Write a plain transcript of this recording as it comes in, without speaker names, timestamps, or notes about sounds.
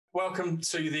welcome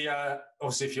to the,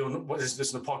 obviously if you're listening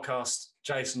to the podcast,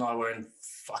 Jason and I were in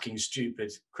fucking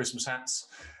stupid Christmas hats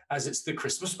as it's the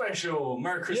Christmas special.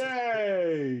 Merry Christmas.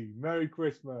 Yay! Merry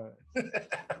Christmas.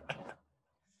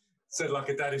 Said like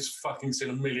a dad who's fucking seen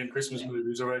a million Christmas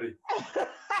movies already.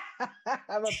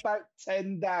 I'm about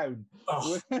 10 down.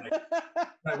 Oh,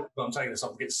 no, I'm taking this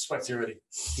off. I'm getting sweaty already.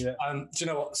 Yeah. Do you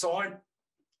know what? So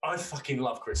I fucking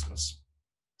love Christmas.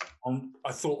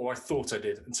 I thought I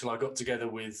did until I got together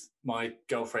with my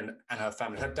girlfriend and her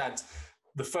family. Her dad,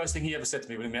 the first thing he ever said to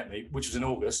me when he met me, which was in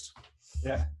August,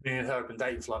 Yeah. me and her have been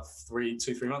dating for like 3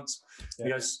 months. Yeah.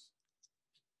 He goes,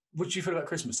 "What do you feel about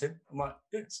Christmas, Tim?" I'm like,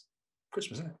 "Yeah, it's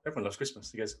Christmas, isn't it? Everyone loves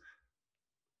Christmas." He goes,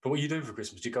 "But what are you doing for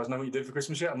Christmas? Do you guys know what you do for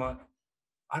Christmas yet?" I'm like,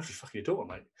 "I hope you fucking your daughter,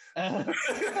 mate."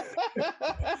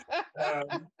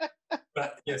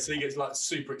 But yeah, so he gets like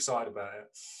super excited about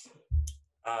it.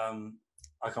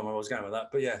 I can't remember where I was going with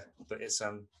that, but yeah, it's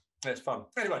fun.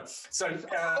 Anyway, so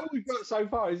all we've got so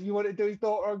far is you want to do his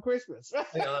daughter on Christmas.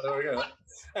 Yeah, there we go.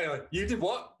 Anyway, you did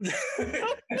what?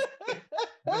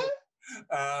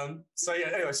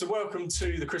 So welcome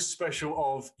to the Christmas special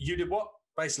of You Did What?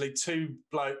 Basically, two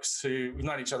blokes who we've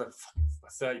known each other for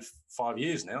 35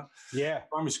 years now. Yeah.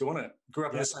 Primary school, isn't it? Grew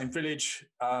up in the same village.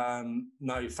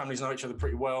 Families know each other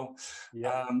pretty well.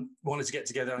 Yeah. Wanted to get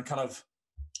together and kind of,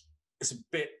 it's a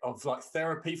bit of like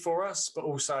therapy for us, but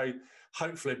also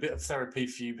hopefully a bit of therapy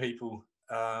for you people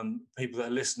that are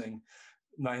listening,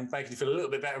 making you feel a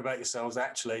little bit better about yourselves.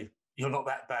 Actually, you're not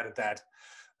that bad a dad.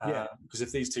 Because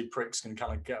if these two pricks can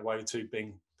kind of get away with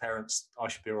being parents, I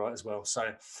should be all right as well.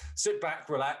 So sit back,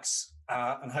 relax,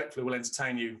 and hopefully we'll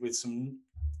entertain you with some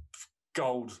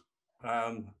gold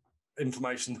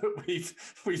information that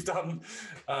we've done,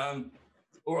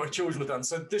 or our children have done.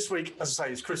 So this week, as I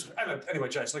say, is Christmas. Anyway,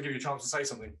 Jason, I'll give you a chance to say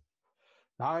something.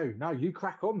 No, you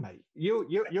crack on, mate.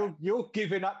 You're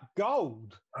giving up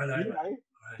gold. I know. You know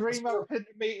 3 months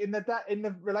into meeting the dad in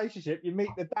the relationship, you meet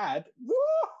the dad.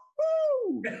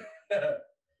 Woo!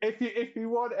 If you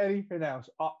want anything else,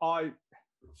 I'm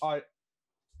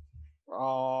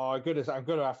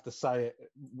gonna have to say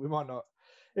it. We might not.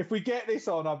 If we get this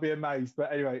on, I'll be amazed.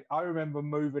 But anyway, I remember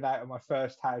moving out of my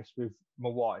first house with my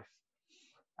wife,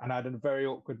 and I had a very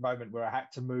awkward moment where I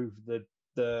had to move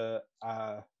the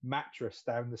mattress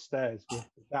down the stairs with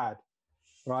the dad,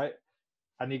 right?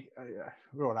 And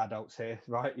we're all adults here,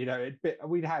 right? You know,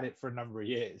 we'd had it for a number of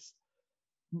years,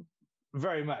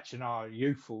 very much in our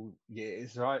youthful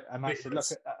years, right? And I said, look,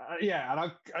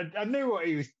 and I knew what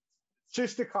he was,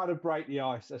 just to kind of break the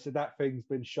ice. I said, that thing's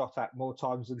been shot at more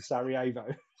times than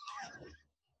Sarajevo.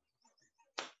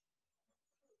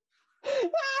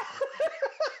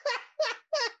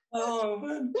 Oh,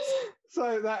 man.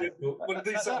 So what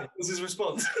did he say? What was his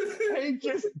response? He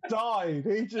just died.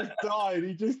 He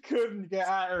just couldn't get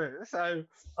out of it. So,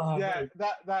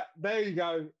 that there you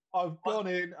go. I've gone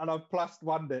in and I've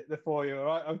 +1'd it for you, all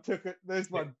right? I've took it.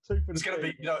 There's one, 2 for the It's going to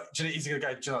be, he's going to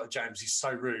go, do you know what, James, he's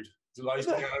so rude. Like, he's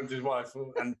going to go home to his wife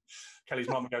and Kelly's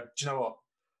mum and go, do you know what?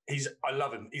 I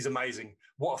love him. He's amazing.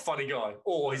 What a funny guy.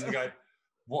 Or he's going to go,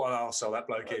 what an arsehole that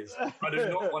bloke is. I do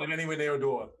not want him anywhere near a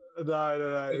door.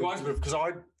 No. It reminds me because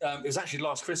it was actually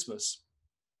last Christmas.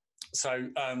 So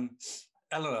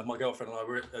Eleanor, my girlfriend, and I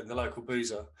were in the local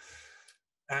boozer.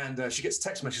 And she gets a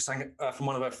text message saying from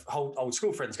one of her old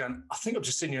school friends going, I think I've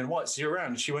just seen you in white, so you're around.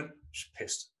 And she went, she's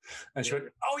pissed. And she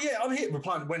went, oh, yeah, I'm here.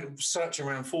 Replying, went searching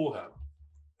around for her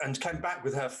and came back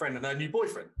with her friend and her new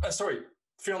boyfriend.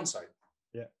 Fiance.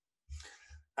 Yeah.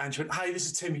 And she went, hey, this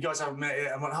is Tim. You guys haven't met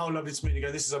yet. I went, oh, lovely to meet you. Go,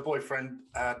 this is her boyfriend,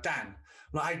 Dan. I'm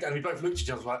like, hey, Dan. We both looked at each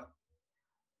other like, I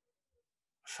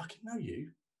fucking know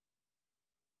you.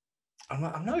 I'm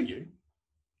like, I know you.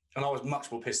 And I was much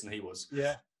more pissed than he was.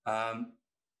 Yeah.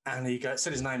 And he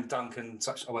said his name, Duncan,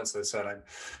 I won't say the surname.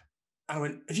 And I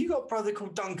went, have you got a brother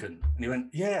called Duncan? And he went,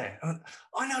 yeah. I went,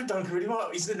 I know Duncan really well.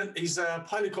 He's a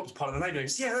helicopter pilot in the Navy. He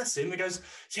goes, yeah, that's him. He goes,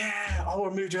 yeah, I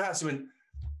moved your house. He went,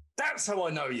 that's how I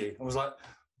know you. I was like,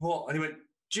 what? And he went,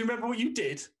 do you remember what you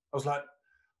did? I was like,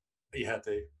 yeah, I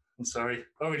do. I'm sorry.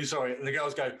 I'm really sorry. And the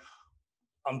girls go,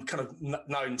 I'm kind of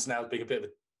known to now being a bit of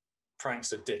a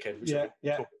prankster dickhead.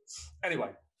 Yeah. Cool.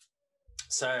 Anyway,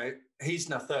 so he's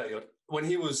now 30. When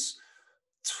he was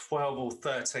 12 or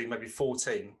 13, maybe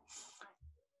 14,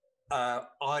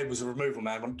 I was a removal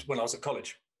man when I was at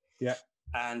college. Yeah.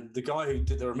 And the guy who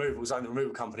did the removal, was owned the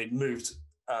removal company, moved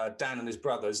Dan and his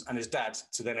brothers and his dad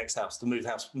to their next house, the moved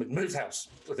house. I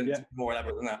think it's more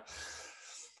elaborate than that.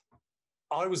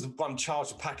 I was the one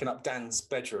charged with packing up Dan's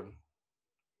bedroom.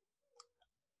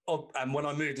 And when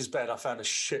I moved his bed, I found a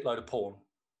shitload of porn.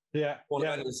 Yeah.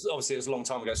 Obviously, it was a long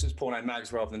time ago, so it's porno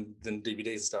mags rather than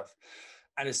DVDs and stuff.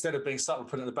 And instead of being subtle,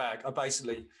 putting it in the bag, I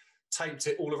basically taped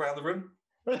it all around the room.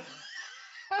 Right?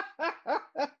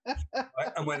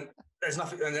 And when there's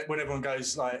nothing, and when everyone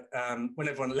goes like, when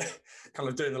everyone kind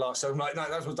of doing the last, so I'm like, no,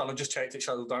 that's what's done. I just checked it.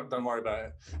 Don't worry about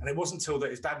it. And it wasn't until that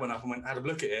his dad went up and had a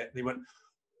look at it. And he went,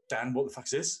 Dan, what the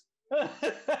fuck's this?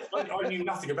 I knew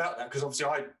nothing about that because obviously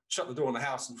I shut the door on the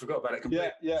house and forgot about it completely.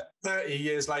 Yeah. 30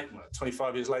 years later,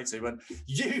 25 years later, he went,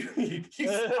 you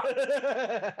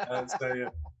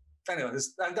anyway,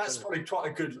 and that's probably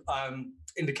quite a good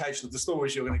indication of the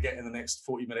stories you're going to get in the next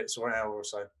 40 minutes or an hour or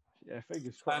so. Yeah,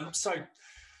 fingers crossed. So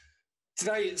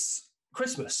today it's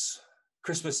Christmas.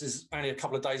 Christmas is only a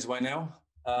couple of days away now.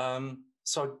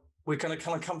 So we're going to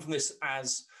kind of come from this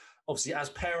as, obviously, as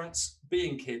parents,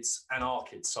 being kids and our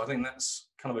kids. So I think that's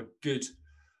kind of a good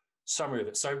summary of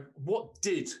it. So what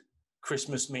did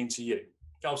Christmas mean to you?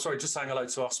 Oh, sorry, just saying hello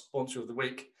to our sponsor of the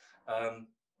week,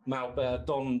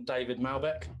 Don David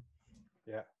Malbec.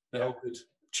 Yeah. All good,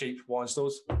 cheap wine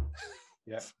stores.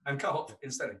 Yeah. And Co-op in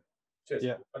Stelling. Cheers.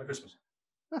 Yeah. Happy Christmas.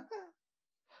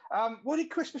 What did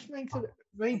Christmas mean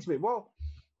to me? Well,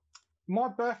 my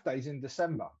birthday's in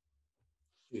December.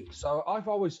 So I've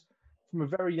always, from a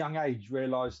very young age,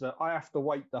 realised that I have to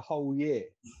wait the whole year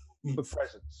for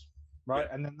presents, right?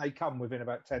 Yeah. And then they come within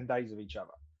about 10 days of each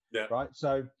other. Yeah. Right.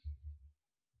 So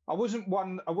I wasn't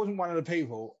one of the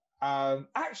people.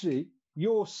 Actually,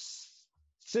 your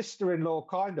sister-in-law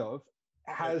kind of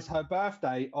has her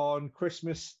birthday on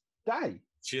Christmas Day.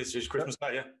 She's Christmas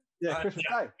Day, yeah. Yeah, Christmas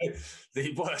Day.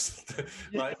 The worst.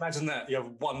 Like, imagine that. You have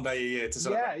one day a year to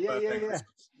celebrate.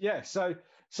 Yeah. So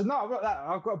no, I've got that.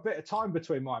 I've got a bit of time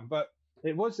between mine, but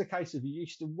it was the case of you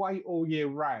used to wait all year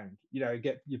round,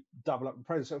 get you double up the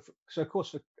presents. So of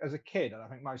course, as a kid, and I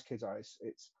think most kids are,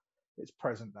 it's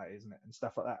present day, isn't it, and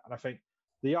stuff like that. And I think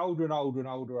the older and older and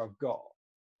older I've got,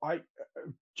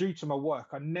 due to my work,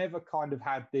 I never kind of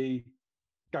had the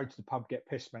go to the pub, get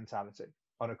pissed mentality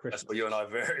on a Christmas. That's what you and I are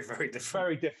very, very different.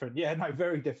 Very different. Yeah, no,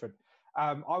 very different.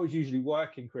 I was usually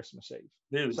working Christmas Eve.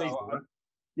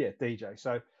 DJ.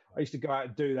 So I used to go out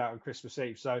and do that on Christmas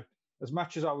Eve. So as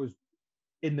much as I was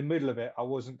in the middle of it, I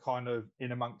wasn't kind of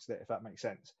in amongst it, if that makes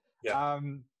sense. Yeah.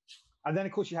 And then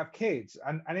of course you have kids,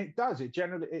 and it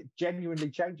genuinely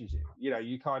changes you.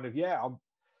 You kind of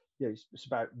it's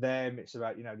about them. It's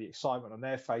about the excitement on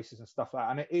their faces and stuff like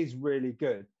that, and it is really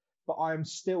good. But I am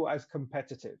still as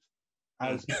competitive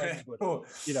as anybody,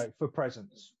 for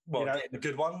presents. Well, getting a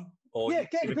good one, or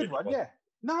getting a good one. Yeah.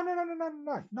 No.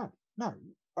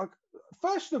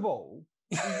 First of all,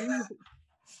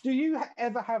 do you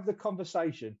ever have the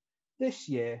conversation? This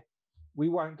year, we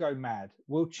won't go mad.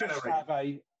 We'll just have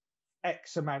a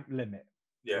X amount limit.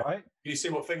 Yeah. Right? Can you see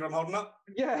what finger I'm holding up?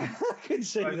 Yeah, I can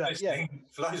see that. Yeah.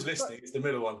 For those listening, it's the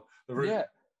middle one. The root.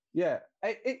 Yeah.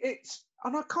 It's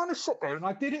and I kind of sit there and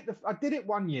I did it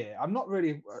one year. I'm not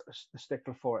really a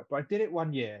stickler for it, but I did it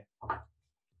one year.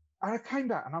 And I came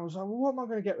back and I was like, well, what am I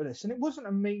going to get with this? And it wasn't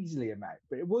a measly amount,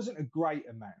 but it wasn't a great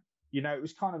amount. It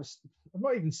was kind of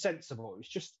not even sensible. It was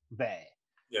just there.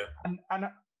 Yeah. And I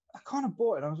kind of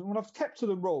bought it. And I was like, well, I've kept to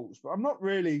the rules, but I'm not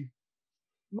really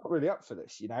up for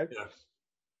this, Yeah.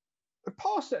 I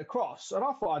passed it across and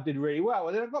I thought I did really well.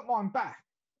 And then I got mine back.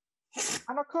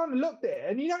 And I kind of looked at it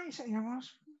and you say, I was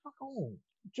fuck all.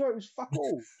 Joe, it was fuck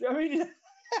all. Do you know what I mean?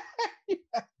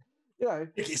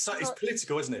 It's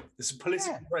political, isn't it? It's a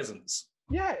political presence.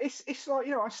 Yeah, it's like,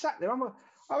 I sat there. I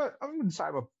wouldn't say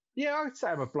I would say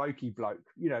I'm a blokey bloke,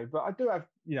 but I do have,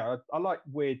 I like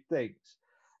weird things.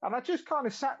 And I just kind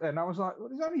of sat there and I was like,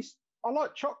 well, I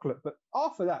like chocolate, but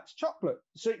half of that's chocolate.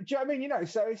 So do you know what I mean?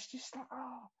 So it's just like,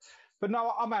 but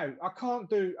no, I'm out. I can't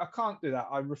do that.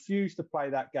 I refuse to play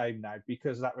that game now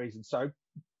because of that reason. So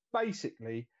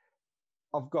basically,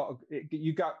 I'm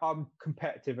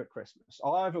competitive at Christmas.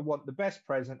 I either want the best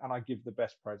present and I give the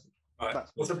best present. Right.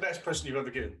 What's the best present you've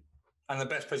ever given? And the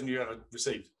best present you ever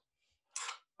received?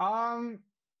 I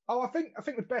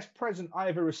think the best present I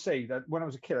ever received, when I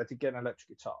was a kid, I did get an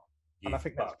electric guitar. And I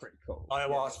think that's pretty cool. I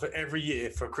asked for every year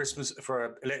for Christmas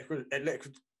for an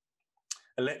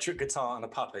electric guitar and a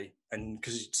puppy, and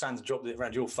because Santa dropped it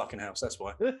around your fucking house, that's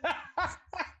why.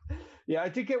 Yeah, I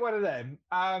did get one of them.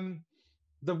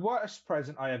 The worst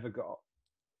present I ever got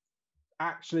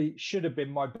actually should have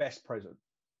been my best present,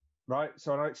 right?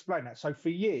 So I'll explain that. So for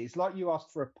years, like you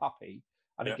asked for a puppy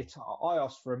and a guitar, I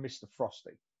asked for a Mr.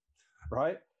 Frosty,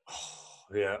 right?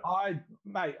 Yeah.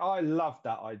 I loved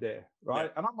that idea, right?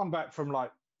 Yeah. And I'm on back from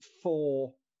like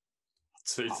 4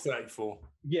 to 34.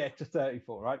 Yeah, to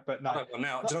 34, right? But no.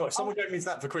 Now, do you know what? If someone gave me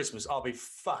that for Christmas, I'll be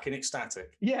fucking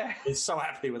ecstatic. Yeah. I'm so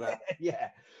happy with that. Yeah.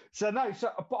 But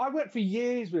I went for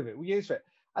years with it.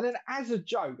 And then as a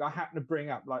joke, I happen to bring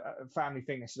up like a family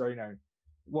thing. I said, you know,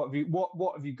 what have you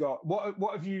got?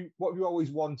 What have you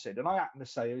always wanted? And I happen to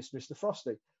say it's Mr.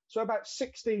 Frosty. So about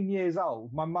 16 years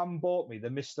old, my mum bought me the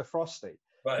Mr. Frosty.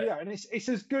 Right. You know, and it's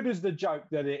as good as the joke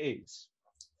that it is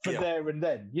for there and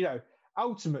then. You know,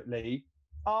 ultimately,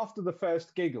 after the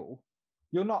first giggle,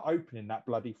 you're not opening that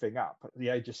bloody thing up at the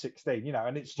age of 16, you know,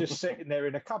 and it's just sitting there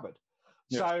in a cupboard.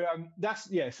 So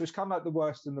so it's kind of like the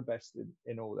worst and the best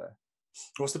in all there.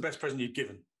 What's the best present you've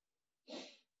given?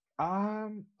 I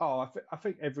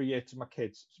think every year to my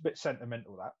kids. It's a bit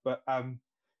sentimental that, but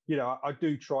you know, I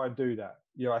do try and do that.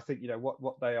 You know, I think, you know,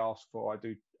 what they ask for, I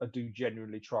do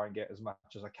genuinely try and get as much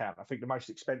as I can. I think the most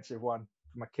expensive one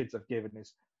for my kids I've given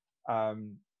is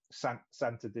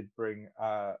Santa did bring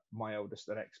my eldest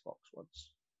an Xbox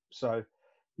once. So,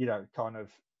 you know, kind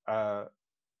of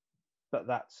but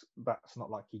that's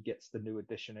not like he gets the new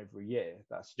edition every year.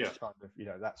 That's just kind of, you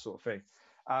know, that sort of thing.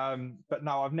 But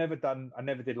no, I never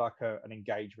did like an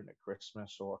engagement at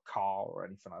Christmas or a car or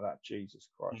anything like that. Jesus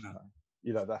Christ, no.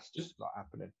 You know, that's just not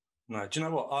happening. No, do you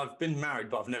know what? I've been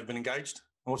married, but I've never been engaged.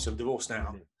 I'm also divorced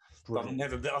now.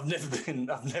 Brilliant. But I've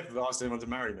never asked anyone to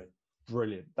marry me.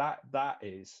 Brilliant. That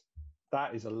is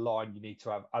a line you need to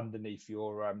have underneath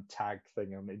your tag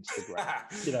thing on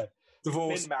Instagram. You know,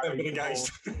 divorced, never been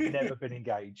engaged. Never been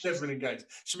engaged. Never been engaged.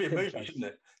 Should be a movie, shouldn't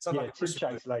it? Like Tim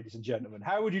Chase, ladies and gentlemen.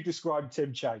 How would you describe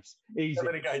Tim Chase? Easy.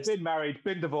 Never been engaged. Been married,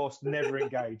 been divorced, never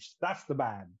engaged. That's the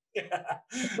man. Yeah.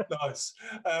 Nice.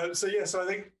 So I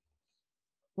think.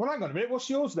 Well, hang on a minute. What's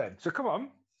yours then? So come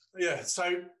on. Yeah.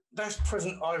 So that's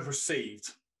present I've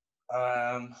received.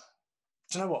 Do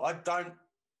you know what?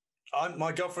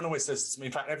 My girlfriend always says this to me.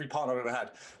 In fact, every partner I've ever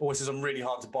had always says I'm really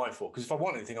hard to buy for, because if I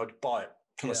want anything, I'd buy it.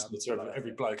 Kind of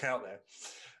every bloke out there.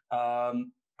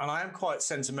 And I am quite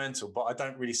sentimental, but I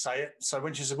don't really say it. So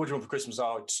when she said, "What do you want for Christmas?"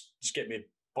 I'll just get me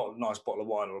a nice bottle of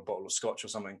wine or a bottle of scotch or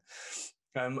something.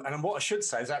 And what I should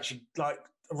say is actually like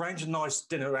arrange a nice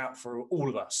dinner out for all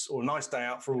of us, or a nice day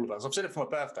out for all of us. I've said it for my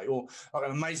birthday, or like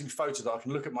an amazing photo that I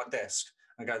can look at my desk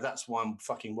and go, "That's why I'm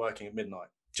fucking working at midnight."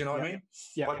 Do you know what I mean?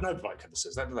 Yeah. Like nobody ever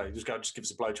says that, do they? Just give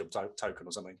us a blowjob token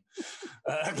or something.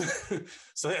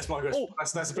 So that's my question.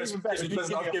 That's the best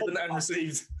present I've given and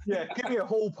received. Yeah, give me a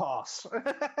hall pass.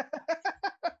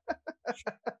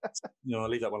 You know, I'll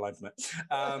leave that one alone for a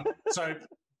minute.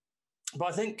 But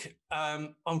I think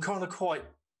I'm kind of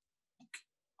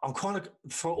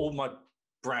for all my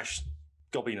brash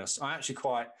gobbiness, I'm actually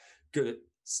quite good at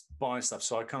buying stuff.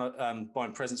 So I kind of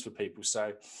buying presents for people.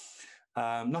 So.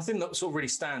 Nothing that sort of really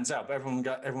stands out, but everyone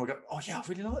would go, "Oh yeah, I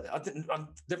really like it." I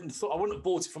never thought I wouldn't have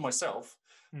bought it for myself,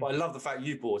 but I love the fact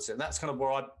you bought it. And that's kind of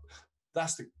where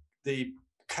that's the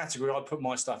category I put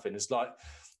my stuff in, is like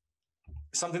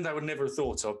something they would never have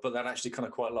thought of, but they'd actually kind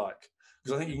of quite like.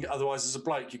 Because I think otherwise, as a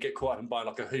bloke, you get caught up in buying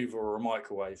like a Hoover or a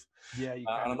microwave. Yeah, you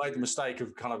and I made the mistake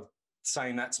of kind of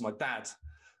saying that to my dad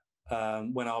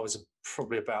when I was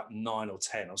probably about 9 or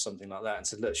 10 or something like that, and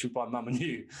said, "Look, should we buy Mum a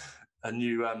new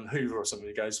Hoover or something?"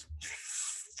 He goes,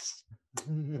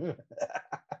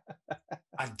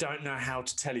 "I don't know how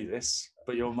to tell you this,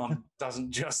 but your mum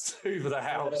doesn't just hoover the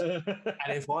house. And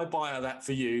if I buy her that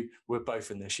for you, we're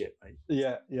both in this shit, mate."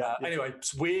 Yeah. Anyway,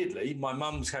 weirdly, my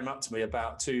mum came up to me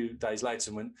about 2 days later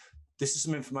and went, "This is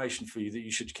some information for you that you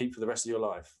should keep for the rest of your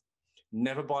life.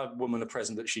 Never buy a woman a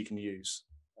present that she can use."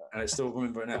 And I still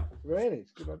remember it now. Really?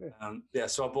 It's a good idea.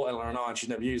 So I bought Ella an iron. She's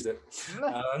never used it.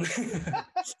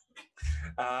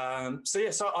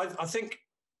 So I think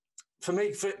for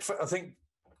me, I think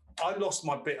I lost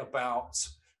my bit about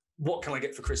what can I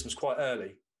get for Christmas quite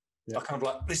early. I kind of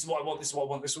like, this is what I want, this is what I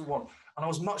want, this is what I want. And I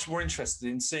was much more interested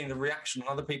in seeing the reaction on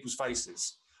other people's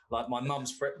faces. Like my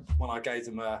mum's, when I gave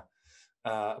them a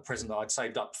present that I'd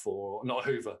saved up for, not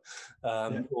a Hoover,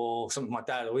 or something from my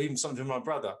dad, or even something from my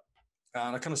brother.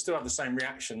 And I kind of still have the same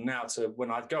reaction now to when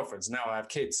I had girlfriends. Now I have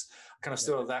kids. I kind of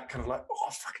still have that kind of like, "Oh,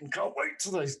 I fucking can't wait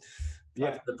to those."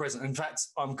 The present. In fact,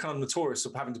 I'm kind of notorious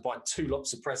of having to buy 2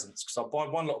 lots of presents, because I buy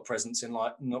one lot of presents in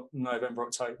like November,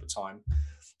 October time,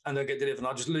 and they'll get delivered, and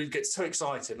I just get so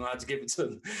excited, and I had to give it to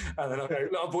them, and then I go,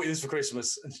 "Look, I bought you this for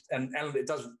Christmas," and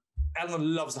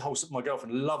Ellen loves my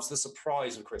girlfriend loves the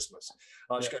surprise of Christmas.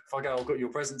 If I go, "I've got your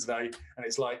present today," and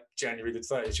it's like January the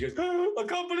 30th, she goes, "Oh, I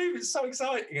can't believe it's so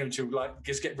exciting," and she'll like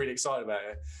just get really excited about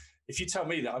it. If you tell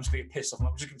me that, I'm just going to get pissed off. I'm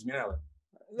like, "Just give it to me now, then.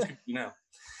 Just give it to me now."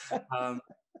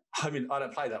 I mean, I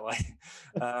don't play that way.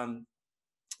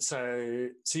 So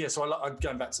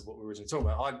going back to what we were originally talking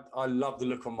about, I love the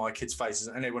look on my kids' faces,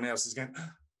 and everyone else is going, "Do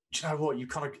you know what? You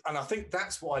kind of," and I think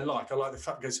that's what I like. I like the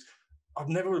fact because I've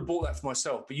never really bought that for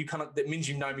myself, but that means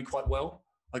you know me quite well.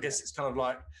 I guess it's kind of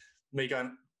like me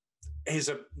going, here's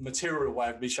a material way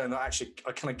of me showing that actually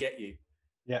I kind of get you.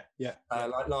 Yeah.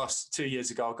 Like last 2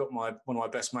 years ago, I got one of my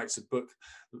best mates a book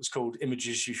that was called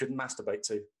Images You Shouldn't Masturbate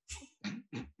To.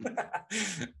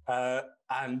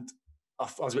 And I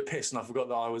was a bit pissed, and I forgot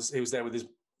that he was there with his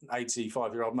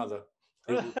 85-year-old mother.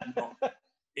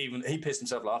 He pissed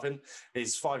himself laughing.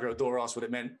 His 5-year-old daughter asked what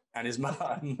it meant, and his mum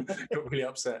got really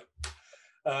upset.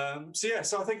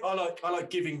 So I think I like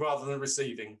giving rather than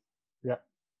receiving. Yeah,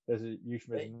 there's a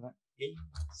euphemism in that.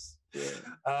 Yes.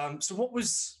 Yeah. So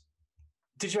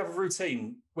did you have a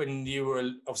routine when you were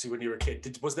a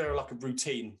kid? Was there like a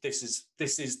routine? This is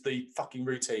the fucking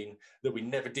routine that we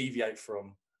never deviate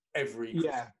from every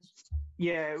Christmas?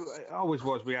 Yeah, it always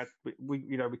was. We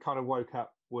kind of woke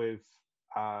up with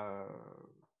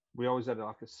we always had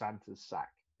like a Santa's sack,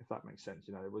 if that makes sense.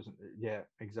 It wasn't. Yeah,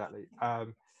 exactly.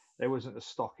 There wasn't a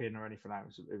stocking or anything. It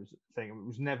was a thing. It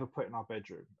was never put in our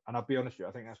bedroom. And I'll be honest with you,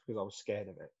 I think that's because I was scared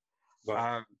of it.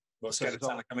 Right. Scared of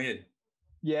Santa coming in?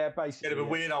 Yeah, basically. Scared of a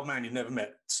weird old man you've never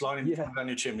met, sliding down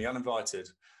your chimney uninvited,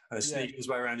 and sneaking his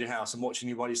way around your house and watching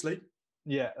you while you sleep?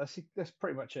 Yeah, that's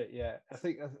pretty much it. Yeah, I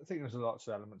think there's lots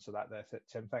of elements of that there,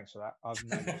 Tim. Thanks for that. I've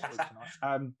known you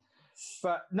tonight.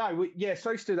 But no, so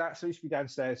I used to do that. So I used to be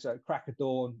downstairs at crack of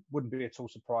dawn. Wouldn't be at all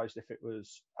surprised if it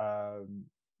was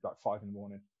like 5 in the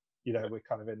morning. We're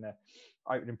kind of in there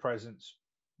opening presents.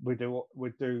 We'd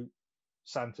do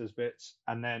Santa's bits,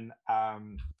 and then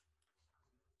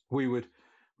we would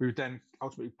then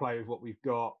ultimately play with what we've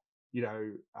got.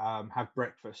 Have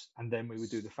breakfast, and then we would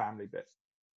do the family bit.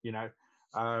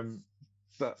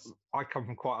 But I come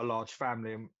from quite a large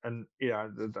family, and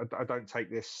I don't take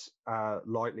this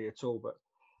lightly at all. But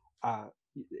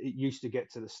it used to get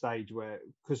to the stage where,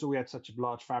 because we had such a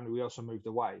large family, we also moved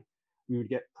away. We would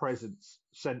get presents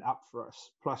sent up for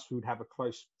us. Plus, we would have a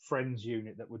close friends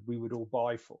unit that we would all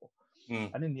buy for.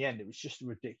 And in the end, it was just a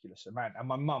ridiculous amount. And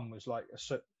my mum was like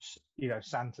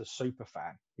Santa's super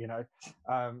fan.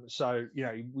 So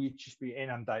we'd just be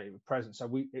inundated with presents. So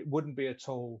it wouldn't be at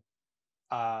all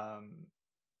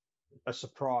a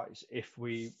surprise if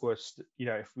we were,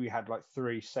 if we had like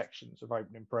 3 sections of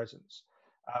opening presents.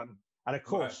 And of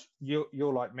course, right.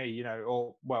 you're like me,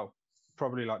 or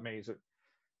probably like me, is that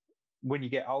when you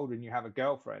get older and you have a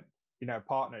girlfriend,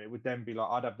 partner, it would then be like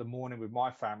I'd have the morning with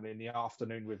my family and the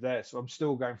afternoon with theirs. So I'm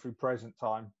still going through present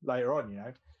time later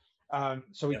on,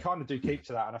 so we kind of do keep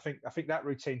to that. And I think that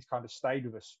routine's kind of stayed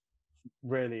with us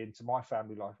really into my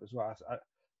family life as well.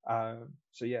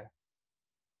 So yeah.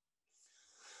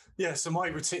 Yeah, so my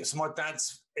routine, my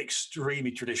dad's extremely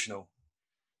traditional.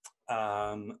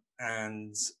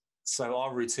 And so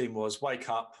our routine was wake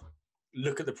up,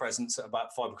 look at the presents at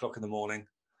about 5 o'clock in the morning,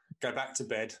 go back to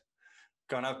bed,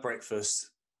 go and have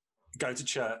breakfast, go to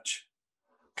church,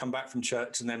 come back from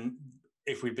church, and then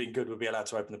if we'd been good, we'd be allowed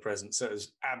to open the presents. So it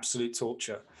was absolute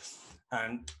torture.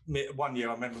 And one year,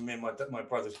 I remember me and my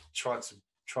brother tried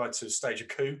to stage a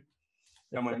coup.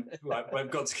 And we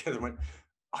got together and went,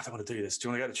 I don't want to do this. Do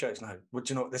you want to go to church? No. Well,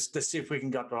 do you know what? Let's see if we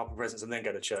can get up presents and then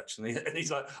go to church. And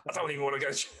he's like, I don't even want to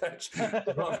go to church.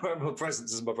 My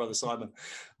presents is my brother Simon.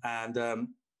 And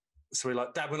so we're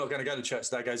like, Dad, we're not going to go to church.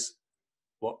 Dad goes,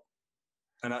 what?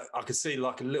 And I could see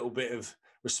like a little bit of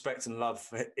respect and love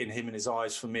in him in his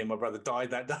eyes for me and my brother died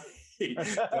that day.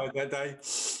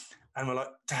 And we're like,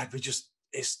 Dad,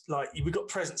 it's like, we've got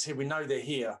presents here. We know they're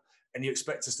here. And you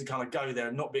expect us to kind of go there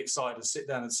and not be excited and sit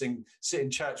down and sit in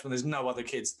church when there's no other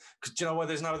kids. Because do you know why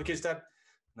there's no other kids, Dad?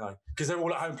 No, because they're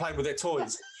all at home playing with their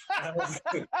toys. I was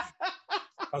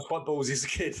quite ballsy as a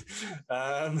kid.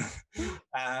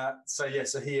 So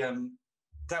he,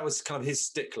 that was kind of his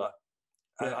stickler.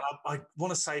 I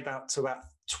want to say about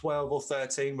 12 or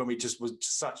 13 when we just was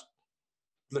such,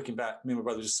 looking back, me and my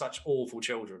brother were just such awful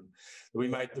children that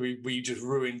we just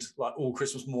ruined like all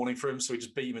Christmas morning for him. So we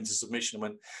just beat him into submission and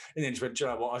went, in the end, he went, do you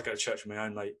know what? I'll go to church with my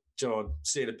own, mate. John,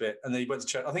 see you in a bit. And then he went to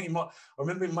church. I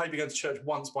remember him maybe going to church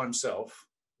once by himself.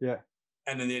 Yeah.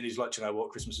 And in the end, he's like, do you know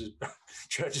what?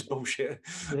 Church is bullshit.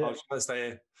 Yeah. I'll just stay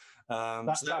here. So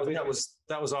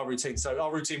that was our routine. So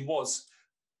our routine was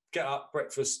get up,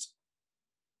 breakfast,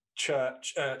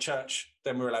 church,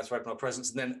 then we were allowed to open our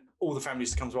presents, and then all the family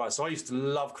used to come to us. So I used to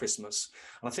love Christmas,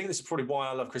 and I think this is probably why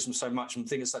I love Christmas so much and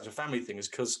think it's such a family thing, is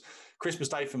because Christmas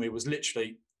Day for me was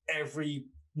literally every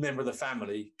member of the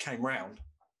family came round.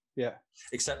 Yeah.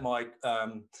 Except my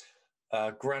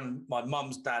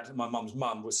mum's dad and my mum's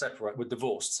mum were separate, were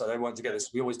divorced, so they weren't together. So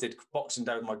we always did Boxing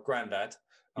Day with my granddad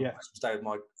and Christmas Day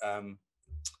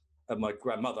with my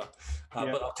grandmother.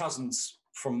 But our cousins,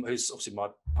 who's obviously my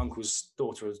uncle's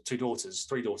daughter, 3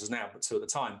 daughters now, but 2 at the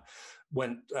time,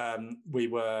 we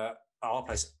were our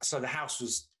place. So the house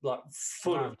was like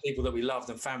full of people that we loved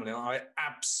and family, and I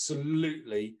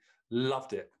absolutely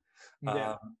loved it.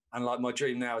 Yeah. And like my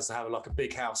dream now is to have like a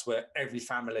big house where every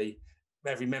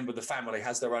member of the family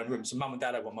has their own room. So mum and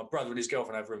dad have one, my brother and his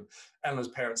girlfriend have a room, Eleanor's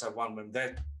parents have one room,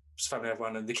 their family have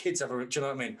one, and the kids have a room. Do you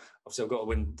know what I mean? Obviously, I've got to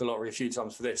win the lottery a few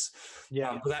times for this.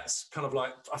 Yeah. But that's kind of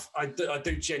like, I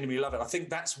do genuinely love it. I think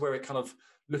that's where it kind of,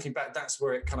 looking back, that's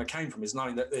where it kind of came from, is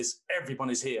knowing that everyone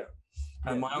is here.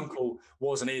 And my uncle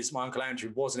my Uncle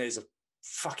Andrew was and is a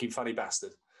fucking funny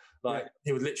bastard. Like,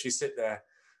 he would literally sit there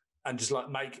and just like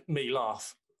make me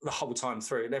laugh the whole time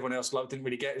through, and everyone else like didn't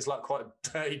really get his like quite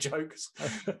dirty jokes,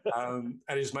 and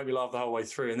it just made me laugh the whole way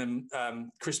through. And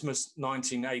then Christmas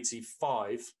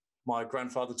 1985, my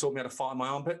grandfather taught me how to fart in my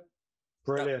armpit.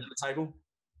 Brilliant. At the table.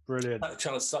 Brilliant. That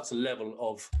kind of such a level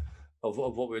of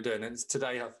what we were doing. And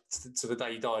today, to the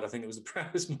day he died, I think it was the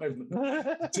proudest moment,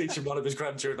 teaching one of his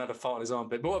grandchildren how to fart in his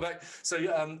armpit. But what about, so,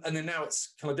 and then now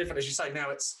it's kind of different. As you say, now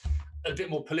it's a bit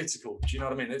more political. Do you know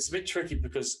what I mean? It's a bit tricky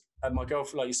because my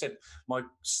girlfriend, like you said, my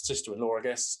sister-in-law, I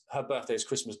guess, her birthday is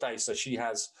Christmas Day. So she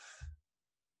has,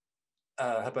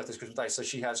 her birthday's Christmas Day. So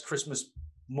she has Christmas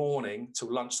morning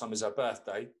till lunchtime is her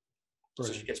birthday.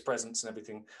 Brilliant. So she gets presents and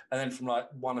everything. And then from like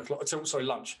 1 o'clock,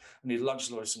 lunch. And the lunch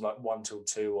is always from like 1 till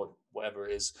 2 or whatever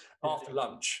it is. Yeah. After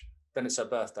lunch, then it's her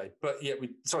birthday. But yeah,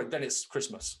 then it's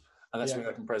Christmas. And that's when we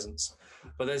open presents.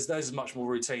 But there's much more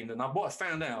routine. And what I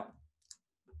found out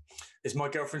is my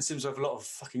girlfriend seems to have a lot of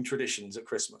fucking traditions at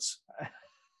Christmas.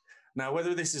 Now,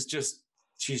 whether this is just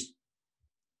she's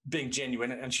being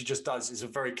genuine and she just is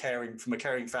from a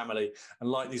caring family and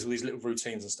like all these little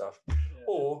routines and stuff,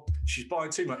 or she's buying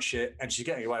too much shit and she's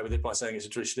getting away with it by saying it's a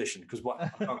tradition, because I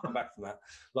can't come back from that.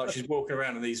 Like, she's walking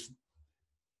around in these,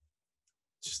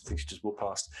 I think she just walked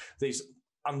past, these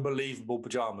unbelievable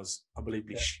pajamas,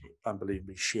 unbelievably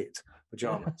shit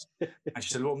pajamas. And she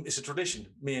said, well, it's a tradition.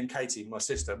 Me and Katie, my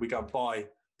sister, we go and buy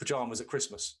pajamas at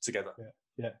Christmas together.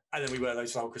 Yeah. And then we wear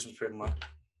those the whole Christmas period. I'm like,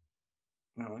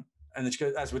 all right. And then she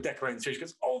goes, as we're decorating through, she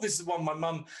goes, oh, this is the one my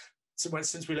mum,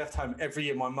 since we left home, every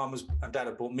year my mum and dad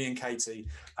have bought me and Katie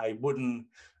a wooden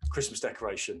Christmas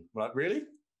decoration. I'm like, really?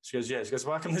 She goes, yeah. She goes,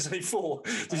 well, how come there's only 4?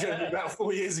 Did you only about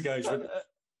 4 years ago? She went,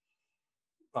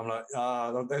 I'm like,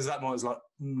 there's that moment. It's like,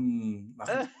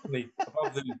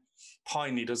 above the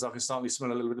pine needles, I can start to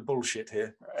smell a little bit of bullshit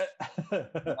here.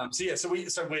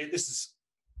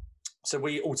 So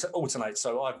we alternate.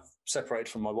 So I've separated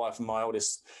from my wife and my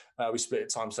oldest. We split at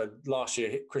times. So last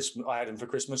year, Christmas, I had him for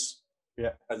Christmas.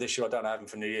 Yeah. This year, I don't have him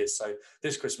for New Year's. So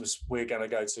this Christmas, we're going to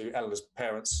go to Eleanor's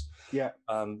parents. Yeah.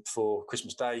 For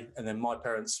Christmas Day, and then my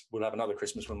parents will have another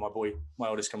Christmas when my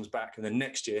oldest comes back, and then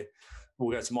next year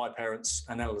we'll go to my parents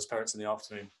and Eleanor's parents in the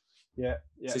afternoon. Yeah.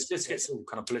 So it just gets all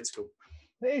kind of political.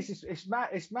 It is. It's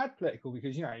mad political,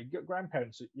 because you've got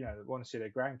grandparents that that want to see their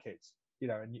grandkids.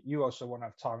 And you also want to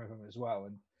have time with them as well.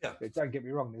 And don't get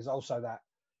me wrong, there's also that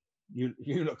you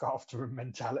look after them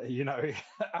mentality. A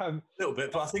little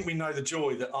bit, but I think we know the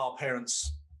joy that our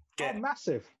parents get. Oh,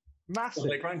 massive. For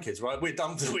their grandkids, right? We're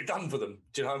done for them.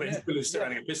 Do you know what I mean? People who sit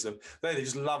around and piss them. They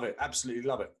just love it. Absolutely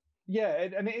love it. Yeah,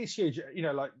 and it is huge.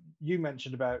 Like you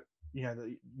mentioned about,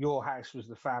 that your house was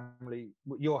the family.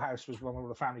 Your house was when all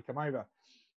the family come over.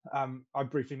 I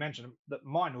briefly mentioned that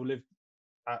mine all lived,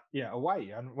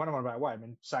 away. And when I'm about away, I'm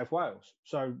in South Wales.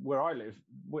 So where I live,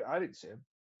 I didn't see them.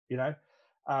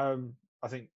 I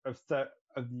think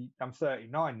I'm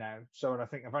 39 now, so and I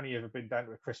think I've only ever been down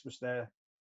to a Christmas there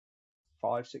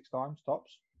 5-6 times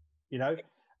tops.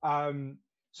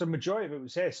 So majority of it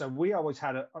was here. So we always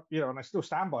had and I still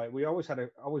stand by it. We always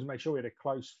made sure we had a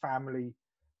close family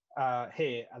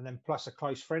here, and then plus a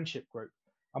close friendship group.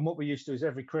 And what we used to do is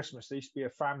every Christmas there used to be a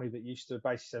family that used to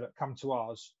basically say, look, come to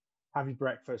ours, have your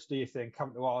breakfast, do your thing,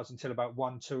 come to ours until about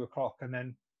 1-2 o'clock, and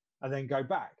then go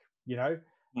back.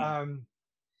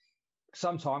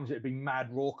 Sometimes it'd be mad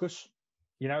raucous,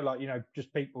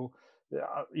 just people.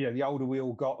 The older we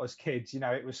all got as kids,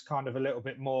 it was kind of a little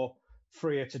bit more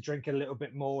freer to drink a little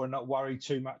bit more and not worry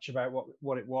too much about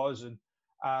what it was.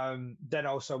 And then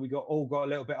also we all got a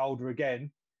little bit older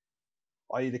again,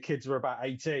 i.e. the kids were about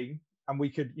 18, and we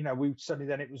could, we suddenly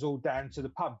then it was all down to the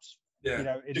pubs.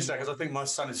 Yeah, just because I think my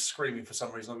son is screaming for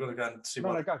some reason. I've got to go and see.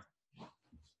 No, go.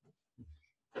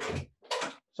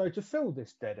 So to fill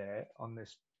this dead air on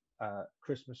this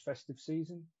Christmas festive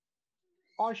season,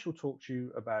 I shall talk to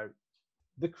you about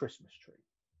the Christmas tree.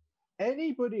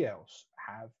 Anybody else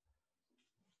have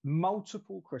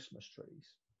multiple Christmas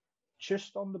trees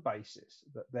just on the basis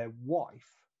that their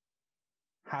wife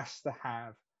has to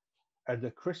have the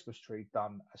Christmas tree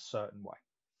done a certain way?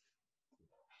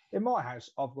 In my house,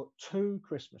 I've got 2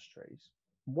 Christmas trees.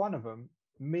 one of them,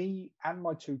 me and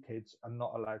my two kids are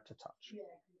not allowed to touch.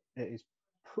 It is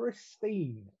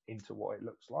pristine into what it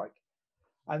looks like.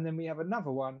 And then we have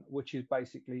another one, which is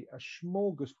basically a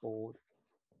smorgasbord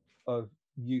of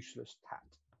useless tat.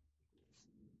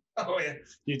 Oh yeah,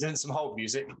 you're doing some hold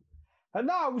music. And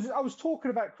no, I was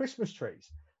talking about Christmas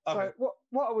trees. Okay. So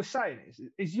what I was saying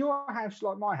is your house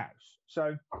like my house?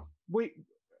 So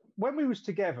when we was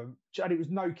together and it was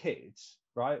no kids,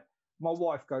 right? My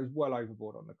wife goes well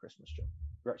overboard on the Christmas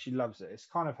tree. She loves it. It's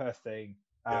kind of her thing.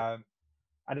 Yeah.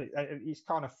 And it's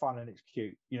kind of fun and it's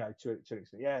cute, to an extent.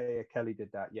 Yeah, Kelly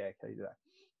did that. Yeah, Kelly did that.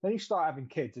 Then you start having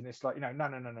kids and it's like, no.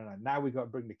 Now we've got to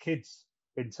bring the kids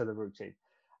into the routine.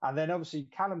 And then obviously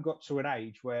Callum got to an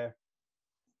age where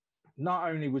not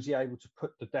only was he able to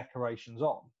put the decorations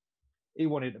on, he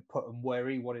wanted to put them where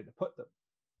he wanted to put them.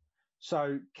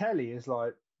 So Kelly is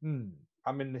like,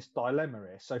 I'm in this dilemma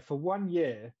here. So for 1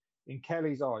 year, in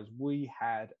Kelly's eyes, we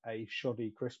had a shoddy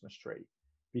Christmas tree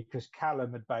because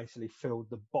Callum had basically filled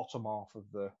the bottom half of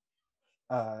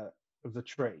the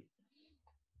tree,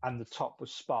 and the top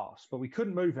was sparse. But we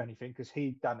couldn't move anything because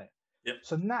he'd done it. Yep.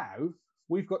 So now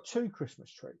we've got two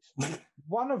Christmas trees,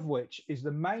 one of which is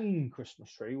the main Christmas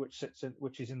tree, which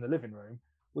is in the living room,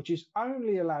 which is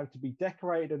only allowed to be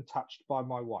decorated and touched by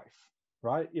my wife,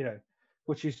 right?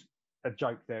 Which is a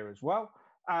joke there as well.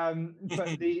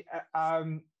 But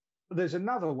there's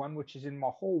another one which is in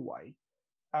my hallway.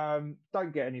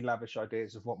 Don't get any lavish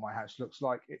ideas of what my house looks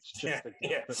like. It's just a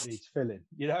gap that needs filling,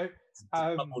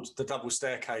 The double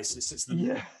staircase. It's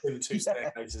the two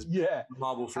staircases. Yeah.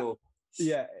 Marble floor.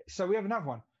 Yeah. So we have another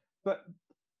one. But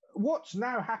what's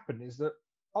now happened is that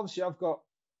obviously I've got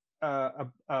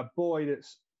a boy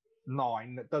that's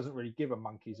 9 that doesn't really give a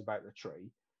monkeys about the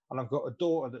tree. And I've got a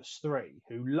daughter that's 3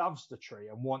 who loves the tree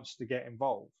and wants to get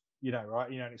involved, right?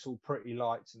 And it's all pretty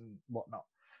lights and whatnot.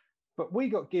 But we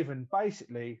got given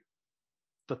basically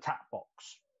the tat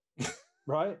box,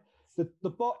 right? The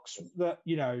box that,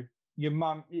 your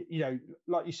mum,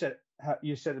 like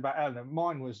you said about Eleanor,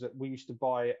 mine was that we used to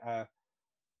buy,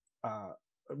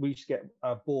 we used to get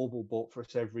a bauble bought for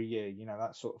us every year,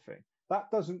 that sort of thing. That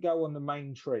doesn't go on the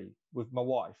main tree with my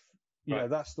wife.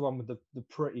 That's the one with the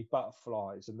pretty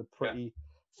butterflies and the pretty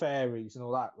fairies and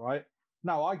all that, right?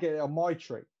 No, I get it on my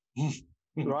tree,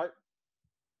 right?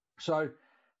 So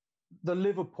the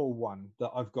Liverpool one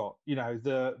that I've got,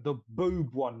 the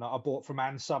boob one that I bought from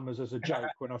Ann Summers as a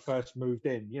joke when I first moved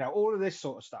in, all of this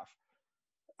sort of stuff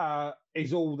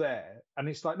is all there. And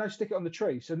it's like, no, stick it on the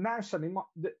tree. So now suddenly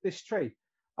this tree,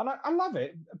 and I love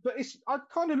it, but I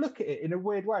kind of look at it in a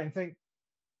weird way and think,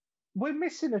 we're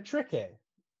missing a trick here.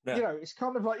 Yeah. It's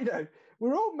kind of like,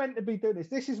 we're all meant to be doing this.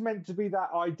 This is meant to be that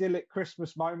idyllic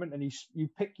Christmas moment, and you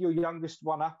pick your youngest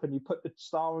one up and you put the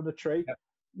star on the tree. Yeah.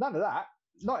 None of that.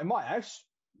 Not in my house.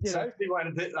 I'll tell you how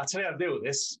to deal with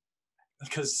this,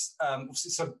 because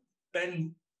so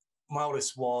Ben, my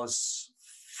oldest, was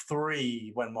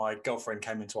 3 when my girlfriend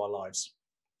came into our lives,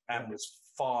 and was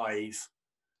 5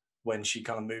 when she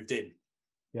kind of moved in.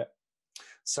 Yeah.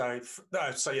 So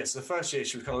the first year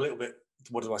she was kind of a little bit,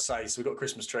 what do I say? So we got a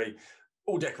Christmas tree,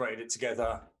 all decorated it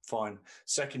together, fine.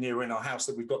 Second year we're in our house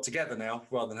that we've got together now,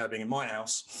 rather than her being in my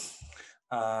house.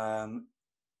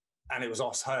 And it was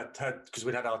us, her, because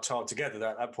we'd had our child together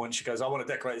at that point. She goes, I want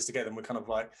to decorate this together. And we're kind of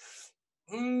like,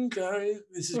 okay,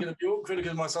 this is going to be awkward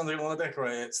because my son didn't want to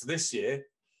decorate it. So this year,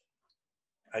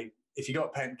 hey, if you got a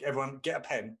pen, everyone get a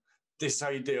pen. This is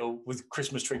how you deal with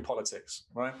Christmas tree politics,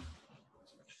 right?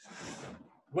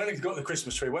 When I got the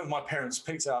Christmas tree, when my parents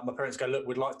picked it up, my parents go, look,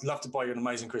 we'd love to buy you an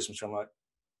amazing Christmas tree. I'm like,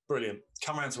 brilliant.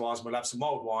 Come around to ours, we'll have some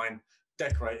mulled wine,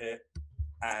 decorate it,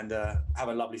 and have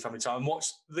a lovely family time and watch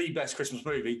the best Christmas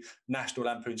movie, National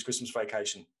Lampoon's Christmas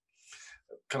Vacation.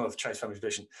 Kind of Chase family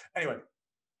tradition. Anyway,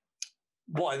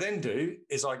 what I then do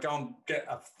is I go and get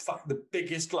the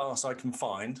biggest glass I can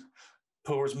find,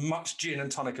 pour as much gin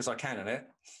and tonic as I can in it,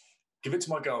 give it to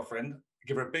my girlfriend,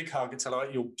 give her a big hug and tell her,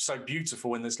 you're so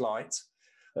beautiful in this light.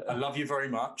 I love you very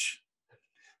much.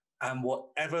 And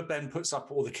whatever Ben puts up,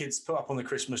 or the kids put up on the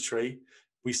Christmas tree,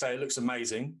 we say it looks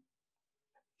amazing.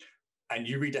 And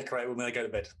you redecorate when they go to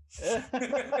bed.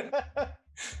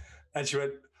 And she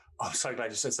went, I'm so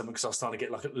glad you said something, because I was starting to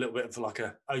get like a little bit of like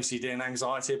a OCD and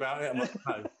anxiety about it. I'm like,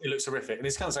 no, it looks horrific. And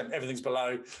it's kind of saying everything's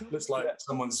below. Looks like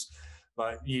someone's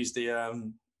like used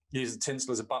the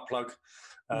tinsel as a butt plug.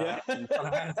 And kind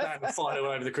of hands down and fight all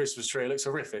over the Christmas tree. It looks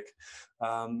horrific.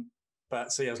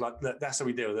 But so I was like, look, that's how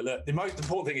we deal with it. Look, the most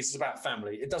important thing is it's about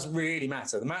family. It doesn't really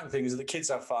matter. The main thing is that the kids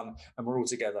have fun and we're all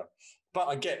together. But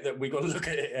I get that we've got to look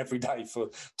at it every day for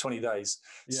 20 days.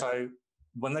 Yeah. So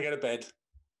when they go to bed,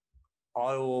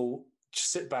 I will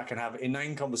just sit back and have an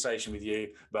inane conversation with you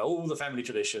about all the family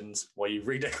traditions while you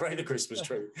redecorate the Christmas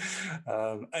tree.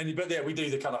 But yeah, we do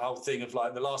the kind of whole thing of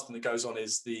like the last thing that goes on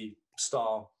is the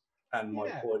star and my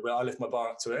boy, where I lift my bar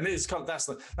up to it. And it's kind of,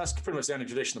 that's pretty much the only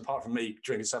tradition apart from me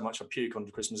drinking so much I puke on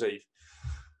Christmas Eve.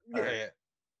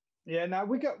 Yeah. No,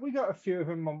 we got a few of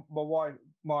them. My wife,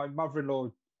 my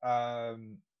mother-in-law,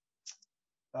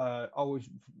 always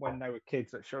when they were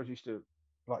kids, that she always used to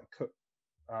like cook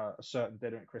a certain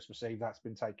dinner at Christmas Eve. That's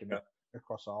been taken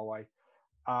across our way.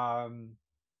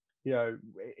 You know,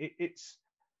 it's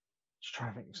just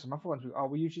trying to think of some other ones.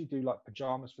 We usually do like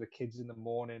pajamas for the kids in the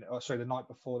morning, or sorry, the night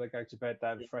before they go to bed. They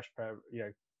have a fresh pair of,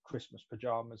 Christmas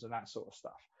pajamas and that sort of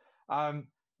stuff.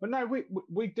 But no,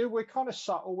 we're kind of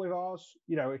subtle with ours.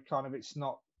 It's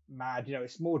not mad.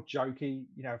 It's more jokey.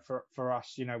 For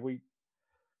us,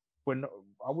 we're not,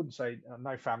 I wouldn't say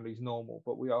no family's normal,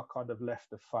 but we are kind of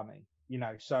left of funny.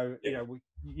 So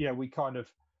we kind of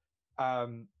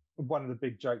one of the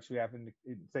big jokes we have in the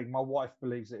thing. My wife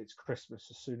believes that it's Christmas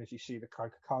as soon as you see the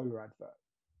Coca-Cola advert,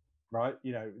 right?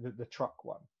 The truck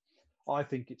one. I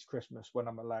think it's Christmas when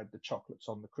I'm allowed the chocolates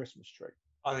on the Christmas tree.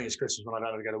 I think it's Christmas when I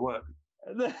don't have to go to work.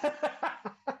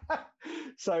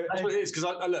 So that's what it is, because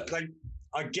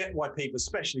I get why people,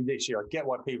 especially this year, I get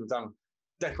why people don't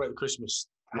decorate the Christmas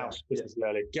house Christmas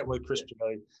early, get with Christmas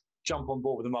early, jump on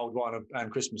board with the mulled wine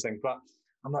and Christmas thing. But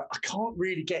I'm like, I can't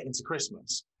really get into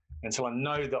Christmas until I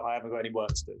know that I haven't got any work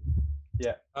to do.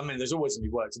 Yeah. I mean, there's always going to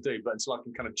be work to do, but until I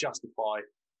can kind of justify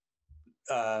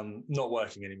not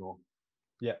working anymore.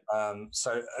 Yeah.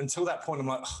 So until that point, I'm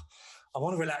like, I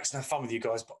want to relax and have fun with you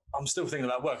guys, but I'm still thinking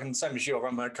about work. And same as you, I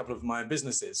run a couple of my own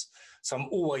businesses. So I'm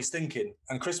always thinking.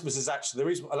 And Christmas is actually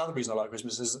another reason I like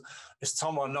Christmas is it's the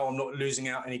time I know I'm not losing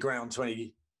out any ground to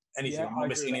anything. I'm not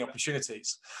missing any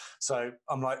opportunities. So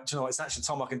I'm like, it's actually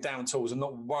time I can down tools and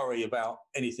not worry about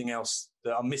anything else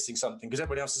that I'm missing something, because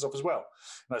everybody else is off as well.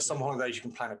 Some holidays you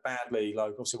can plan it badly,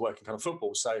 like obviously working kind of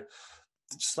football. So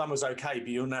summer's okay, but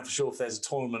you're never sure if there's a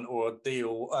tournament or a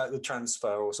deal, the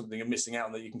transfer or something you're missing out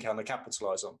on that you can kind of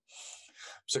capitalise on.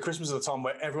 So Christmas is the time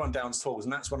where everyone downs tools,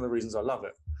 and that's one of the reasons I love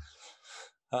it.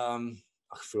 I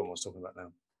feel what I was talking about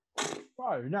now.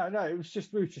 Oh, no, we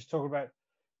were just talking about,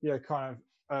 kind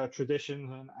of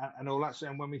traditions and all that.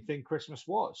 And when we think Christmas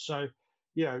was, so,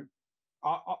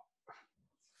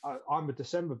 I'm a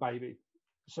December baby.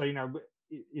 So,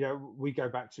 we go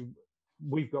back to,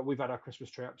 we've had our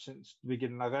Christmas tree up since the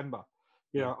beginning of November.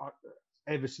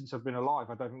 Ever since I've been alive,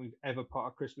 I don't think we've ever put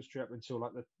our Christmas tree up until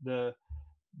like the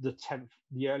 10th.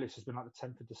 The earliest has been like the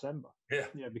 10th of December. Yeah.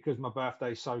 Because my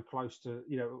birthday is so close to,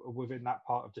 within that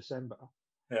part of December.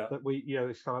 Yeah. That we,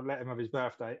 it's kind of let him have his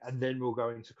birthday, and then we'll go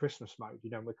into Christmas mode.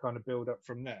 And we kind of build up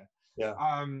from there. Yeah.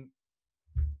 And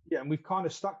we've kind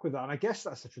of stuck with that, and I guess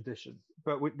that's a tradition.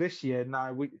 But with this year,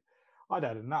 no, I'd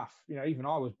had enough. Even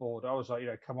I was bored. I was like,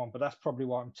 come on. But that's probably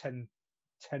why I'm 10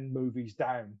 movies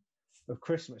down of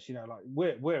Christmas. Like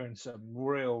we're in some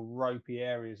real ropey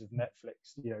areas of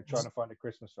Netflix. Trying to find a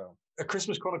Christmas film. A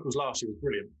Christmas Chronicles last year was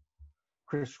brilliant.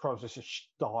 Christmas Chronicles is just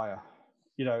dire.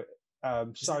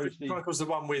 So Chronicles the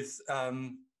one with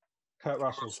Kurt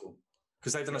Russell,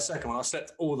 because they've done a second one. I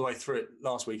slept all the way through it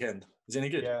last weekend. Is it any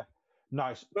good? Yeah,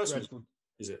 nice.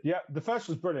 Is it? Yeah, the first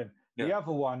was brilliant. Yeah. The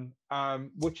other one,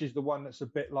 which is the one that's a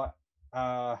bit like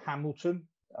Hamilton,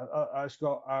 it's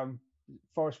got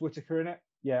Forrest Whitaker in it.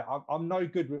 Yeah, I'm no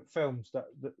good with films that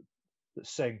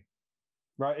sing.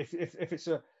 Right?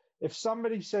 If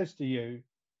somebody says to you,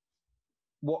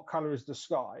 "What color is the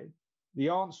sky?" the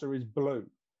answer is blue.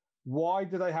 Why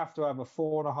do they have to have a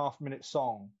 4.5-minute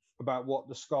song about what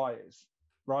the sky is?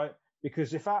 Right?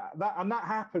 Because if that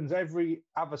happens every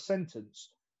other sentence,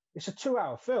 it's a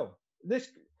 2-hour film. That's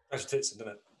tits, isn't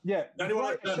it? Yeah. The only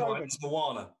one it's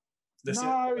Moana.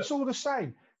 It's all the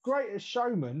same. Greatest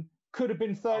Showman could have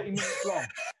been 30 minutes long.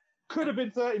 Could have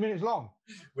been 30 minutes long.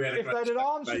 If they'd have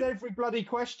answered every bloody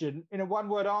question in a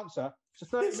one-word answer, it's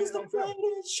a 30-minute long film.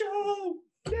 Show.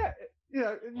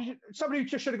 Yeah. Somebody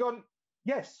just should have gone,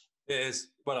 yes. It is.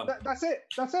 Well done. That's it.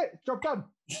 Job done.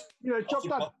 Job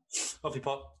done. Off you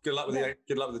pop. Good luck with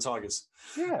the Tigers.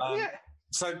 Yeah.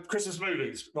 So Christmas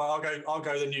movies. Well, I'll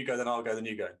go. Then you go. Then I'll go. Then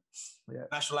you go. Yeah.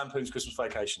 National Lampoon's Christmas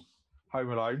Vacation.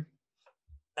 Home Alone.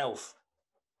 Elf.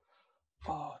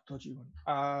 Oh, dodgy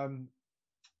one.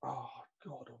 Oh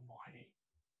God Almighty.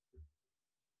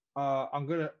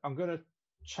 I'm gonna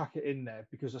chuck it in there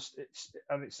because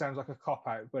it sounds like a cop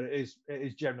out, but it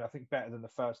is generally I think better than the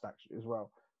first actually as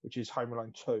well, which is Home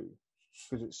Alone 2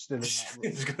 because it's still in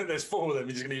that. There's 4 of them.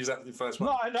 You're just going to use that for the first one.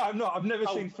 No, I'm not. I've never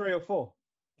seen 3 or 4.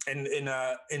 in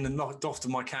the doff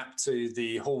of my cap to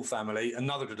the Hall family,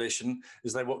 another tradition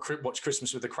is they watch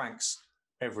Christmas with the Cranks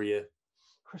every year.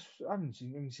 I haven't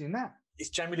seen that. It's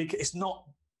generally, it's not.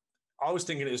 I was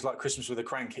thinking it was like Christmas with the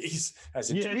Crankies.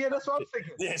 As in, yeah, that's what I was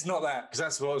thinking. Yeah, it's not that, because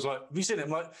that's what I was like. Have you seen it? I'm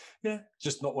like, yeah,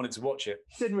 just not wanting to watch it.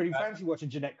 Didn't really fancy watching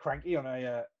Jeanette Cranky on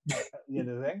at the end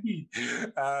of the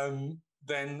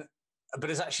thing. But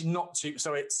it's actually not too.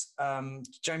 So it's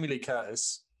Jamie Lee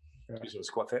Curtis, who's always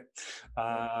quite fit,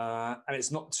 and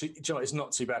it's not too. You know, it's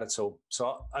not too bad at all.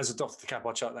 So as a doff the cap,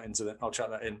 I'll chuck that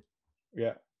in.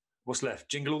 Yeah. What's left?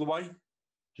 Jingle All the Way.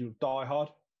 Do you Die Hard?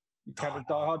 You counted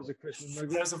Die Hard as a Christmas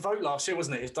movie? There was a vote last year,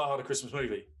 wasn't it? Is Die Hard a Christmas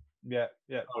movie? Yeah.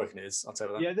 I reckon it is. I'll tell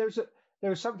you that. Yeah, there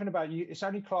was something about you. It's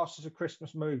only classed as a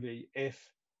Christmas movie if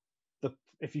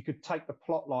you could take the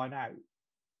plot line out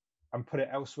and put it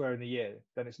elsewhere in the year,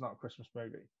 then it's not a Christmas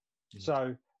movie. Mm.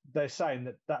 So they're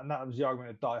saying that was the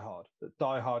argument of Die Hard, that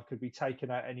Die Hard could be taken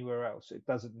out anywhere else. It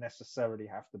doesn't necessarily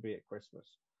have to be at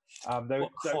Christmas.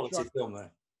 Quality film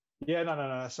though. Yeah,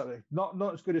 no, something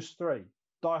not as good as 3.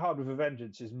 Die Hard with a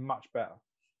Vengeance is much better.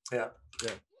 Yeah.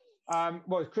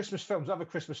 Well, Christmas films, other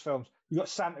Christmas films. You got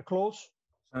Santa Claus,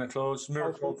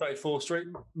 Miracle on 34th Street,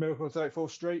 Miracle on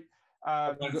 34th Street,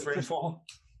 3 and 4.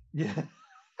 Yeah.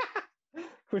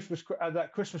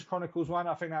 That Christmas Chronicles one.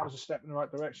 I think that was a step in the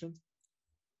right direction.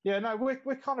 Yeah, no,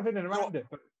 we're kind of in and around it.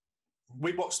 But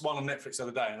we watched one on Netflix the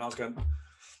other day, and I was going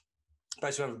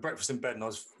basically having breakfast in bed, and I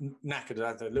was knackered.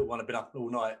 The little one had been up all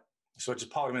night. So I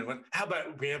just piled him in and went, how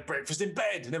about we have breakfast in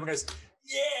bed? And everyone goes,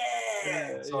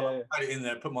 yeah. So I put it in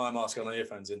there, put my mask on and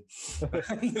earphones in.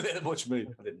 Watch a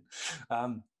movie. I didn't.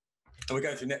 And we're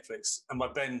going through Netflix. And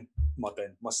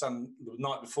my son, the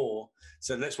night before,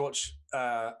 said, let's watch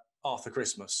Arthur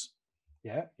Christmas.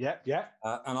 Yeah.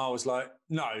 And I was like,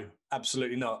 no,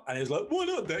 absolutely not. And he was like, why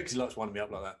not? Because he likes winding me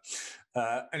up like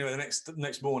that. Anyway, the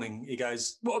next morning, he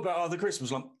goes, what about Arthur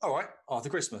Christmas? I'm like, all right, Arthur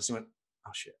Christmas. He went,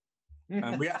 oh, shit.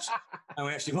 And we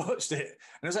actually watched it,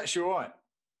 and it was actually all right.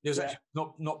 It was actually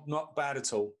not bad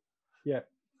at all. Yeah.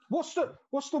 What's the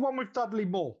one with Dudley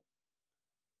Moore?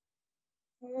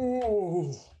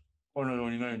 Oh, I don't know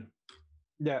what you mean.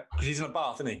 Yeah, because he's in a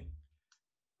bath, isn't he?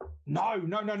 No.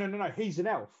 He's an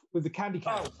elf with the candy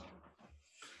cane.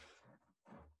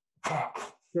 Gonna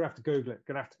have to Google it.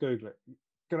 Gonna have to Google it.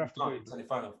 Turn your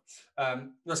phone off.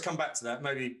 Let's come back to that.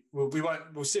 Maybe we'll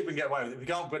see if we can get away with it. If we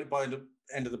can't put it by the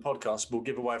end of the podcast, we'll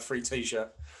give away a free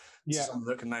T-shirt to someone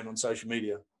that can name on social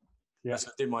media. Yeah, that's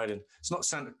what I did my head in. It's not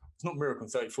Santa. It's not Miracle on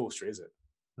 34th Street, is it?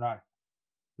 No.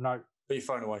 Put your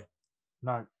phone away.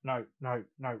 No. Well,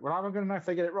 I'm going to know if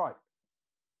they get it right.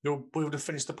 We would have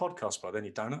finished the podcast by then,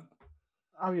 you donut.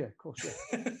 Oh yeah, of course.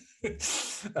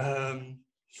 Yeah.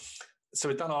 So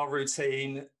we've done our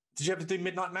routine. Did you ever do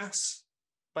midnight mass?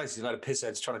 Basically, a load of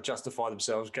pissheads trying to justify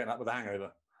themselves getting up with a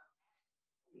hangover.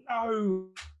 No,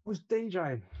 I was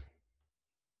DJing.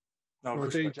 No,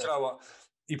 you know what?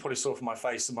 You probably saw from my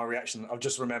face and my reaction. I've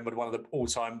just remembered one of the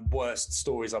all-time worst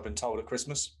stories I've been told at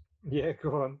Christmas. Yeah,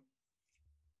 go on.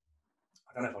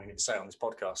 I don't know if I can even say it on this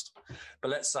podcast, but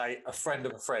let's say a friend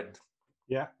of a friend.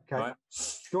 Yeah, okay. Right?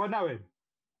 Do I know him?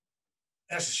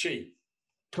 That's a she.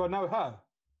 Do I know her?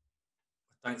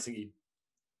 I don't think you...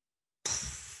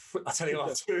 I'll tell you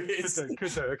what, who it is.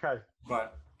 Could do, okay. Right.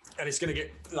 And it's going to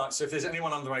get, so if there's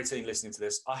anyone under 18 listening to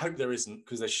this, I hope there isn't,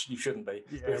 because you shouldn't be.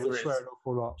 Yeah, but if there is, an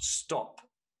awful lot. Stop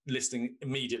listening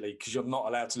immediately, because you're not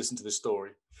allowed to listen to this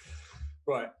story.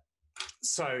 Right.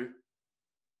 So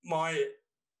my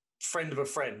friend of a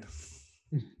friend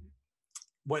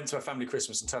went to a family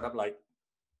Christmas and turned up late.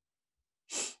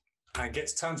 And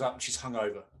turns up and she's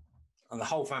hungover. And the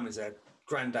whole family's there.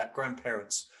 Granddad,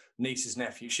 grandparents, nieces,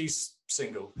 nephews. She's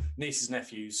single. Nieces,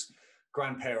 nephews,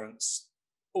 grandparents,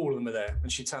 all of them are there.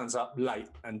 And she turns up late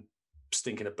and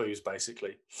stinking of booze,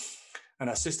 basically. And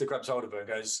her sister grabs hold of her and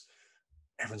goes,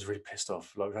 everyone's really pissed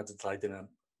off. Like, we've had to delay dinner.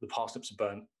 The parsnips are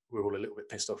burnt. We're all a little bit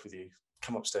pissed off with you.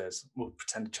 Come upstairs. We'll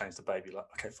pretend to change the baby. Like,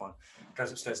 okay, fine.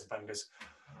 Goes upstairs to the baby and goes,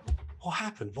 what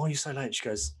happened? Why are you so late? She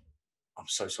goes, I'm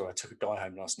so sorry. I took a guy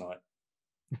home last night.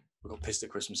 We got pissed at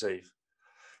Christmas Eve.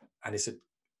 And he said,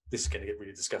 this is going to get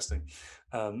really disgusting.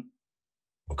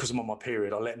 Because I'm on my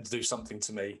period, I let him do something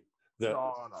to me that,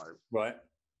 right?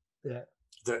 Yeah.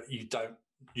 That you don't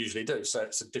usually do. So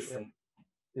it's a different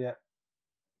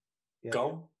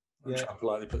goal. I'm trying to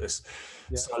politely put this.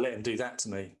 Yeah. So I let him do that to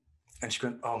me. And she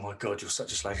went, oh my God, you're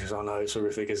such a slag. She goes, oh no, it's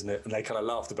horrific, isn't it? And they kind of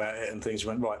laughed about it and things. She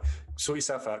went, right, sort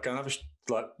yourself out, go and have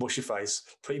wash your face,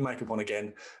 put your makeup on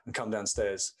again and come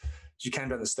downstairs. She came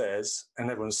down the stairs and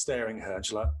everyone's staring at her and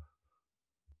she's like, what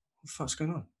the fuck's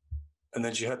going on? And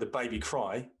then she heard the baby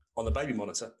cry on the baby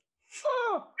monitor.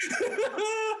 Oh,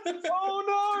 oh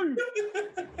no!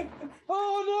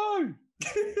 Oh no!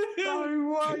 No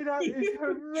way, that is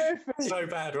horrific. So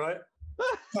bad, right?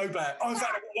 So bad. Oh, in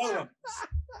fact,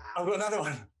 I've got another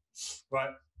one.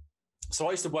 Right. So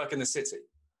I used to work in the city.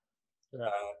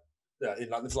 In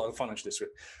like the financial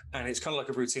district. And it's kind of like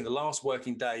a routine. The last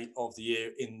working day of the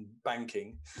year in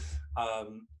banking,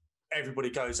 everybody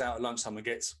goes out at lunchtime and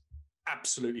gets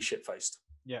absolutely shit-faced.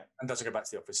 Yeah. And doesn't go back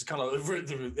to the office. It's kind of like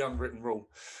the unwritten rule.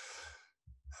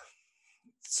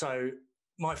 So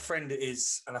my friend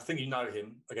is, and I think you know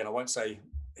him, again, I won't say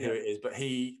who it is, but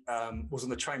he was on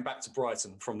the train back to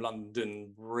Brighton from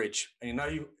London Bridge. And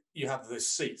you have the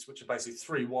seats, which are basically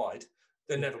 3 wide.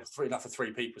 They're never enough for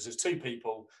 3 people. So there's 2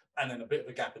 people and then a bit of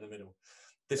a gap in the middle.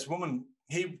 This woman,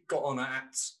 he got on at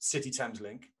City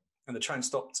Thameslink and the train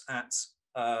stopped at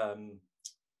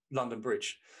London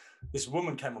Bridge. This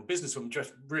woman came on, businesswoman,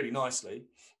 dressed really nicely,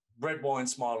 red wine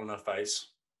smile on her face.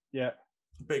 Yeah.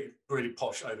 Big, really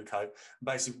posh overcoat,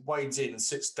 basically wades in and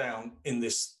sits down in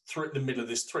this the middle of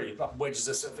this tree, like wedges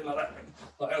herself in like that,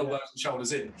 like elbows and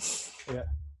shoulders in. Yeah.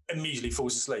 Immediately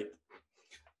falls asleep.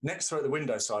 Next to her at the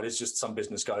window side is just some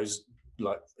business goes,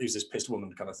 like, who's this pissed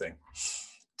woman kind of thing.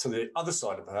 To the other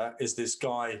side of her is this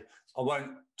guy. I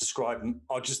won't describe him.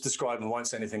 I'll just describe him. I won't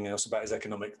say anything else about his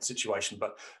economic situation,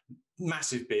 but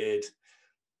massive beard,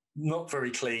 not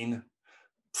very clean.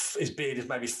 His beard is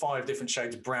maybe 5 different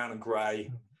shades of brown and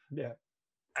grey. Yeah.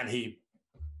 And he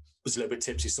was a little bit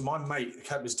tipsy. So my mate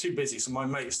was too busy. So my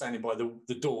mate is standing by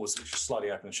the doors, which are slightly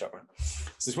open and shut.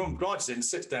 So this woman barges in,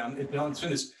 sits down behind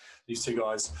these 2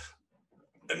 guys,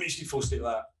 immediately falls asleep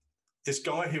like that. This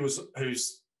guy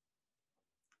who's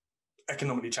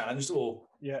economically challenged or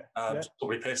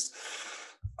probably pissed,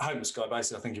 homeless guy,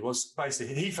 basically, I think he was.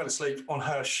 Basically, he fell asleep on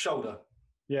her shoulder.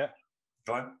 Yeah.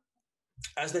 Right?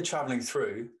 As they're travelling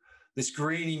through, this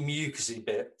greeny, mucusy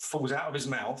bit falls out of his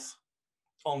mouth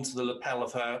onto the lapel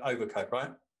of her overcoat,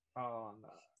 right? Oh, no.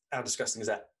 How disgusting is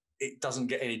that? It doesn't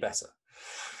get any better.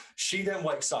 She then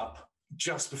wakes up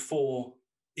just before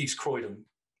East Croydon,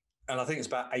 and I think it's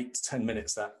about 8 to 10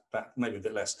 minutes, that maybe a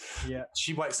bit less. Yeah.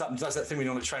 She wakes up and does that thing when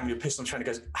you're on a train, when you're pissed on the train, and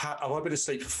goes, have I been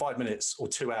asleep for 5 minutes or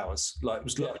 2 hours? Like,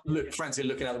 was frantically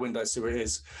looking out the window to see where it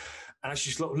is. And as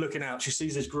she's looking out, she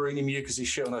sees this greeny, mucusy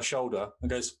shit on her shoulder and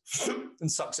goes,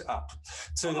 and sucks it up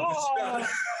to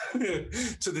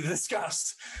the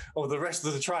disgust of the rest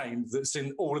of the train that's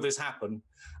seen all of this happen.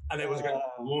 And it was going,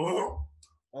 whoa.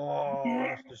 Oh,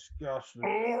 that's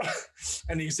disgusting.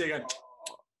 And you see her going,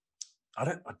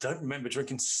 I don't remember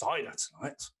drinking cider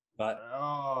tonight. But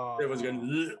everyone's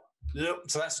going, ugh.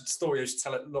 So that's a story I used to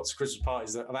tell at lots of Christmas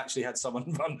parties, that I've actually had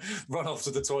someone run off to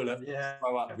the toilet. Yeah.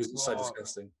 Because it's so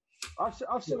disgusting. I've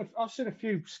seen a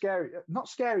few not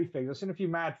scary things. I've seen a few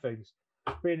mad things.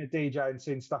 Being a DJ and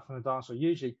seeing stuff on the dance floor.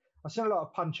 Usually, I've seen a lot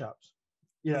of punch ups.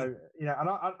 And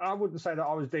I wouldn't say that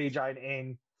I was DJing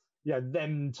in,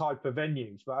 them type of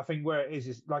venues. But I think where it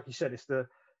is like you said, it's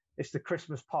the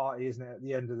Christmas party, isn't it? At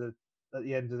the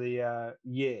end of the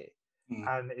year,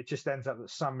 and it just ends up that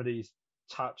somebody's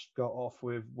got off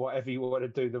with whatever you want to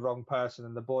do, the wrong person,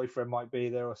 and the boyfriend might be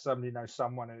there, or somebody knows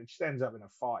someone, and it just ends up in a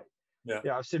fight.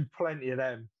 Yeah, I've seen plenty of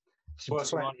them.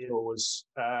 Worst one I saw was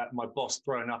my boss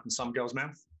throwing up in some girl's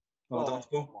mouth. Oh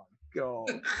my God,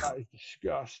 that is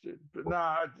disgusting. But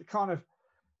no, kind of,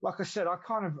 like I said,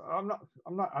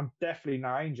 I'm definitely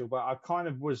no angel, but I kind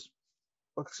of was,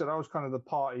 like I said, I was kind of the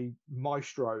party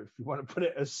maestro, if you want to put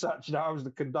it as such. I was the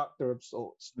conductor of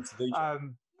sorts.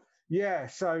 Yeah,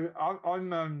 so I'm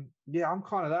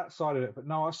kind of that side of it. But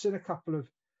no, I've seen a couple of.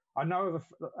 I know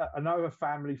of a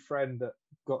family friend that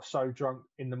got so drunk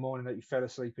in the morning that he fell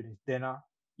asleep in his dinner.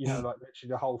 Like literally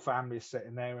the whole family is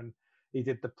sitting there, and he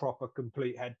did the proper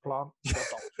complete head plant,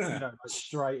 like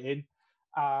straight in.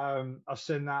 I've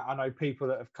seen that. I know people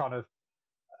that have kind of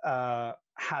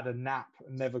had a nap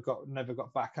and never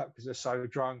got back up because they're so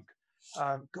drunk.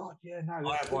 I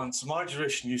had one. So my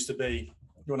tradition used to be,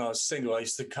 when I was single, I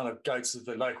used to kind of go to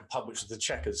the local pub, which was the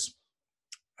Checkers.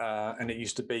 And it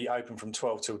used to be open from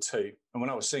 12 till 2. And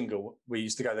when I was single, we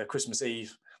used to go there Christmas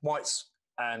Eve, Whites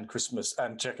and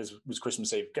Checkers was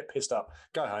Christmas Eve, get pissed up,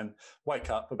 go home, wake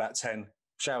up about 10,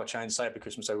 shower change, say happy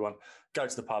Christmas everyone, go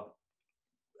to the pub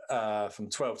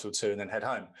from 12 till 2 and then head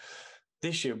home.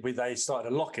 This year, they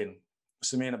started a lock-in.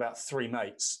 So me and about 3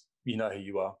 mates, you know who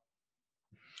you are,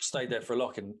 stayed there for a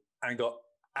lock-in and got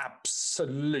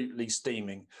absolutely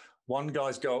steaming. One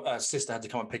guy's sister had to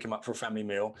come and pick him up for a family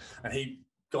meal, and he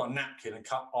got a napkin and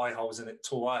cut eye holes in it,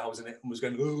 tore eye holes in it, and was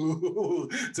going to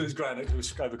his granddad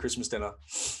over Christmas dinner.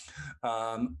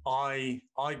 I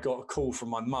got a call from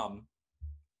my mum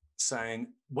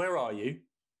saying, "Where are you?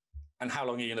 And how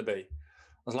long are you going to be?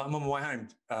 I was like, I'm on my way home.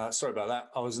 Sorry about that.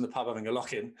 I was in the pub having a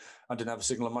lock-in. I didn't have a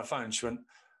signal on my phone. She went,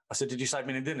 I said, did you save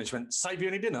me any dinner? She went, save you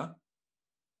any dinner?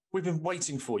 We've been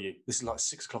waiting for you. This is like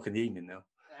 6 o'clock in the evening now.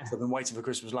 So I've been waiting for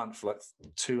Christmas lunch for like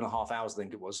 2.5 hours, I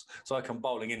think it was. So I come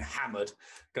bowling in hammered,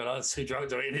 going, I'm too drunk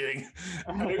to eat anything.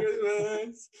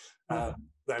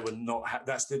 They were not,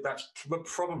 that's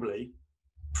probably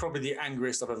the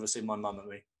angriest I've ever seen my mum at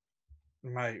me.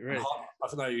 Mate, really?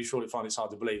 I know you surely find it's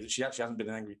hard to believe that she actually hasn't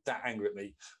been that angry at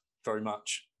me very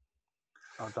much.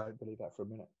 I don't believe that for a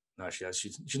minute. No, she has.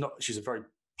 She's a very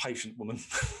patient woman.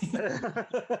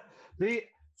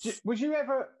 Was you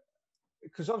ever,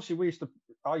 because obviously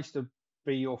I used to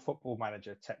be your football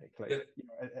manager technically,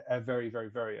 very, very,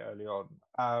 very early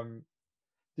on.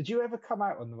 Did you ever come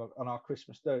out on our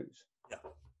Christmas do's? Yeah.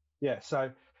 Yeah.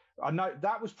 So I know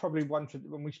that was probably one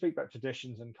when we speak about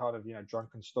traditions and kind of,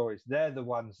 drunken stories, they're the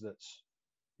ones that's,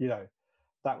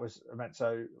 that was meant.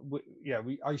 So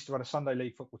I used to run a Sunday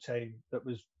league football team that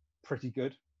was pretty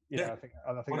good. I think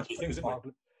that's pretty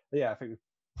mildly. Yeah, I think we're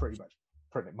pretty much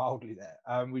putting it mildly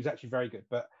there. We was actually very good,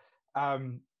 but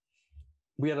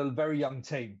we had a very young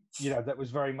team, that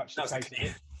was very much the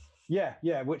case.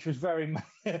 Yeah, which was very,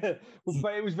 but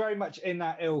it was very much in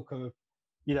that ilk of,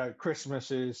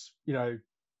 Christmases,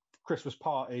 Christmas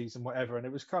parties and whatever. And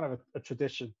it was kind of a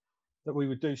tradition that we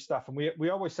would do stuff. And we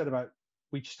always said about,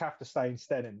 we just have to stay in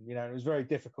Stenning, it was very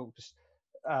difficult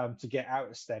to get out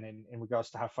of Stenning in regards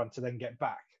to have fun to then get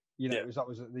back. It was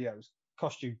always, it was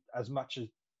cost you as much as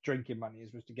drinking money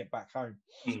as was to get back home.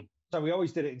 So we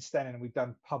always did it in Stenning, and we've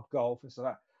done pub golf and stuff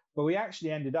like that. But we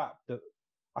actually ended up that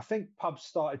I think pubs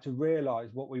started to realise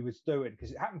what we was doing,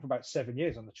 because it happened for about 7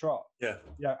 years on the trot. Yeah.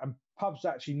 And pubs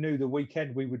actually knew the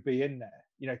weekend we would be in there,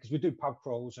 because we do pub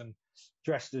crawls and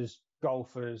dressed as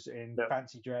golfers in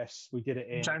fancy dress. We did it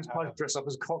in. James Pike dressed up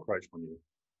as a cockroach one year.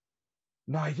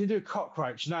 No, he didn't do a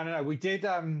cockroach. No. We did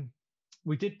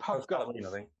pub golf. Halloween,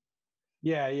 I think.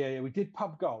 Yeah. We did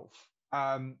pub golf.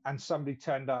 And somebody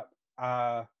turned up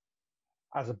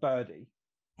as a birdie,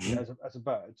 as a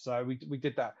bird. So we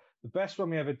did that. The best one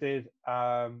we ever did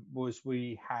was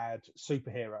we had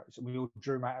superheroes, and we all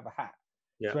drew them out of a hat.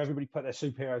 Yeah. So everybody put their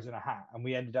superheroes in a hat, and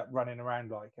we ended up running around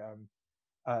like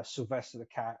Sylvester the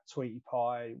Cat, Tweety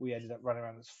Pie. We ended up running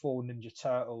around as 4 Ninja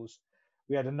Turtles.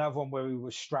 We had another one where we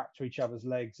were strapped to each other's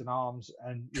legs and arms,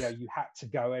 and you had to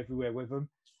go everywhere with them.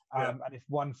 And if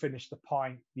one finished the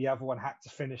pint, the other one had to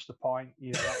finish the pint,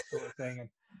 that sort of thing. And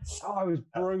it was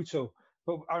brutal.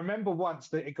 But I remember once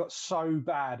that it got so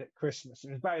bad at Christmas.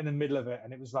 It was about in the middle of it,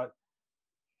 and it was like,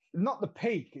 not the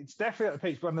peak. It's definitely at the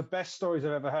peak. One of the best stories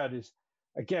I've ever heard is,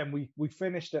 again, we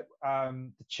finished at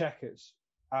the Checkers,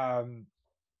 and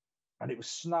it was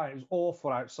snowing. It was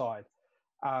awful outside.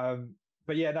 But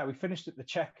we finished at the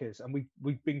Checkers, and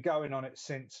we've been going on it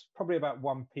since probably about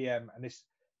 1 p.m. And it's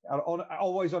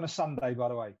always on a Sunday, by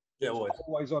the way. Yeah,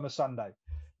 always on a Sunday.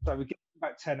 So we get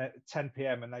about 10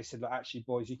 p.m. and they said, look, actually,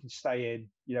 boys, you can stay in.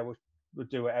 We'll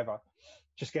do whatever.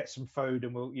 Just get some food,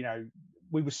 and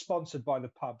we were sponsored by the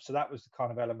pub, so that was the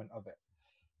kind of element of it.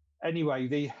 Anyway,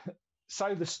 the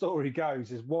story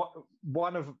goes is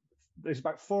there's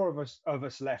about 4 of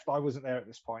us left. I wasn't there at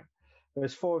this point.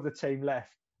 There's 4 of the team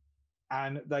left,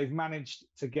 and they've managed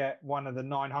to get one of the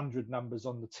 900 numbers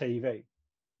on the TV,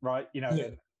 right?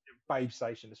 Babe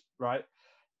stations, right?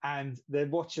 And they're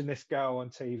watching this girl on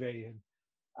TV,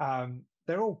 and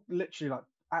they're all literally like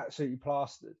absolutely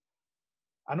plastered.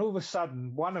 And all of a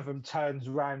sudden, one of them turns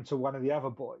around to one of the other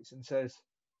boys and says,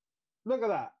 "Look at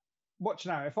that! Watch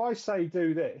now. If I say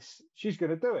do this, she's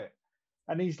going to do it."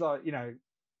 And he's like,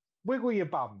 wiggle your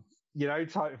bum,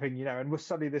 type of thing, And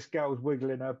suddenly this girl's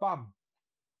wiggling her bum,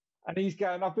 and he's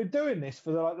going, "I've been doing this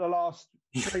for the last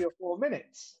 3 or 4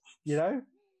 minutes,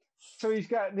 So he's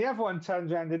going, the other one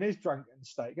turns around in his drunken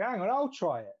state, go, "Hang on, I'll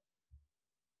try it.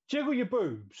 Jiggle your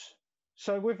boobs."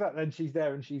 So with that, then she's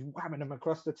there and she's whamming them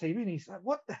across the TV, and he's like,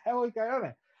 "What the hell is going on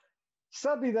here?"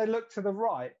 Suddenly they look to the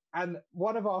right, and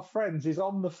one of our friends is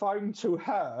on the phone to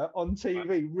her on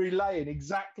TV, relaying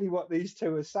exactly what these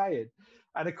two are saying.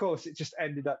 And of course, it just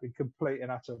ended up in complete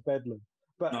and utter bedlam.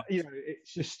 But,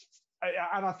 it's just,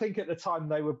 and I think at the time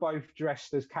they were both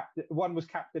dressed as Captain. One was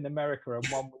Captain America and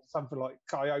one was something like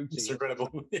Coyote. It's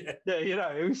incredible. Yeah,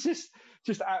 it was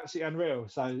just absolutely unreal.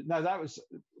 So no,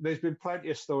 there's been plenty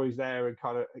of stories there and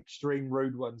kind of extreme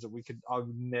rude ones that I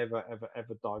would never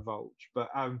ever divulge. But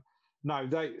no,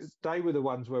 they were the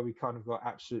ones where we kind of got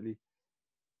absolutely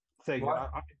thing. Right.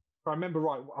 If I remember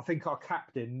right, I think our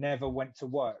captain never went to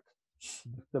work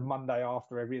the Monday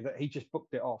after that he just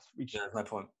booked it off. No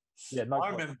point. Yeah, no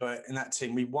I point. remember in that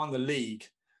team, we won the league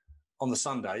on the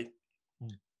Sunday,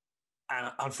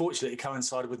 And unfortunately, it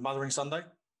coincided with Mothering Sunday.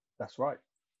 That's right.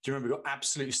 Do you remember? We got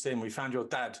absolutely steamed. We found your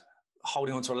dad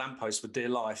holding onto a lamppost for dear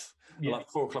life at like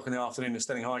 4 o'clock in the afternoon in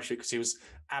Stenning High Street because he was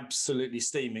absolutely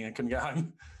steaming and couldn't get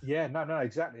home. Yeah, no,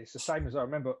 exactly. It's the same as I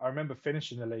remember. I remember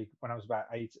finishing the league when I was about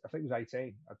 8. I think it was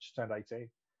 18. I just turned 18.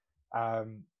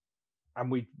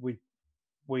 And we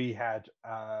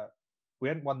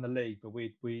hadn't won the league, but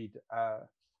I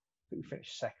think we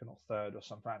finished second or third or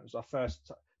something. It was our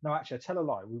first. No, actually, I tell a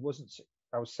lie. We wasn't.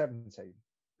 I was 17,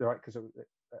 right? Because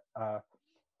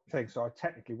thing. So I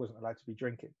technically wasn't allowed to be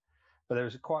drinking. But there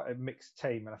was quite a mixed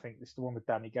team, and I think this is the one with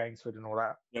Danny Gainsford and all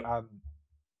that. Yep.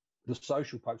 The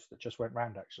social post that just went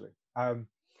round actually, and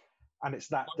it's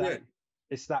that day. Yeah.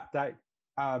 It's that day,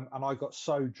 and I got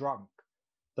so drunk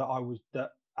that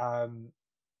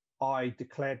I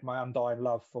declared my undying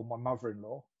love for my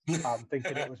mother-in-law,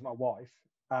 thinking it was my wife.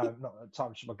 Not at the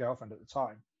time; she was my girlfriend at the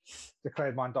time.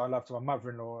 Declared my undying love to my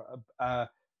mother-in-law.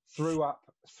 Threw up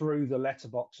through the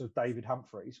letterbox of David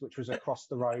Humphreys, which was across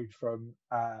the road from.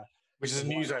 Which is a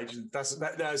news agent.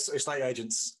 That's estate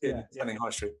agents in Stenning High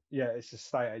Street. Yeah, it's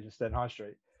estate agents in High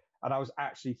Street. And I was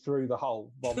actually through the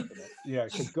hole, vomiting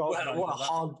it. So God what a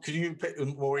hard. Could you pick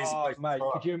them more easy? Mate,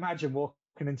 could you imagine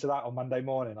walking into that on Monday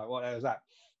morning? Like, what the hell was that?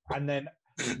 And then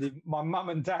my mum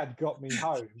and dad got me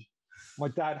home. My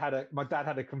dad had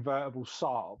a convertible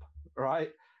Saab, right?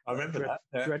 I remember that.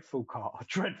 Yeah. Dreadful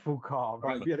car,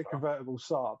 right? We had a convertible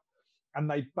Saab. And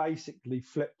they basically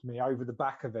flipped me over the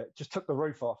back of it, just took the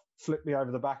roof off, flipped me over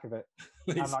the back of it.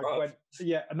 And I went,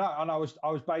 and I was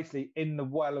basically in the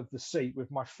well of the seat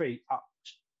with my feet up,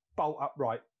 bolt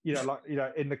upright,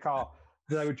 in the car.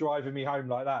 They were driving me home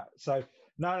like that. So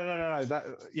no.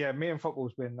 That, me and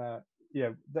football's been,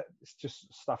 it's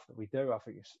just stuff that we do. I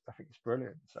think it's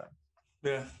brilliant. So.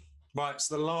 Yeah. Right.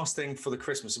 So the last thing for the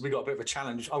Christmas, we got a bit of a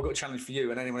challenge. I've got a challenge for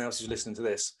you and anyone else who's listening to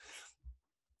this.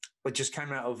 It just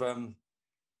came out of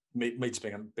me just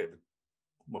being a bit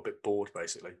bored,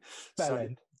 basically.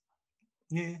 Bellend.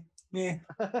 Yeah.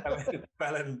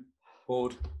 Bellend,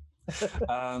 bored.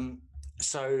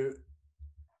 So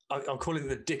I'm calling it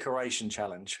the decoration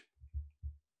challenge.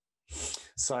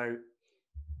 So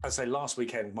I'd say last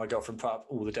weekend, my girlfriend put up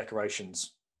all the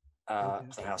decorations for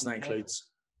the house. And that includes...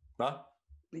 What?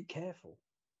 Be careful.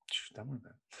 Don't worry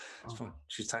about it. It's fine.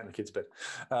 She's taking the kids to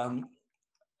bed.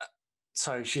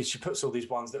 So she puts all these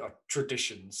ones that are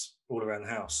traditions all around the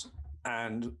house.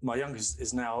 And my youngest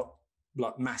is now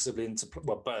like massively into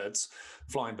birds,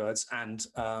 flying birds, and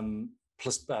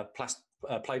plus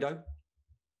Play-Doh.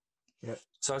 Yeah.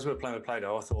 So as we were playing with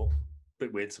Play-Doh, I thought, a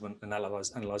bit weird to analyse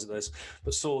this,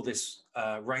 but saw this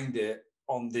reindeer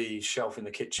on the shelf in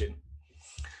the kitchen.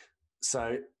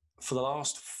 So for the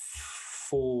last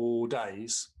 4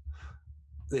 days,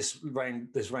 this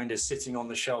reindeer sitting on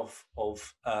the shelf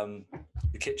of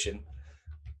the kitchen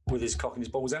with his cock and his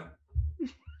balls out.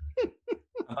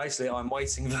 And basically, I'm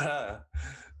waiting for her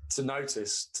to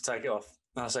notice to take it off.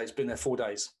 And I say it's been there 4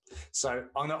 days. So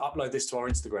I'm going to upload this to our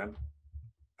Instagram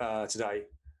today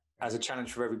as a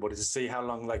challenge for everybody to see how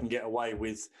long they can get away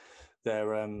with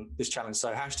their this challenge.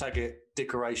 So hashtag it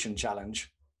decoration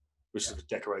challenge, which is a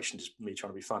decoration, just me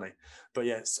trying to be funny. But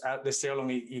yes, let's see how long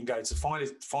you can go to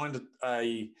find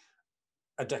a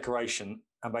decoration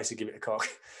and basically give it a cock,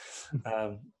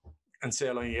 and see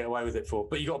how long you get away with it for.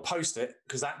 But you got to post it,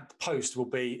 because that post will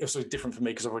be, it's sort of different for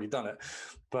me because I've already done it,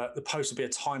 but the post will be a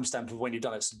timestamp of when you've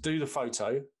done it. So do the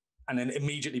photo and then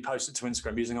immediately post it to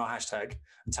Instagram using our hashtag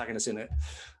and tagging us in it.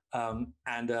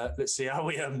 And let's see how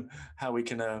we can,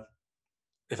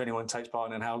 if anyone takes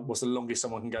part in, and what's the longest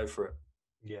someone can go for it.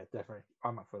 Yeah, definitely.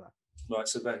 I'm up for that. Right,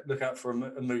 so look out for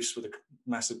a moose with a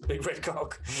massive big red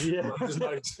cock. Yeah.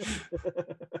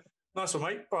 Nice one,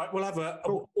 mate. All right, we'll have an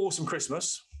awesome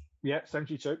Christmas. Yeah, same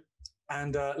to you too.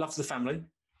 And love to the family.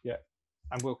 Yeah,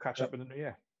 and we'll catch up in the new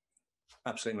year.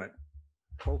 Absolutely, mate.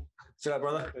 Cool. See you later,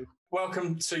 brother.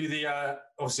 Welcome to the,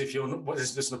 obviously, if you're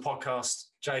listening to the podcast,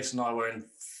 Jason and I were in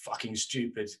fucking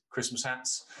stupid Christmas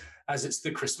hats, as it's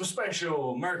the Christmas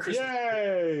special. Merry Christmas.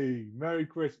 Yay! Merry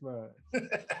Christmas.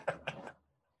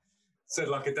 Said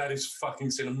like a dad who's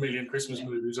fucking seen a million Christmas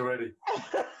movies already.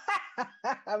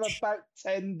 I'm about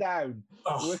 10 down.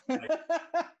 Oh,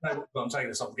 no, I'm taking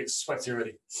this off. I'm getting sweaty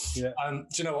already. Yeah. Do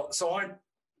you know what? So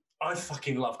I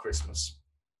fucking love Christmas.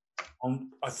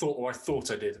 I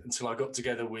thought I did until I got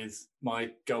together with my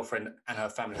girlfriend and her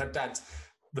family. Her dad,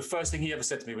 the first thing he ever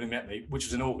said to me when he met me, which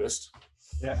was in August,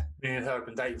 yeah, me and her have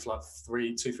been dating for like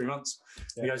 3 months.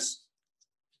 Yeah. He goes,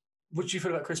 "What do you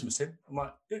feel about Christmas, Tim?" I'm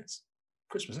like, "Yeah, it's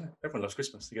Christmas, isn't it? Everyone loves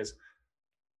Christmas." He goes,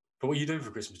 "But what are you doing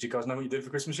for Christmas? Do you guys know what you do for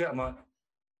Christmas yet?" I'm like,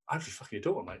 "I actually fucking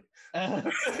your daughter, mate."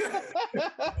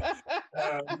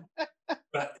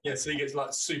 Yeah, so he gets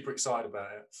like super excited about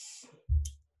it.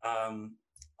 I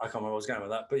can't remember where I was going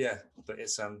with that, but yeah,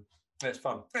 it's fun.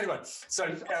 Anyway, so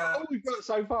all we've got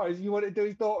so far is you want to do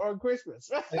his daughter on Christmas.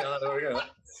 yeah, there we go.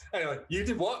 Anyway, you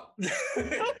did what?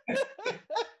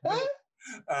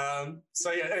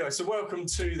 So yeah, anyway, so welcome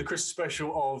to the Christmas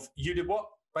special of You Did What?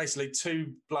 Basically,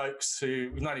 two blokes who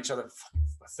we've known each other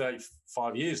for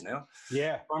 35 years now.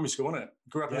 Yeah. Primary school, isn't it?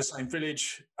 Grew up in the same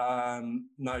village.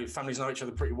 Families know each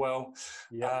other pretty well.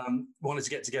 Yeah. Wanted to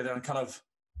get together and kind of,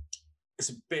 it's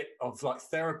a bit of like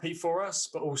therapy for us,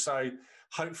 but also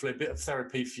hopefully a bit of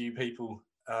therapy for you people,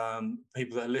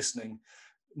 people that are listening,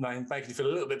 making you feel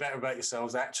a little bit better about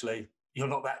yourselves. Actually, you're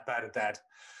not that bad a dad.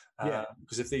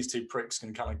 Because if these two pricks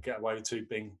can kind of get away with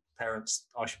being parents,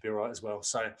 I should be all right as well.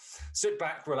 So sit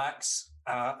back, relax,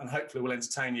 and hopefully we'll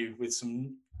entertain you with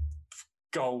some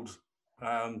gold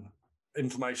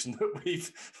information that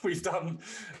we've done,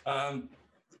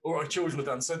 or our children have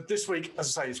done. So this week,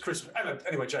 as I say, is Christmas.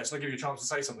 Anyway, Jason, I'll give you a chance to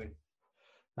say something.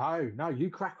 No, you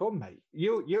crack on, mate.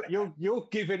 You're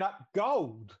giving up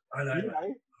gold. I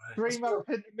know. 3 months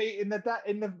into meeting the dad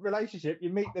in the relationship, you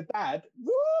meet the dad.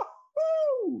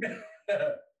 Woo!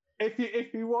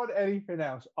 If you want anything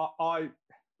else,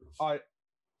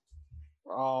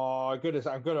 goodness,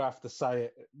 I'm gonna have to say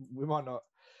it. We might not.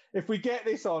 If we get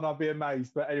this on, I'll be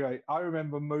amazed. But anyway, I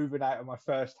remember moving out of my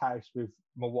first house with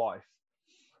my wife,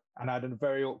 and I had a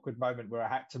very awkward moment where I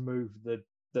had to move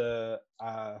the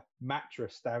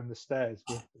mattress down the stairs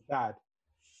with the dad,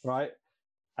 right?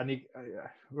 And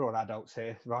we're all adults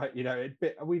here, right? You know,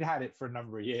 we'd had it for a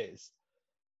number of years.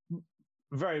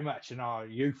 Very much in our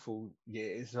youthful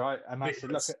years, right? And I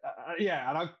said, look,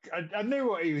 and I knew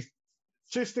what he was,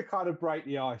 just to kind of break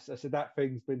the ice. I said, that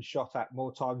thing's been shot at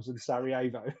more times than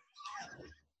Sarajevo.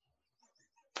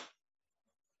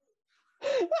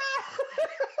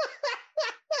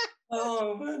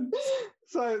 Oh, man.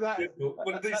 So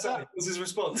what did he say? What was his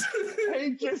response?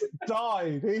 He just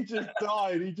died. He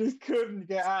just couldn't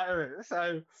get out of it.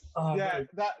 So, man.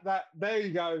 that there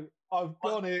you go. I've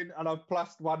gone in and I've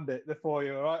 +1'd it for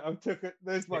you, all right? I've took it.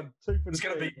 There's one, 2 for the It's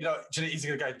going to be, he's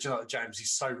going to go, do you know what, James,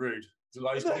 he's so rude. He's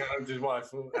going to go home to his wife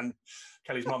and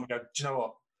Kelly's mum and go, do you know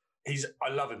what? I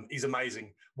love him. He's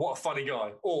amazing. What a funny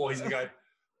guy. Or he's going to go,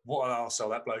 what an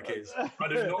arsehole that bloke is. I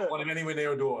do not want him anywhere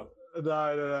near a daughter.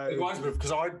 No. It reminds me of,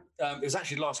 because it was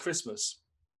actually last Christmas.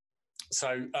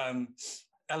 So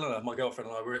Eleanor, my girlfriend,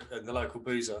 and I were at the local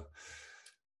boozer.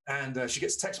 And she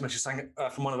gets a text message saying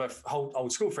from one of her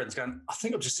old school friends going, I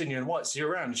think I've just seen you in white, so you're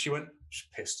around. And she's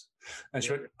pissed. And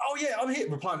she went, oh yeah, I'm here.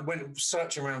 Replying, went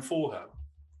searching around for her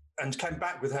and came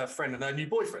back with her friend and her new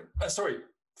boyfriend.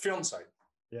 Fiance.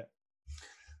 Yeah.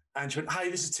 And she went, hey,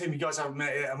 this is Tim. You guys haven't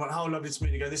met yet. I went, oh, lovely to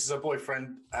meet you. Go, this is her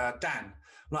boyfriend, Dan.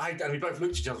 I'm like, hey, Dan. And we both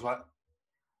looked at each other like, I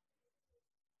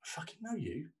fucking know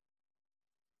you.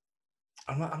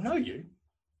 I'm like, I know you.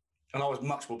 And I was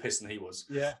much more pissed than he was.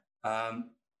 Yeah.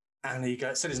 And he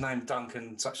said his name,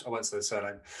 Duncan, I won't say the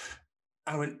surname.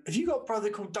 And I went, have you got a brother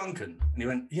called Duncan? And he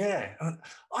went, yeah. I went,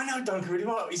 I know Duncan really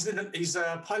well. He's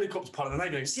a helicopter pilot in the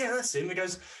Navy. He goes, yeah, that's him. He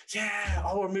goes, yeah,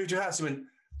 I want to move to your house. He went,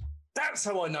 that's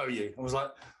how I know you. I was like,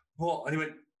 what? And he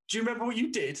went, do you remember what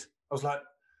you did? I was like,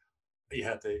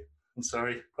 yeah, I do. I'm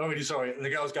sorry. I'm really sorry. And the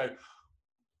girls go,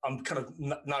 I'm kind of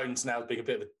known now as being a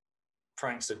bit of a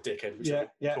prankster dickhead.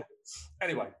 Yeah. Cool.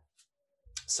 Anyway,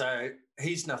 so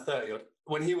he's now 30.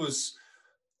 When he was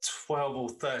 12 or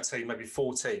 13, maybe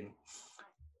 14,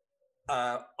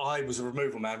 I was a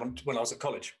removal man when I was at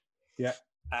college. Yeah.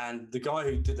 And the guy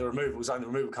who did the removal, was owned the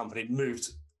removal company, moved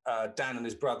Dan and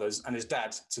his brothers and his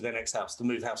dad to their next house, the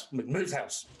moved house.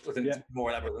 I think more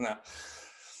elaborate than that.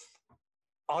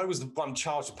 I was the one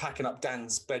charged with packing up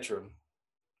Dan's bedroom.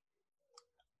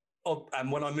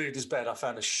 And when I moved his bed, I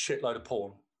found a shitload of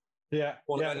porn. Yeah.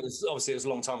 And it was a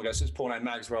long time ago, so it's porno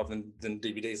mags rather than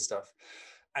DVDs and stuff.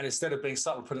 And instead of being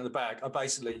stuck with putting it in the bag, I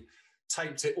basically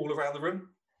taped it all around the room.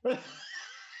 Right?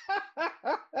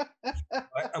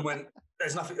 And when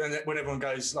there's nothing, and when everyone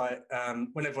goes like,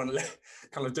 when everyone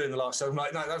kind of doing the last show, I'm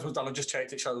like, no, that was done. I just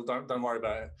checked it. So don't worry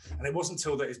about it. And it wasn't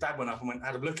until that his dad went up and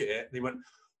had a look at it. And he went,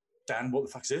 Dan, what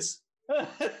the fuck is this?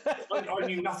 I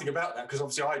knew nothing about that because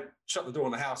obviously I shut the door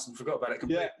on the house and forgot about it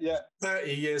completely. Yeah.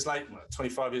 30 years later,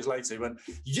 25 years later, he went,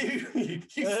 you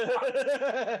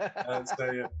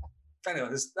anyway,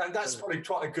 and that's probably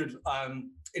quite a good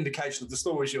indication of the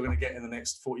stories you're going to get in the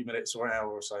next 40 minutes or an hour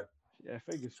or so. Yeah,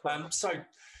 fingers crossed. So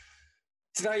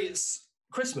today it's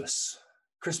Christmas.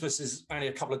 Christmas is only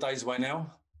a couple of days away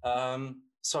now.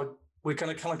 So we're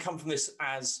going to kind of come from this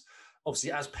as,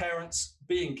 obviously, as parents,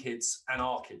 being kids, and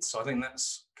our kids. So I think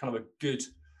that's kind of a good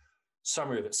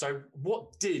summary of it. So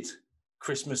what did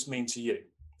Christmas mean to you?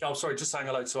 Oh, sorry, just saying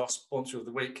hello to our sponsor of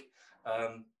the week,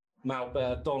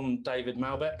 Don David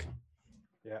Malbec.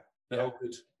 Yeah. They're all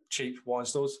good, cheap wine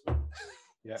stores.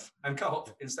 Yeah. And Co-op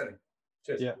in Stelling.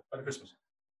 Cheers. Yeah. Happy Christmas.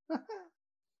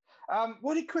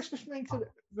 What did Christmas mean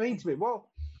to me? Well,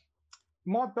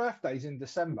 my birthday's in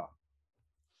December.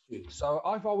 So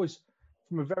I've always,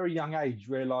 from a very young age,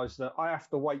 realised that I have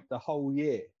to wait the whole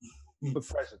year for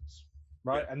presents,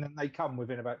 right? Yeah. And then they come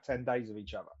within about 10 days of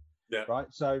each other. Yeah. Right.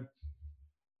 So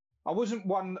I wasn't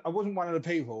one of the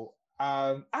people.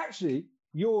 Actually,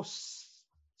 your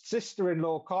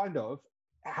sister-in-law kind of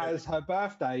has her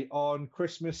birthday on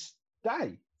Christmas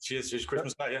Day. She's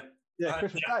Christmas Day, yeah. Yeah,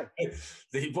 Christmas Day.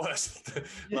 The worst.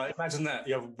 Like, imagine that.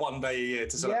 You have one day a year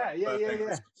to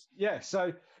celebrate. Yeah.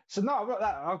 So no, I've got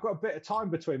that. I've got a bit of time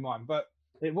between mine, but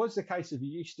it was the case of you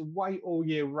used to wait all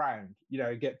year round,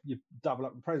 get you double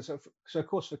up the presents. So of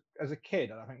course, as a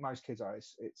kid, and I think most kids are,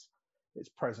 it's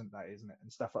present day, isn't it,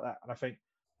 and stuff like that. And I think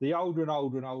the older and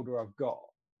older I've got,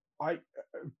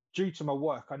 due to my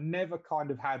work, I never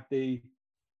kind of had the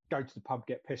go to the pub,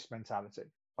 get pissed mentality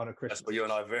on a Christmas. That's what you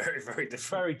and I are very, very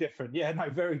different. Very different. Yeah, no,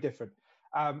 very different.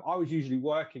 I was usually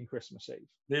working Christmas Eve.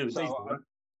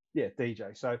 Yeah,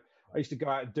 DJ. So I used to go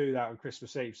out and do that on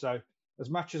Christmas Eve. So as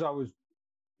much as I was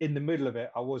in the middle of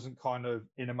it, I wasn't kind of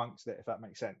in amongst it, if that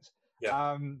makes sense.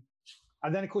 Yeah.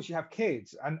 And then of course you have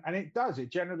kids, and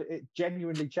it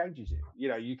genuinely changes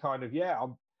you. You kind of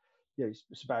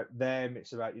it's about them.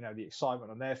 It's about the excitement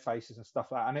on their faces and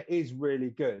stuff like that, and it is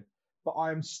really good. But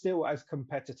I am still as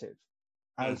competitive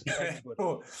as anybody,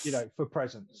 for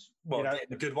presents. Well,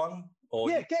 getting a good one, or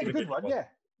getting a good one. Yeah.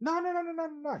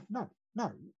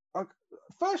 No.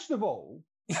 First of all,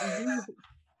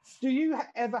 do you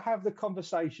ever have the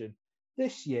conversation?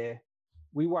 This year,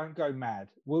 we won't go mad.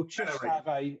 We'll just have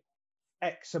a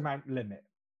X amount limit.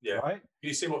 Yeah. Right. Can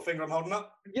you see what finger I'm holding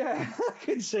up? Yeah, I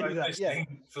can see that. Yeah.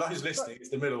 For those listening, it's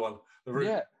the middle one. The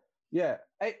root. Yeah.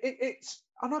 It's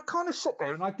and I kind of sit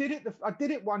there and I did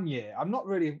it one year. I'm not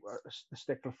really a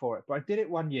stickler for it, but I did it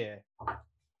one year.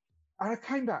 And I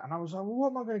came back and I was like, well,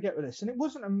 what am I going to get with this? And it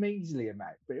wasn't a measly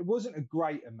amount, but it wasn't a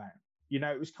great amount.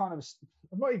 It was kind of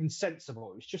not even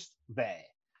sensible. It was just there.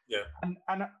 Yeah. And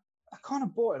I kind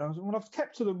of bought it. I was like, well, I've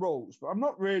kept to the rules, but I'm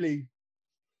not really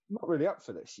up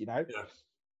for this, Yeah.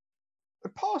 I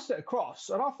passed it across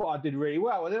and I thought I did really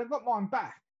well. And then I got mine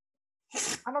back.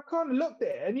 And I kind of looked at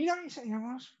it and you say, I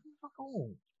was fuck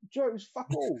all. Joe, it was fuck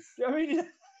all. Do you know what I mean?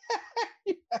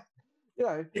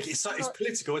 It's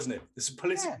political, isn't it? It's a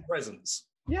political presence.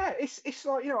 Yeah, it's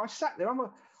like, I sat there. I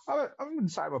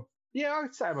wouldn't say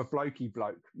I'd say I'm a blokey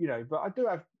bloke, but I do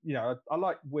have, I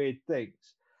like weird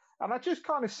things. And I just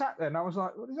kind of sat there and I was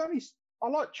like, well, I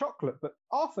like chocolate, but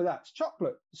half of that's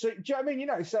chocolate. So do you know what I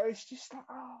mean? So it's just like,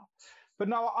 but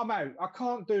no, I'm out. I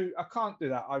can't do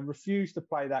that. I refuse to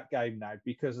play that game now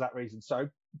because of that reason. So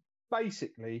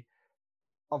basically,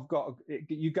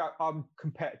 I'm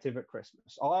competitive at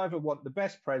Christmas. I either want the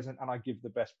best present and I give the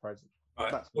best present.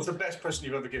 Right. What's the best present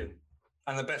you've ever given?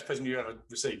 And the best present you ever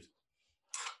received?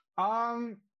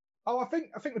 I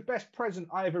think the best present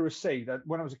I ever received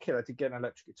when I was a kid, I did get an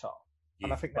electric guitar.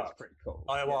 And I think that's pretty cool.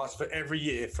 I asked for every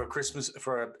year for Christmas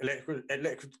for an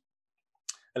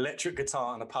electric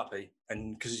guitar and a puppy,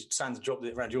 and because Santa dropped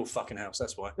it around your fucking house,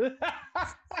 that's why.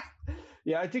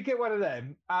 Yeah, I did get one of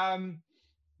them.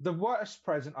 The worst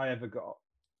present I ever got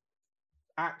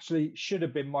actually should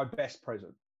have been my best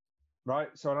present, right?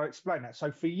 So I'll explain that.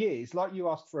 So for years, like you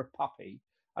asked for a puppy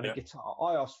and a guitar,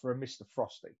 I asked for a Mr.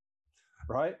 Frosty,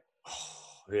 right?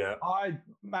 Yeah. I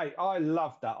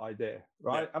love that idea,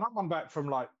 right? Yeah. And I'm on back from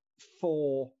like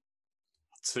 4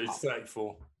 to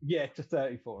 34. Yeah, to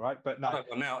 34, right? But no.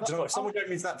 Now, do you know what? If someone gave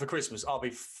me that for Christmas, I'll be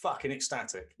fucking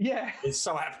ecstatic. Yeah. I'm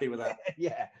so happy with that.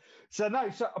 Yeah.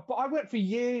 But I went for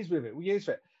years with it.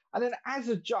 And then as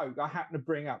a joke, I happened to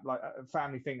bring up like a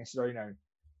family thing. I said,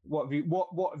 what have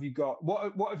you got?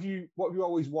 What have you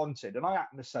always wanted? And I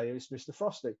happened to say it's Mr.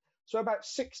 Frosty. So about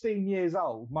 16 years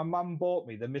old, my mum bought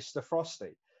me the Mr.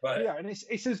 Frosty. Right. And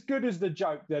it's as good as the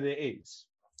joke that it is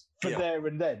for there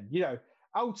and then.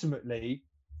 Ultimately,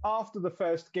 after the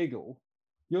first giggle,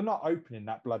 you're not opening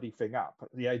that bloody thing up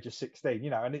at the age of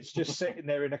 16, and it's just sitting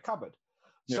there in a cupboard.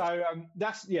 Yeah. So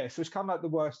so it's kind of like the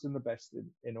worst and the best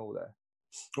in all there.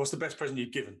 What's the best present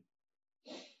you've given?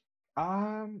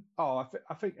 I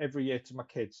think every year to my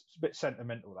kids. It's a bit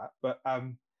sentimental that, but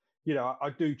I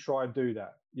do try and do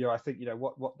that. I think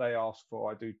what they ask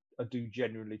for, I do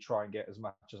genuinely try and get as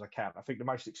much as I can. I think the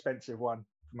most expensive one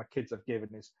for my kids I've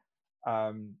given is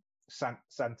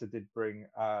Santa did bring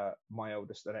my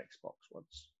eldest an Xbox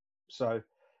once. So,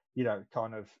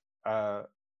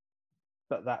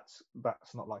 but that's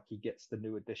not like he gets the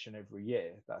new edition every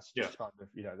year. That's just kind of,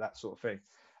 you know, that sort of thing.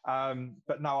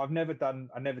 But no, I never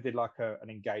did like an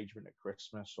engagement at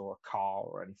Christmas or a car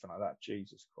or anything like that.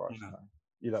 Jesus Christ, no.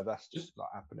 You know, that's just not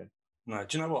happening. No,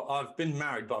 do you know what? I've been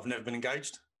married, but I've never been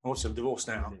engaged. I'm also divorced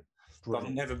now.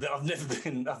 Brilliant. But I've never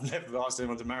asked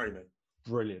anyone to marry me.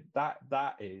 Brilliant.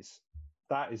 That is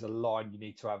a line you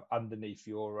need to have underneath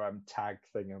your tag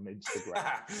thing on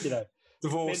Instagram. You know,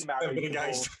 divorced, never been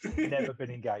engaged. Never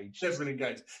been engaged. Never been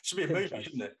engaged. Should be a movie,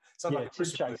 shouldn't it? Like Tim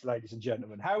Chase, ladies and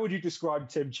gentlemen. How would you describe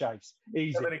Tim Chase?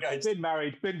 Easy. Been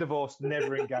married, been divorced,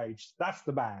 never engaged. That's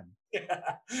the man.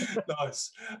 Yeah.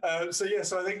 Nice. So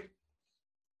I think.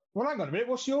 Well, hang on a minute.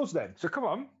 What's yours then? So come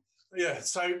on. Yeah.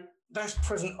 So that's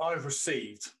present I've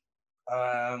received.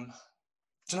 Do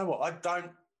you know what?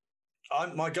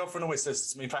 My girlfriend always says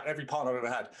this to me. In fact, every partner I've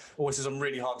ever had always says I'm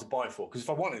really hard to buy for, because if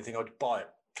I want anything, I'd buy it.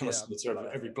 Kind of similar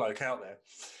to every bloke out there.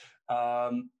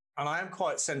 And I am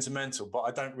quite sentimental, but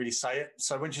I don't really say it.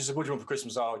 So when she said, "What do you want for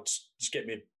Christmas?" I'll just get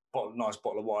me a nice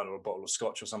bottle of wine or a bottle of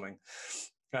scotch or something.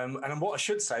 And what I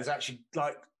should say is actually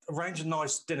like arrange a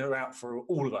nice dinner out for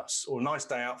all of us, or a nice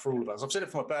day out for all of us. I've said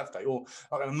it for my birthday, or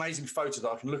like an amazing photo that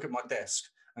I can look at my desk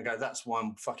and go, "That's why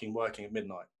I'm fucking working at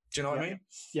midnight." Do you know what I mean?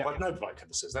 Yeah. Like nobody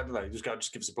ever says that, do they? Just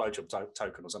give us a blowjob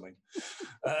token or something.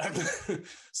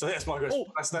 So that's my question.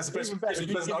 That's the best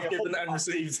present I've given and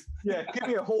received. Yeah, give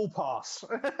me a hall pass.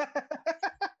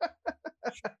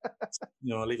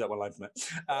 I'll leave that one alone for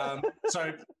a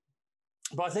minute.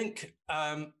 But I think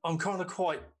I'm kind of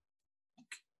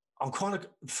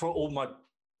for all my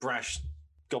brash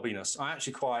gobbiness, I'm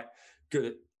actually quite good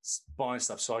at buying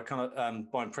stuff. So I kind of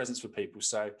buying presents for people.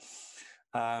 So.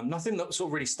 Nothing that sort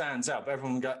of really stands out, but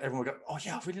everyone will go, "Oh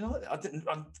yeah, I really like it."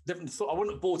 I never thought I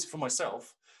wouldn't have bought it for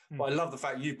myself, but I love the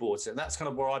fact you bought it. And that's kind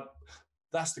of where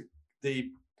that's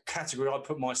the category I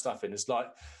put my stuff in. Is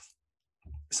like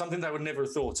something they would never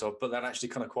have thought of, but they'd actually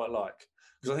kind of quite like.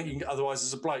 Because I think otherwise,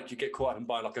 as a bloke, you get caught up in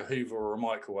buying like a Hoover or a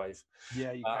microwave.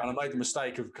 Yeah, you can. And I made the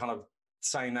mistake of kind of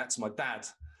saying that to my dad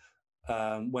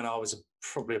when I was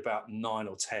probably about 9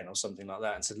 or 10 or something like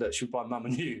that, and said, "Look, should we buy Mum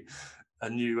a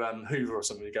new Hoover or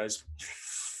something?" He goes,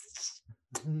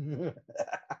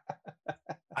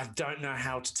 "I don't know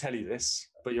how to tell you this,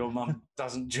 but your mum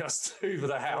doesn't just hoover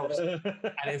the house. And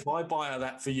if I buy her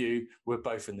that for you, we're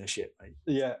both in this shit, mate."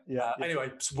 Yeah.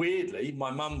 Anyway, weirdly,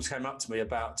 my mum came up to me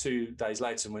about 2 days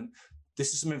later and went,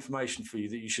 "This is some information for you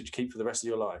that you should keep for the rest of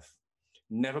your life.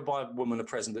 Never buy a woman a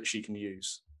present that she can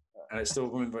use." And I still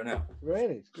remember it now.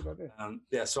 Really? It's a good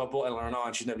idea. So I bought Ella an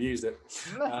and she's never used it.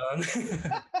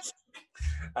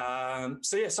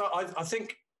 So I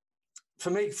think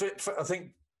for me, I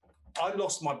think I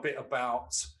lost my bit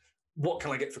about what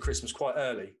can I get for Christmas quite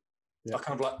early. I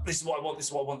kind of like, this is what I want, this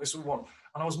is what I want, this is what I want.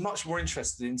 And I was much more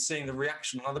interested in seeing the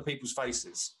reaction on other people's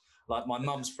faces. Like my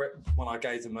mum's, when I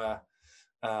gave them a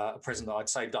present that I'd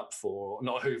saved up for,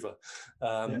 not a Hoover,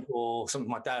 or something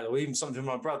from my dad, or even something from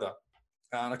my brother.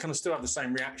 And I kind of still have the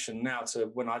same reaction now to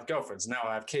when I had girlfriends. Now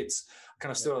I have kids. I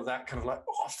kind of still have that kind of like,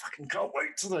 "Oh, I fucking can't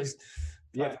wait till those."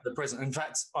 The present. In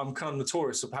fact, I'm kind of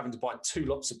notorious of having to buy 2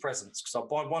 lots of presents, because I'll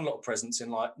buy one lot of presents in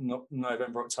like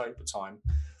November, October time,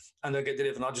 and they'll get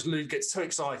delivered, and I just get so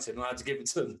excited, and I had to give it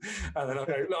to them, and then I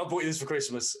go, "Look, I bought you this for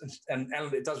Christmas," and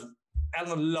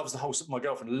Ellen loves my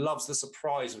girlfriend loves the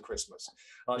surprise of Christmas.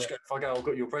 If I go, "I've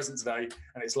got your present today,"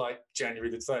 and it's like January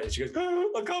the 30th, she goes,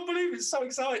 "Oh, I can't believe it's so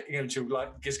exciting," and she'll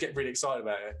like just get really excited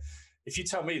about it. If you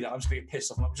tell me that, I'm just going to get pissed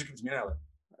off. I'm like, "Just give it to me now, then.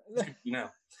 Just give it to me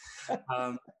now."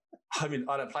 I mean,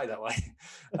 I don't play that way.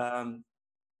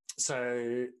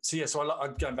 So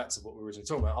going back to what we were originally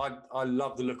talking about, I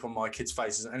love the look on my kids'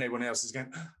 faces, and everyone else is going,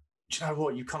 "Do you know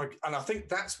what? You kind of," and I think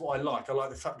that's what I like. I like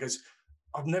the fact because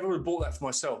I've never really bought that for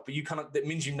myself, but that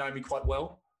means you know me quite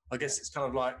well. I guess it's kind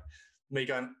of like me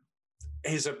going,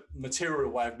 "Here's a material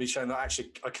way of me showing that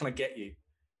actually I kind of get you."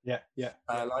 Yeah.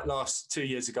 Like last 2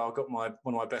 years ago, I got one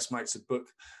of my best mates a book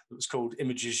that was called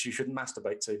 "Images You Shouldn't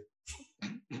Masturbate To,"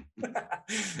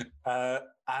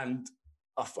 and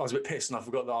I was a bit pissed, and I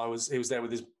forgot that he was there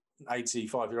with his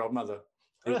 85-year-old mother.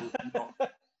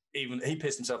 He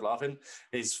pissed himself laughing.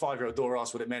 His 5-year-old daughter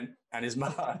asked what it meant, and his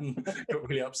mum got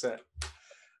really upset.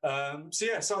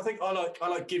 So I think I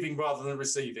like giving rather than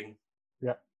receiving.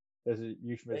 Yeah, there's a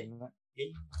euphemism in that.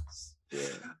 Yes.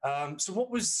 Yeah.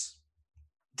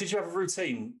 Did you have a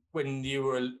routine when you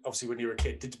were a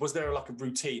kid? Was there like a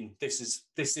routine? This is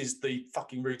the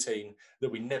fucking routine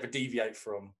that we never deviate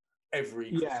from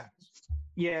every Christmas?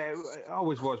 Yeah, it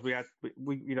always was. We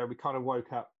kind of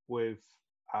woke up with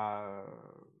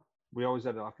we always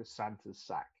had like a Santa's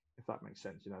sack, if that makes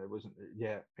sense. It wasn't.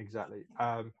 Yeah, exactly.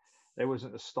 there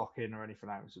wasn't a stocking or anything.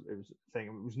 It was a thing.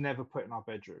 It was never put in our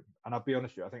bedroom. And I'll be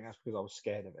honest with you, I think that's because I was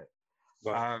scared of it.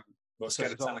 Right.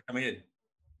 Scared of Santa coming in?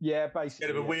 Yeah, basically.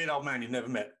 Scared of a weird old man you've never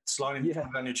met, sliding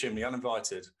down your chimney,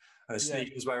 uninvited, and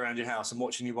sneaking his way around your house and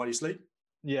watching you while you sleep?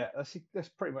 Yeah, that's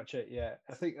pretty much it. Yeah,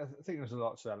 I think there's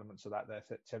lots of elements of that there,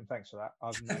 Tim. Thanks for that.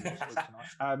 I've known you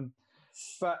tonight.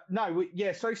 But no,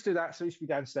 so I used to do that. So I used to be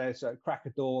downstairs at crack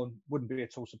of dawn. Wouldn't be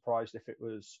at all surprised if it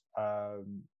was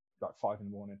like 5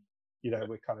 a.m. You know,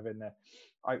 we're kind of in there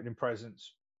opening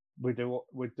presents. We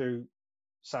do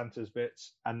Santa's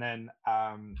bits, and then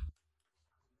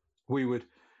we would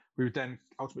then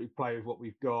ultimately play with what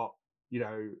we've got. You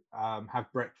know,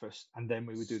 have breakfast, and then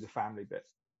we would do the family bit.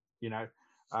 You know,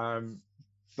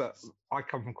 but I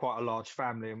come from quite a large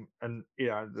family, and you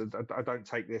know, I don't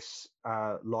take this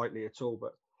lightly at all.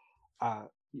 But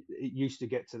it used to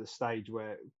get to the stage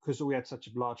where, because we had such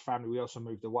a large family, we also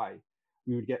moved away.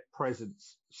 We would get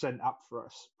presents sent up for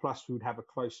us. Plus, we would have a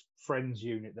close friends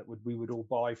unit that we would all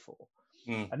buy for.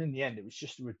 And in the end, it was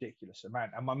just a ridiculous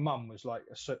amount. And my mum was like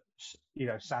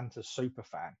Santa's super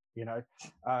fan. You know,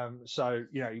 so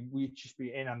you know, we'd just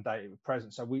be inundated with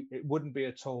presents. So it wouldn't be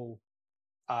at all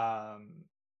a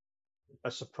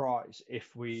surprise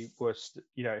if we were,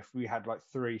 if we had like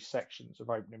 3 sections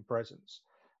of opening presents.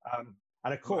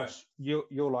 And of course,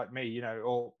 you're like me, you know,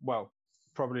 or well,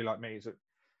 probably like me, is that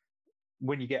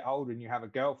when you get older and you have a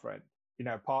girlfriend, you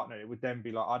know, a partner, it would then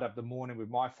be like I'd have the morning with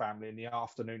my family and the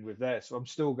afternoon with theirs. So I'm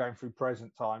still going through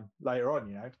present time later on,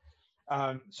 you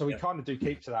know. So we kind of do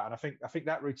keep to that, and I think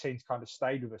that routine's kind of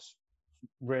stayed with us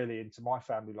really into my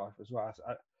family life as well.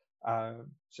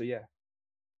 So yeah.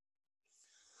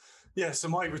 Yeah, so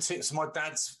my routine. So my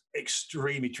dad's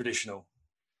extremely traditional,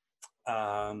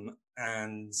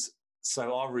 and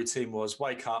so our routine was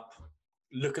wake up,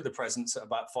 look at the presents at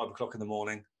about 5 o'clock in the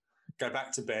morning, go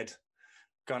back to bed,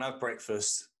 go and have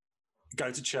breakfast,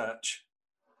 go to church,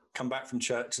 come back from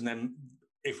church, and then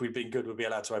if we've been good, we'll be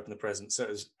allowed to open the presents. So it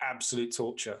was absolute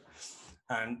torture.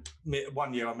 And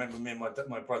one year, I remember me and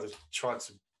my brother tried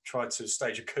to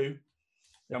stage a coup,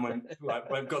 and when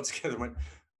we got together, and went,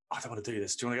 I don't want to do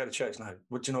this. Do you want to go to church? No.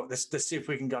 Well, do you know what? Let's see if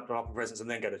we can go up the presents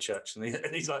and then go to church. And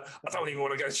he's like, I don't even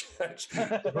want to go to church.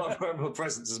 My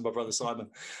presents is my brother Simon.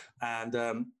 And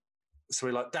so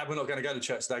we're like, Dad, we're not going to go to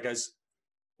church. Dad goes,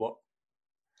 what?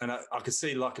 And I could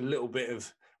see like a little bit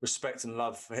of respect and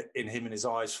love in him in his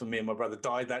eyes for me and my brother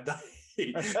died that day.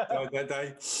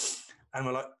 And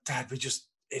we're like, Dad,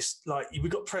 it's like, we've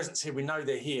got presents here. We know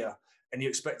they're here. And you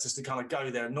expect us to kind of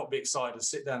go there and not be excited and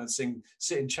sit down and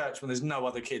sit in church when there's no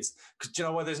other kids. Because do you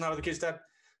know why there's no other kids, Dad?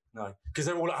 No, because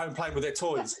they're all at home playing with their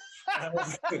toys. I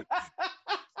was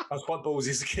quite ballsy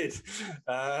as a kid.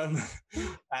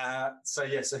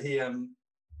 So he,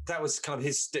 that was kind of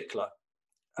his stickler.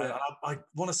 I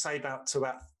want to say about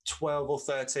 12 or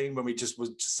 13 when we just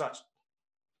was such,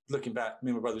 looking back,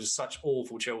 me and my brother were just such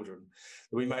awful children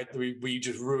that we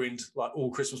just ruined like all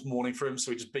Christmas morning for him.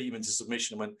 So we just beat him into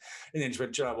submission and went, and then just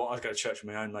went, do you know what, I'll go to church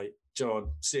with my own, mate. Do you know what,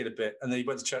 see you in a bit. And then he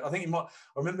went to church. I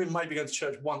remember him maybe going to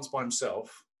church once by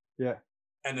himself. Yeah.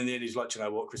 And in the end, he's like, do you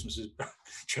know what,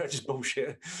 church is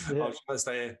bullshit. Yeah. I'll just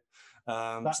stay here.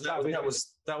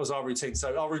 That was our routine.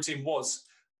 So our routine was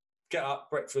get up,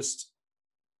 breakfast,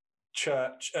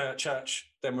 church,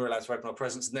 then we were allowed to open our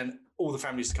presents, and then all the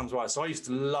family used to come to us. So I used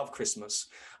to love Christmas,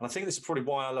 and I think this is probably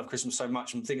why I love Christmas so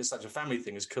much and think it's such a family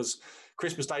thing, is because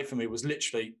Christmas Day for me was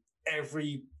literally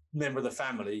every member of the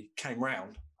family came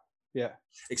round. Yeah.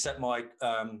 Except my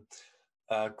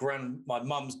my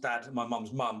mum's dad and my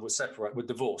mum's mum were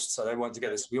divorced, so they weren't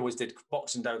together. So we always did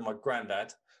Boxing Day with my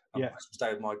granddad and Christmas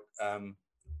Day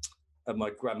with my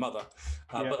grandmother.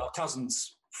 But our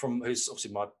cousins, who's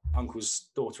obviously my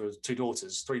uncle's daughter, 3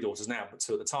 daughters now, but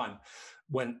 2 at the time,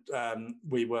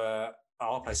 we were at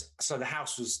our place. So the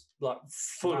house was like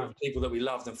full of people that we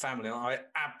loved and family, and I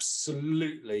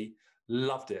absolutely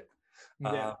loved it.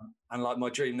 Yeah. And like my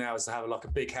dream now is to have like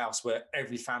a big house where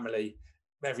every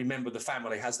member of the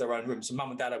family has their own room. So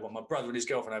mum and dad have one, my brother and his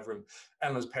girlfriend have a room,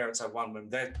 Eleanor's parents have one room,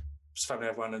 their family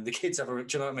have one, and the kids have a room.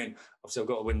 Do you know what I mean? Obviously, I've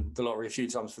got to win the lottery a few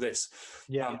times for this.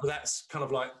 Yeah. But that's kind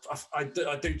of like, I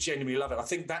do genuinely love it. I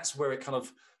think that's where it kind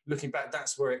of, looking back,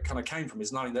 that's where it kind of came from,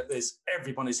 is knowing that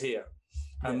everyone is here.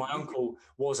 And my uncle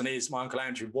my Uncle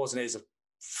Andrew was and is a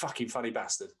fucking funny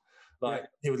bastard. Like,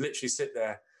 he would literally sit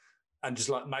there and just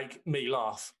like make me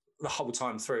laugh the whole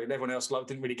time through, and everyone else like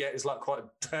didn't really get his like quite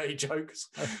dirty jokes,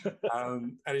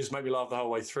 and it just made me laugh the whole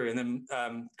way through. And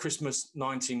then Christmas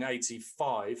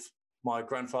 1985, my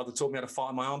grandfather taught me how to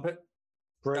fart in my armpit.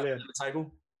 Brilliant. At the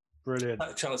table. Brilliant.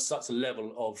 That kind of such a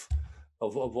level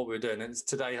of what we were doing. And it's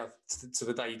today, to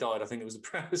the day he died, I think it was the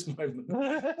proudest moment.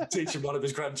 Teaching one of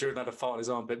his grandchildren how to fart on his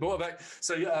armpit. But what about,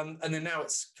 so, and then now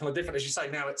it's kind of different. As you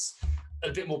say, now it's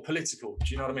a bit more political. Do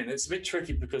you know what I mean? It's a bit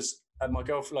tricky because my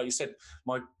girlfriend, like you said,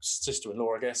 my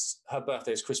sister-in-law, I guess, her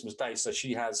birthday is Christmas Day. So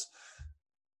she has,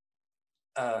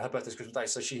 her birthday's Christmas Day.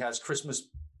 So she has Christmas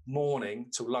morning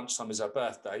till lunchtime is her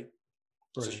birthday.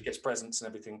 Brilliant. So she gets presents and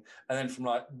everything. And then from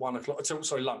like 1 o'clock,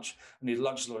 lunch. And the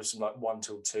lunch is always from like 1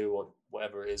 till 2 or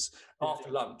whatever it is. After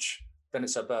lunch, then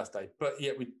it's her birthday. But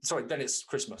yeah, then it's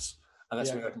Christmas. And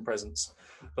that's when we open presents.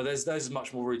 But there's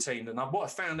much more routine. And what I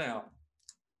found out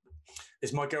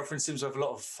is my girlfriend seems to have a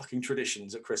lot of fucking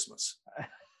traditions at Christmas.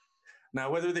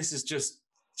 Now, whether this is just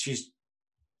she's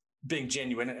being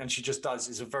genuine and she just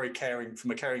is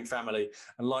from a caring family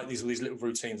and like all these little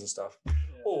routines and stuff.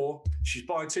 Or she's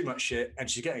buying too much shit and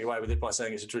she's getting away with it by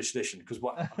saying it's a tradition because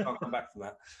I can't come back from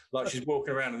that. Like she's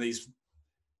walking around in these,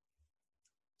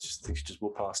 I think she just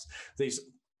walked past, these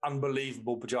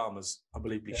unbelievable pajamas,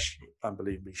 unbelievably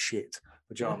shit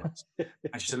pajamas.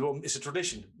 And she said, well, it's a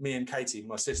tradition. Me and Katie,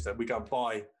 my sister, we go and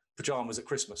buy pajamas at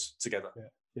Christmas together.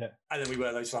 Yeah. And then we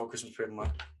wear those for the whole Christmas period. I'm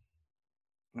like,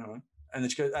 all right. And then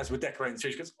she goes, as we're decorating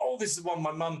through, she goes, oh, this is one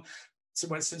my mum,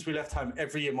 since we left home,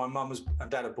 every year my mum and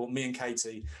dad have bought me and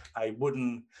Katie a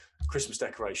wooden Christmas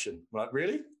decoration. I'm like,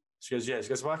 really? She goes, yeah. She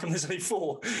goes, well, how come there's only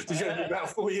 4? Did you only about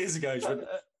 4 years ago? Went,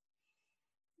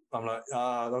 I'm like,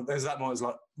 there's that one. It's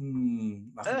like,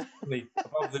 I think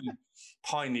above the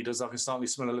pine needles, I can start to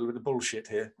smell a little bit of bullshit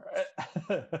here.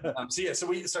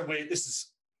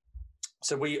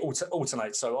 So we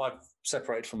alternate. So I've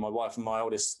separated from my wife and my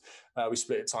oldest. We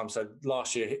split at times. So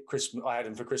last year, Christmas, I had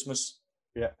him for Christmas.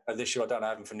 Yeah. This year I don't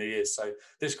have him for New Year's. So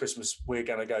this Christmas we're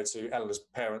going to go to Eleanor's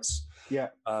parents. Yeah.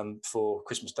 For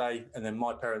Christmas Day, and then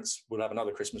my parents will have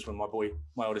another Christmas when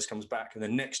my oldest comes back, and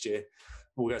then next year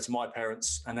we'll go to my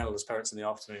parents and Eleanor's parents in the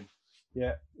afternoon.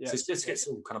 Yeah. So it just gets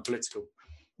all kind of political.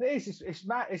 It is. It's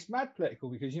mad political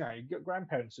because you've got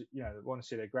grandparents that that want to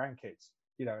see their grandkids.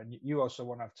 And you also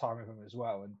want to have time with them as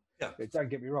well. And don't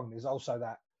get me wrong, there's also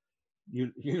that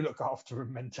you look after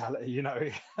them mentality,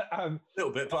 a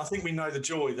little bit, but I think we know the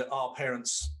joy that our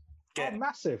parents get. Oh,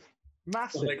 massive.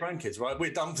 All their grandkids, right?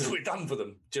 We're done for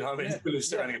them. Do you know what I mean? We'll just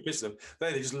sit around and piss them.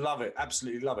 They just love it,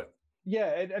 absolutely love it.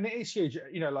 Yeah, and it is huge.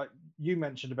 Like you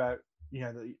mentioned about,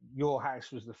 that your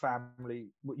house was the family.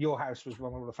 Your house was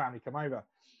when all the family come over.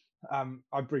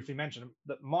 I briefly mentioned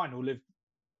that mine all lived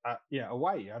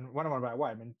away. And when I'm about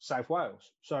away, I'm in South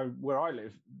Wales. So where I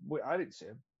live, I didn't see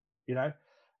them.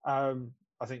 I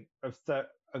think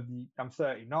I'm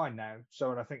 39 now,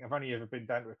 so I think I've only ever been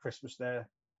down to a Christmas there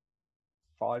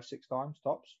 5-6 times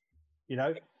tops.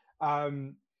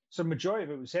 So majority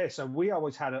of it was here. So we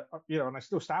always had and I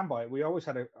still stand by it. We always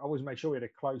made sure we had a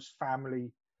close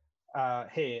family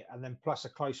here, and then plus a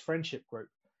close friendship group.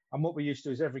 And what we used to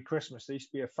do is every Christmas there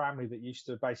used to be a family that used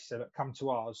to basically say, look, come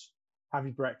to ours, have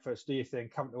your breakfast, do your thing,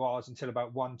 come to ours until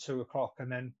about 1-2 o'clock,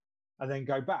 and then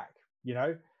go back.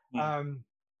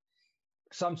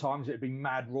 Sometimes it'd be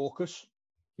mad raucous,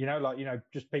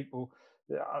 just people.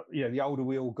 The older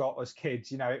we all got as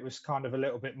kids, it was kind of a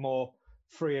little bit more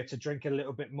freer to drink a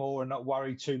little bit more and not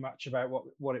worry too much about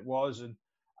what it was. And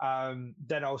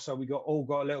then also we all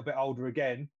got a little bit older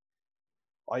again,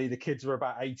 i.e. the kids were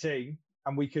about 18,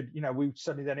 and we could, we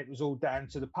suddenly then it was all down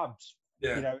to the pubs.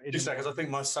 Yeah, just because I think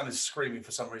my son is screaming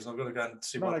for some reason. I've got to go and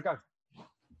see No, go.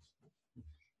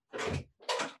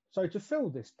 So to fill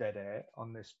this dead air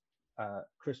on this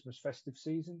Christmas festive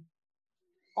season,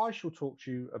 I shall talk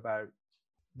to you about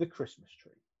the Christmas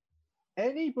tree.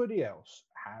 Anybody else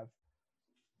have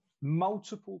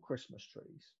multiple Christmas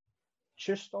trees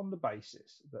just on the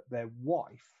basis that their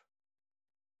wife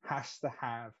has to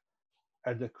have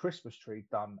the Christmas tree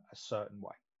done a certain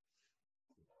way?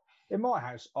 In my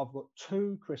house, I've got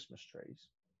 2 Christmas trees.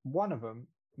 One of them,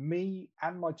 me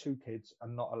and my 2 kids are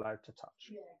not allowed to touch.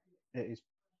 Yeah. It is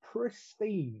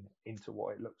pristine into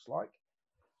what it looks like.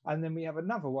 And then we have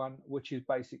another one, which is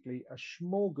basically a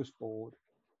smorgasbord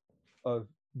of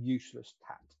useless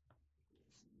tat.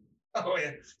 Oh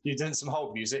yeah, you're doing some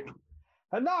hold music.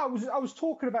 And no, I was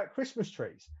talking about Christmas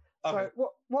trees. Okay.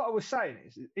 So what I was saying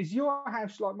is your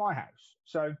house like my house?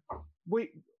 So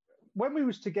when we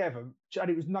was together and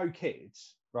it was no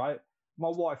kids, right? My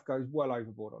wife goes well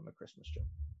overboard on the Christmas tree.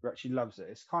 She loves it.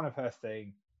 It's kind of her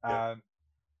thing. Yeah.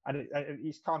 And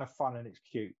it's kind of fun and it's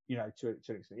cute, to an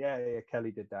extent. Yeah,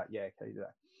 Kelly did that. Yeah, Kelly did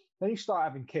that. Then you start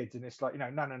having kids and it's like, no.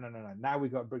 Now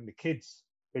we've got to bring the kids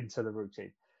into the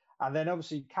routine. And then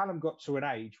obviously Callum got to an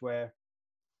age where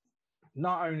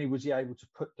not only was he able to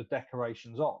put the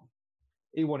decorations on,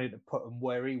 he wanted to put them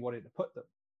where he wanted to put them.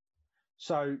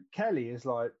 So Kelly is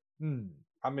like,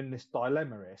 I'm in this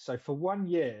dilemma here. So for 1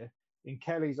 year, in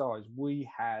Kelly's eyes, we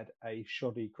had a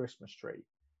shoddy Christmas tree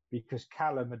because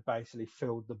Callum had basically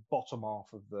filled the bottom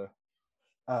half of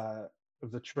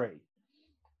the tree,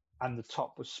 and the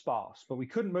top was sparse, but we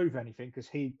couldn't move anything because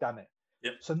he'd done it.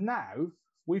 Yep. So now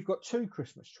we've got two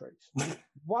Christmas trees,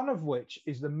 one of which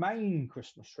is the main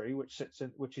Christmas tree, which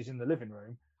is in the living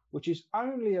room, which is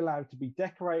only allowed to be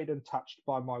decorated and touched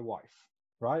by my wife,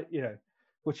 right?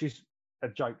 Which is a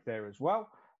joke there as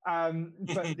well.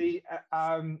 But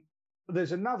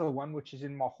there's another one which is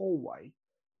in my hallway.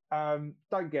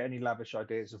 Don't get any lavish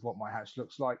ideas of what my house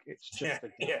looks like. It's just a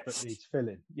gap that needs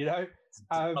filling,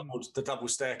 the double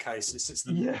staircase. It's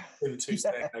the two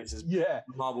staircases.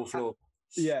 Marble floor.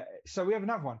 So we have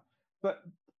another one. But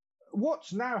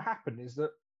what's now happened is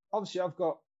that obviously I've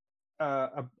got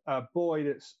a boy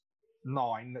that's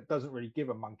 9 that doesn't really give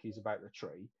a monkeys about the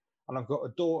tree, and I've got a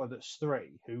daughter that's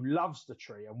 3 who loves the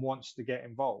tree and wants to get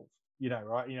involved.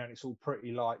 Right? And it's all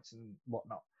pretty lights and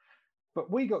whatnot. But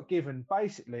we got given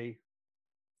basically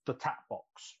the tap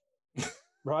box,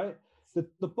 right?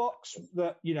 The box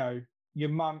that, your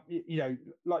mum,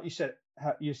 like you said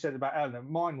about Eleanor,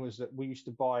 mine was that we used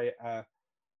to buy,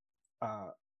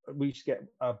 we used to get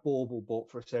a bauble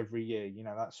bought for us every year,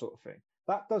 that sort of thing.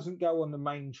 That doesn't go on the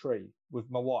main tree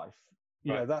with my wife.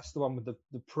 That's the one with the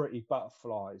pretty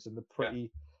butterflies and the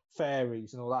pretty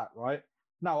fairies and all that, right?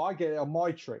 No, I get it on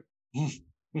my tree,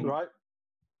 right?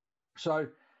 So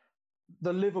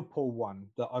the Liverpool one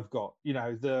that I've got,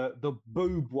 the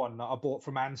boob one that I bought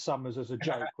from Ann Summers as a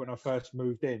joke when I first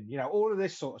moved in, all of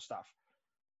this sort of stuff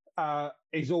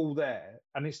is all there.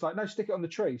 And it's like, no, stick it on the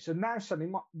tree. So now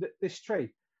suddenly this tree,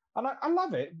 and I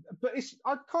love it, but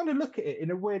I kind of look at it in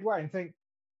a weird way and think,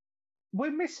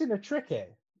 we're missing a trick here.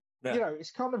 Yeah.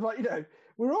 It's kind of like,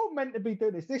 we're all meant to be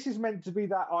doing this. This is meant to be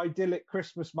that idyllic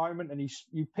Christmas moment, and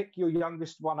you pick your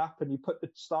youngest one up and you put the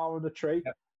star on the tree.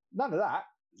 Yeah. None of that.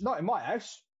 Not in my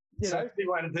house. I'll tell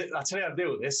you how to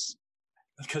deal with this,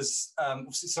 because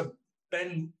so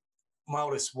Ben, my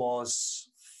oldest, was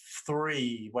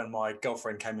 3 when my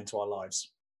girlfriend came into our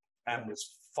lives, and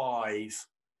was 5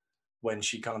 when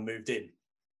she kind of moved in.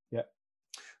 Yeah.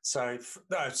 So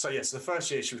the first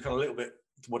year she was kind of a little bit,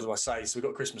 what do I say? So we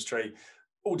got a Christmas tree,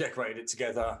 all decorated it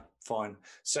together, fine.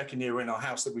 Second year we're in our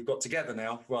house that we've got together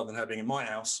now, rather than her being in my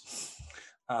house.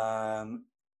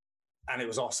 And it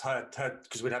was us, her,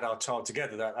 because we'd had our child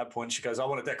together at that point. She goes, I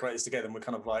want to decorate this together. And we're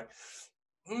kind of like,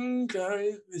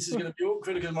 okay, this is going to be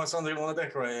awkward because my son didn't want to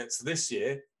decorate it. So this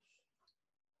year,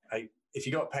 hey, if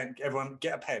you got a pen, everyone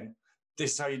get a pen.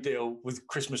 This is how you deal with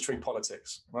Christmas tree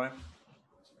politics, right?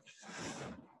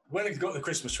 When it got the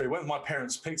Christmas tree, when my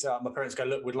parents picked it up, my parents go,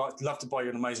 look, we'd love to buy you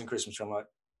an amazing Christmas tree. I'm like,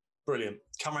 brilliant.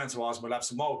 Come around to ours, we'll have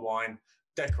some mulled wine,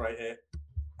 decorate it,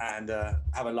 and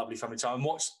have a lovely family time and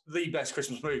watch the best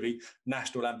Christmas movie,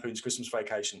 National Lampoon's Christmas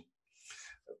Vacation.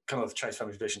 Kind of Chase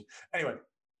family tradition. Anyway,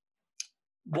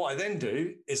 what I then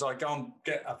do is I go and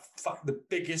get the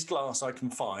biggest glass I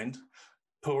can find,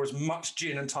 pour as much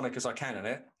gin and tonic as I can in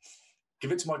it,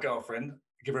 give it to my girlfriend,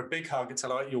 give her a big hug and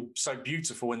tell her, you're so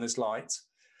beautiful in this light.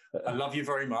 I love you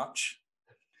very much.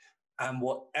 And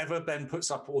whatever Ben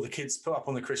puts up, or the kids put up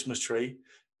on the Christmas tree,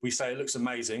 we say it looks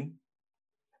amazing.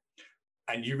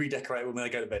 And you redecorate when they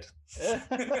go to bed.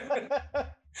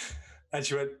 And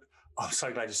she went, I'm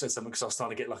so glad you said something, because I was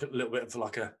starting to get like a little bit of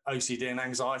like a OCD and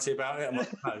anxiety about it. I'm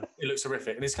like, no, it looks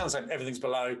horrific. And it's kind of saying everything's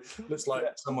below. Looks like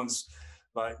someone's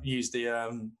like used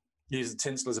the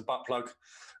tinsel as a butt plug.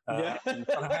 And kind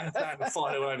of hands down and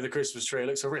fight all over the Christmas tree. It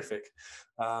looks horrific.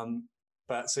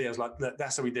 But so I was like, look,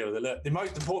 that's how we deal with it. Look, the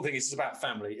most important thing is it's about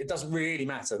family. It doesn't really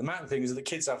matter. The main thing is that the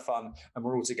kids have fun and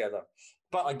we're all together.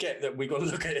 But I get that we've got to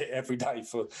look at it every day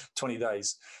for 20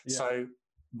 days. Yeah. So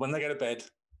when they go to bed,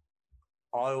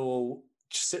 I will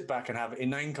sit back and have an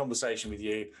inane conversation with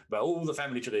you about all the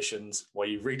family traditions while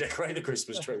you redecorate the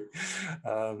Christmas tree.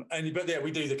 But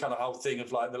we do the kind of whole thing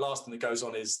of like, the last thing that goes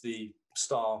on is the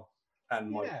star and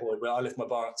my boy, where I lift my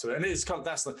bar up to it. And it's kind of,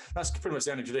 that's pretty much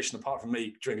the only tradition, apart from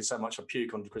me drinking so much I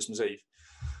puke on Christmas Eve.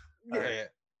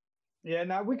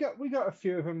 No, we got a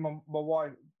few of them. My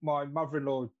wife, my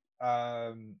mother-in-law,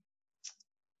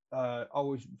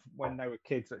 always, when they were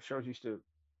kids, that she always used to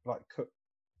like cook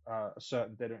a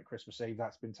certain dinner at Christmas Eve.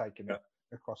 That's been taken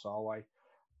across our way.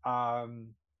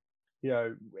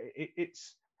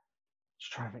 It's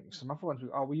just trying to think. Some other ones.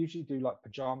 We usually do like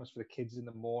pajamas for the kids in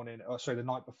the morning. The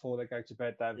night before they go to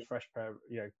bed, they have a fresh pair of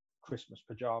Christmas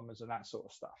pajamas and that sort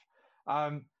of stuff.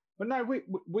 But no,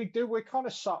 we do. We're kind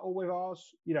of subtle with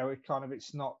ours.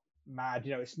 It's not mad.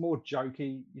 It's more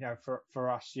jokey. For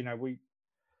us,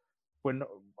 we're not,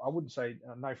 I wouldn't say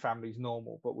no family's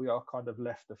normal, but we are kind of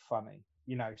left of funny,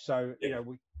 you know. So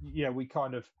we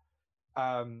kind of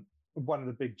one of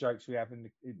the big jokes we have in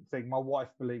the thing. My wife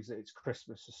believes that it's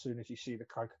Christmas as soon as you see the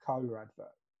Coca-Cola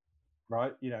advert,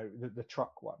 right? You know, the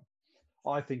truck one.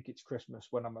 I think it's Christmas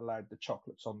when I'm allowed the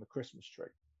chocolates on the Christmas tree.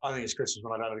 I think it's Christmas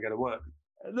when I don't have to go to work.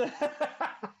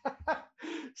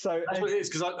 So that's what it is,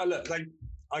 because I look,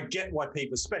 I get why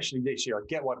people, especially this year, I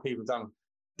get why people have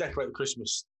decorate the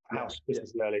Christmas house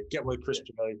Christmas early, get with Christmas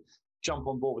early, jump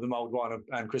on board with the mulled wine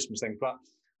and Christmas thing. But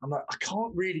I'm like, I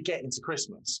can't really get into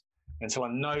Christmas until I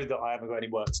know that I haven't got any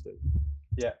work to do.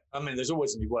 Yeah. I mean, there's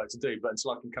always going to be work to do, but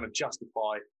until I can kind of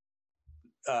justify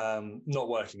not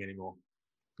working anymore.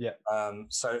 Yeah.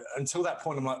 So until that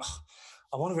point, I'm like,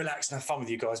 I want to relax and have fun with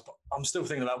you guys, but I'm still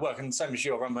thinking about work. And same as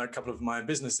you, I run a couple of my own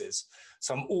businesses.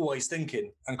 So I'm always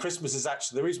thinking. And Christmas is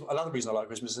actually, another reason I like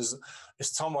Christmas is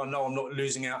it's the time I know I'm not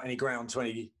losing out any ground to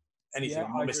anything.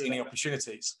 I'm not missing any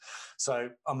opportunities. So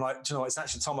I'm like, do you know what? It's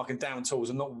actually the time I can down tools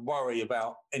and not worry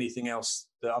about anything else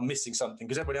that I'm missing something,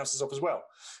 because everybody else is off as well.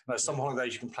 You know, some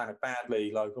holidays you can plan it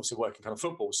badly, like obviously working kind of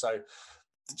football. So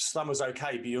summer's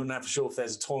okay, but you're never sure if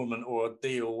there's a tournament or a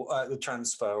deal, the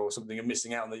transfer or something you're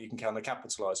missing out on that you can kind of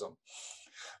capitalise on.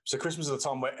 So Christmas is the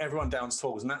time where everyone downs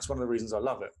tools, and that's one of the reasons I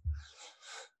love it.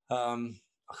 I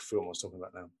feel what I was talking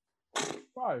about now.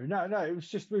 Oh, no, it was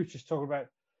just, we were just talking about,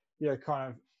 you know,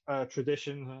 kind of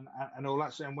traditions and all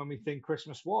that, and when we think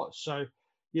Christmas was. So,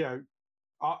 you know,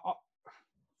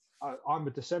 I'm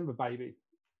a December baby,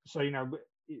 so you know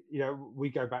we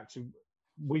go back to,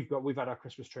 we've had our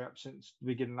Christmas tree up since the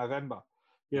beginning of November.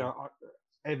 You know,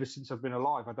 ever since I've been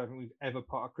alive, I don't think we've ever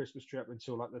put our Christmas tree up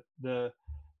until like the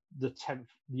 10th.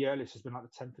 The earliest has been like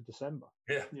the 10th of December.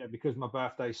 Yeah, because my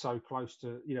birthday's so close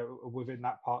to, you know, within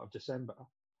that part of December.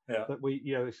 Yeah, that we,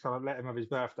 you know, it's kind of let him have his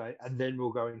birthday, and then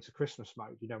we'll go into Christmas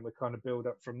mode. You know, and we kind of build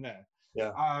up from there.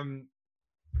 Yeah.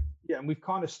 Yeah, and we've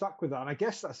kind of stuck with that, and I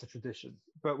guess that's a tradition.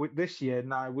 But with this year,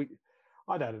 no,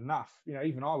 I'd had enough. You know,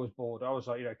 even I was bored. I was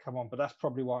like, you know, come on. But that's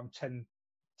probably why I'm 10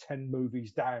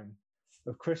 movies down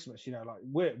of Christmas. You know, like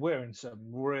we're in some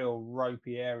real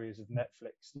ropey areas of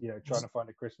Netflix. You know, trying to find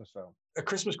a Christmas film. A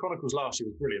Christmas Chronicles last year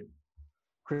was brilliant.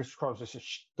 Christmas Chronicles is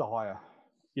just dire.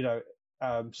 You know,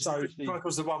 so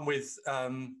Chronicles the one with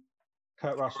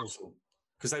Kurt Russell,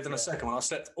 because they've done a second one. I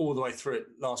slept all the way through it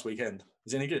last weekend.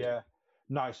 Is it any good? Yeah,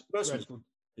 nice.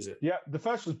 Is it? Yeah, the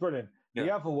first was brilliant. Yeah.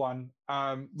 The other one,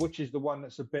 which is the one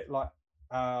that's a bit like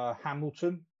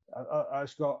Hamilton,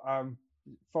 it's got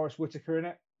Forrest Whitaker in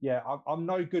it. Yeah, I'm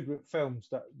no good with films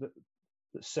that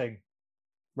sing.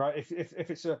 Right?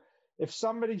 If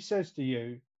somebody says to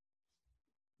you,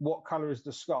 "What color is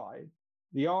the sky?"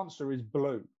 the answer is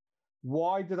blue.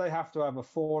 Why do they have to have a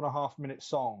 4.5 minute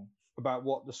song about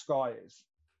what the sky is?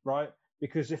 Right?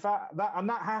 Because if that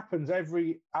happens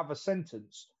every other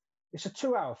sentence, it's a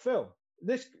 2-hour film.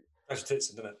 That's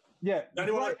Titson, isn't it? Yeah. The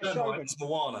only one I don't mind is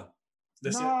Moana.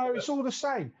 It's all the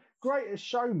same. Greatest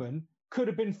Showman could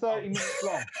have been 30 minutes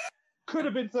long. Could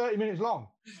have been 30 minutes long.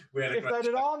 If they'd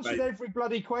had answered every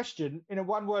bloody question in a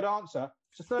one-word answer,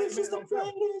 it's a 30-minute long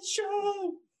film.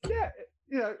 Show. Yeah,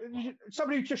 you know,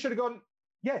 somebody just should have gone,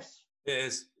 yes. It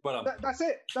is. Well done. That's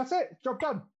it. Job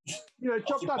done. You know,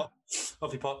 job done.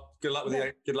 Off you pop. Good luck with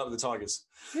the Tigers.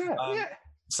 Yeah.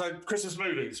 So Christmas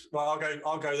movies. Well,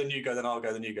 I'll go, then you go, then I'll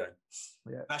go, then you go.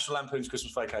 Yeah. National Lampoon's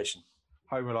Christmas Vacation.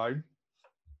 Home Alone.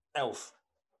 Elf.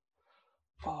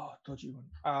 Oh, dodgy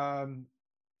one.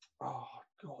 Oh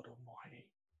God Almighty.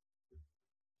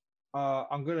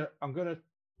 I'm gonna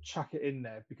chuck it in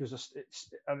there because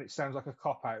it sounds like a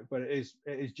cop out, but it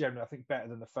is generally, I think, better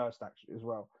than the first actually as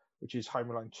well, which is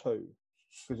Home Alone 2,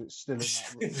 because it's still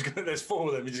in that. There's 4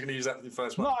 of them. You're just going to use that for the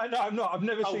first one. No, I'm not. I've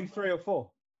never seen 3 or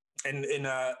 4. In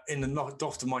the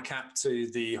doff of my cap to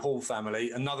the Hall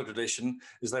family, another tradition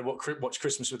is they watch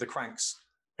Christmas with the Cranks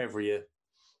every year.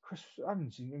 I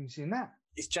haven't seen that.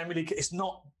 It's generally, it's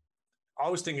not. I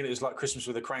was thinking it was like Christmas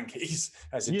with the Crankies.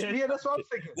 That's what I was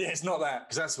thinking. Yeah, it's not that,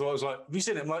 because that's what I was like. Have you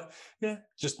seen it? I'm like, yeah,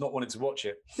 just not wanting to watch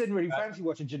it. Didn't really fancy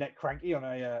watching Jeanette Cranky on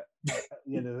at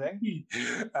the end of the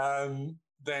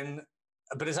thing.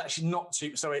 But it's actually not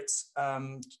too. So it's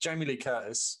Jamie Lee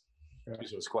Curtis. Yeah.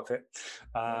 It's quite fit,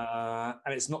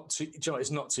 and it's not too. Do you know,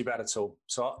 it's not too bad at all.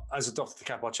 So as a doff the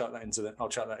cap, I'll chuck that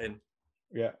in.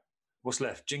 Yeah. What's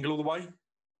left? Jingle All the Way.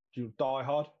 Do you Die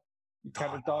Hard? You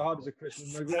counted Die Hard as a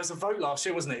Christmas movie? There was a vote last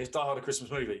year, wasn't it? Is Die Hard a Christmas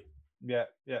movie? Yeah.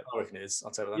 I reckon it is.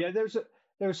 I'll tell you that. Yeah,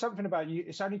 there was something about you.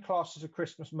 It's only classed as a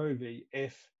Christmas movie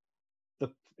if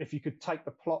you could take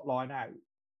the plot line out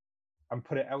and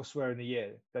put it elsewhere in the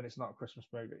year, then it's not a Christmas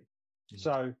movie. Mm-hmm.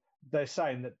 So they're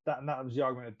saying that was the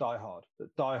argument of Die Hard,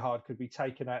 that Die Hard could be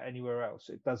taken out anywhere else.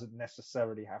 It doesn't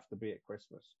necessarily have to be at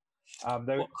Christmas.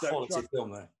 What quality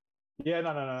film though? Yeah,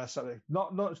 no, something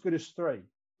not as good as 3.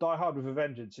 Die Hard with a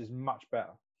Vengeance is much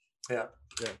better. Yeah.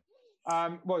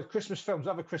 Well, Christmas films,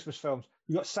 other Christmas films.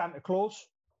 You got Santa Claus,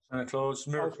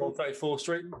 Miracle on 34th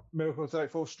Street, Miracle on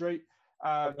 34th Street.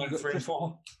 3 and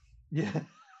 4. Yeah.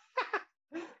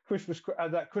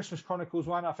 That Christmas Chronicles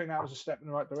one. I think that was a step in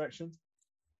the right direction.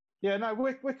 Yeah, no,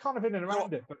 we're kind of in and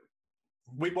around it. But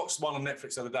we watched one on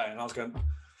Netflix the other day, and I was going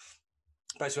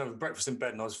basically having breakfast in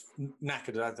bed, and I was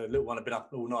knackered. The little one had been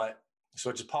up all night,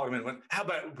 so I just piled him in and went, "How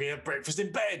about we have breakfast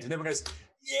in bed?" And everyone goes,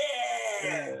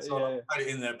 "Yeah!" So I put it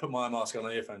in there, put my mask on,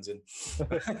 and earphones in,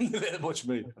 and let them watch a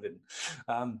movie. I didn't.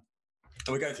 And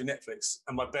we're going through Netflix,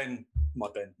 and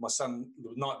my son,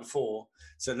 the night before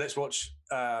said, "Let's watch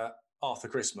Arthur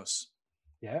Christmas."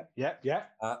 Yeah.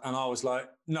 And I was like,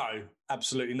 "No,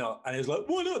 absolutely not." And he was like,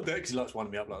 "Why not?" Because he likes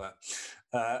winding me up like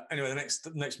that. Anyway,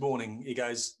 the next morning, he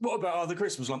goes, "What about Arthur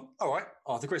Christmas?" I'm like, "All right,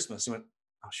 Arthur Christmas." He went,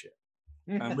 "Oh shit!"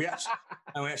 And we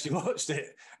actually watched it,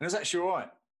 and it was actually all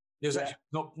right. It was actually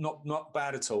not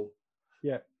bad at all.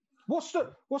 Yeah. What's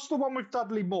the one with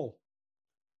Dudley Moore?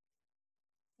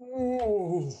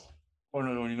 Oh, I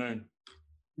don't know what you mean.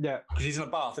 Yeah, because he's in a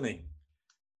bath, isn't he?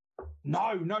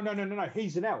 No.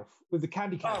 He's an elf with the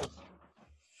candy cane.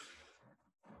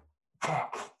 Gonna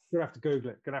have to Google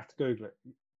it. Turn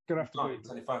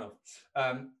your phone off.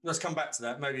 Let's come back to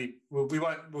that. Maybe we'll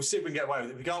see if we can get away with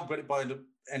it. If we can't get it by the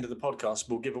end of the podcast,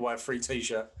 we'll give away a free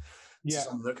T-shirt to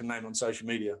someone that can name on social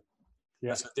media. Yeah,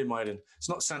 that's what I did my head in. It's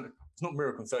not Santa. It's not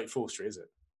Miracle on 34th Street, is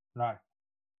it? No.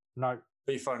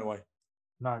 Put your phone away.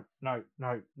 No. Well,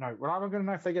 I'm going to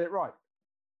know if they get it right.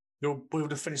 We would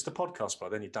have finished the podcast by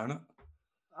then, you donut.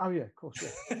 Oh yeah, of course.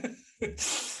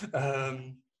 Yeah.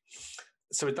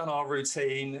 So we've done our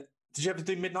routine. Did you ever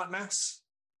do midnight mass?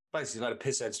 Basically, a load of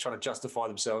pissheads trying to justify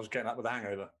themselves getting up with a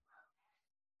hangover.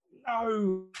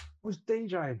 No, I was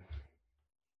DJing.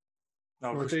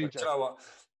 No, do you know what?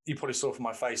 You probably saw from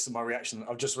my face and my reaction.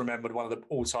 I've just remembered one of the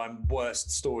all-time worst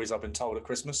stories I've been told at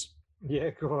Christmas. Yeah,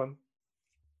 go on.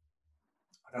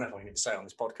 I don't know if I can even say it on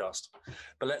this podcast,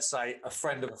 but let's say a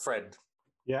friend of a friend.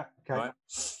 Yeah, okay. Right?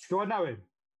 Do I know him?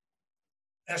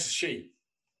 That's a she.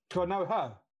 Do I know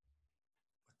her?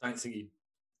 I don't think you...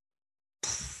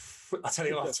 I'll tell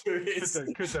you after who it is.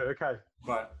 Could do, okay.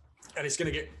 Right. And it's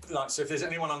going to get, so if there's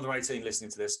anyone under 18 listening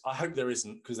to this, I hope there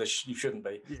isn't, because you shouldn't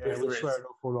be. Yeah, if there is,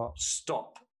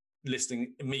 stop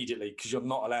listening immediately, because you're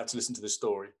not allowed to listen to this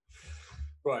story.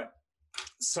 Right.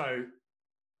 So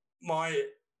my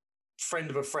friend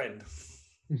of a friend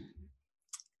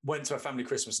went to a family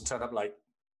Christmas and turned up late.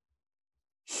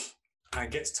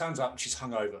 And turns up and she's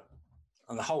hungover.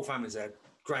 And the whole family's there.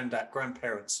 Granddad,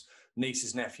 grandparents,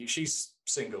 nieces, nephews. She's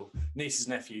single. Nieces,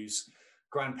 nephews,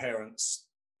 grandparents,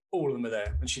 all of them are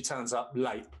there. And she turns up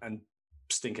late and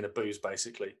stinking of booze,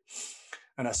 basically.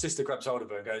 And her sister grabs hold of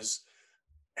her and goes,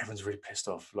 "Everyone's really pissed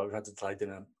off. Like, we've had to delay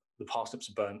dinner. The parsnips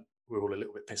are burnt. We're all a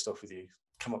little bit pissed off with you.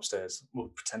 Come upstairs. We'll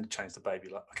pretend to change the baby."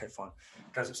 Like, okay, fine.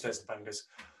 Goes upstairs to the baby and goes,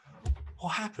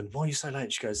 "What happened? Why are you so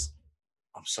late?" She goes,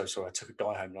 "I'm so sorry. I took a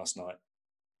guy home last night.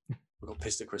 We got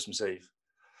pissed at Christmas Eve."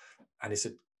 And he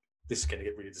said, "This is going to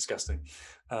get really disgusting.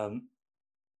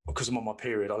 Because I'm on my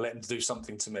period, I let him do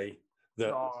something to me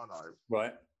that,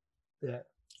 right? Yeah.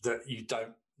 That you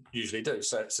don't usually do.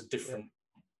 So it's a different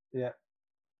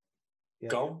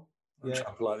goal. I'm trying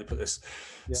to politely put this.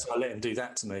 Yeah. So I let him do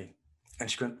that to me. And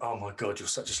she went, "Oh my God, you're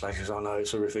such a slave." She goes, "I know,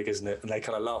 it's horrific, isn't it?" And they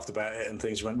kind of laughed about it and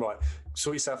things. She went, "Right,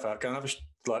 sort yourself out. Go and have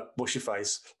wash your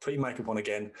face, put your makeup on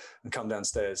again, and come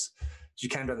downstairs." She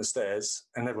came down the stairs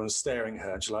and everyone's staring at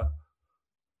her. And she's like, "What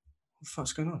the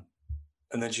fuck's going on?"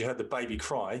 And then she heard the baby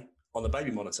cry on the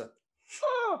baby monitor.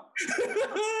 Oh,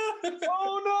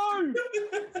 oh no!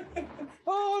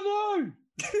 Oh no!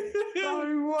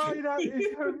 No way, that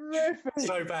is horrific.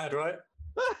 So bad, right?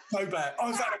 So bad. Oh,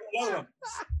 in fact,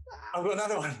 I've got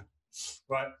another one.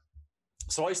 Right.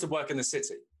 So I used to work in the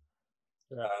city.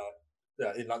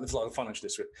 In like the financial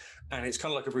district. And it's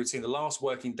kind of like a routine. The last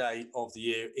working day of the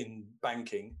year in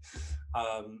banking,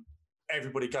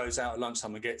 everybody goes out at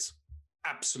lunchtime and gets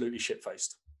absolutely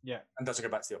shit-faced. Yeah. And doesn't go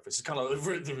back to the office. It's kind of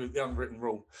like the unwritten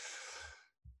rule.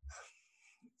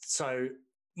 So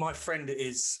my friend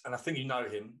is, and I think you know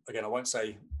him, again, I won't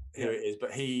say who it is,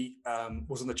 but he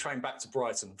was on the train back to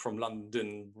Brighton from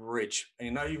London Bridge.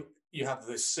 And you have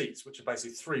the seats, which are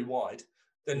basically 3 wide.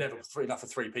 They're never enough for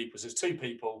 3 people. So there's 2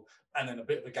 people and then a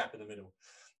bit of a gap in the middle.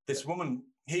 This woman,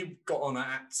 he got on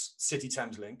at City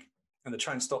Thameslink and the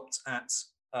train stopped at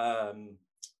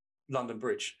London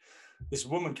Bridge. This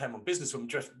woman came on, businesswoman,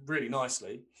 dressed really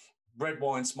nicely, red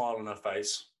wine smile on her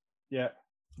face. Yeah.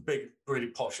 Big, really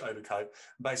posh overcoat.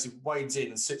 Basically wades in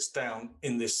and sits down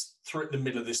in this the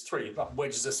middle of this tree, like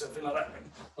wedges herself in like that,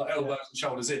 like elbows and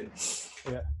shoulders in.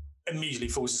 Yeah. Immediately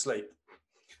falls asleep.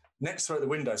 Next to her at the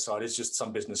window side is just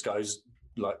some business goes,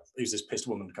 like, who's this pissed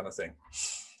woman kind of thing.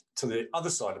 To the other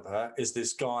side of her is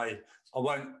this guy. I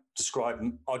won't describe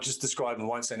him. I'll just describe him. I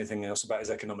won't say anything else about his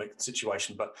economic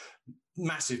situation, but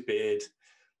massive beard,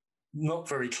 not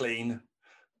very clean.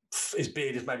 His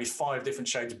beard is maybe 5 different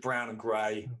shades of brown and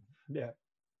grey. Yeah.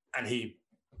 And he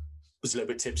was a little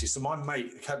bit tipsy. So my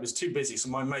mate was too busy. So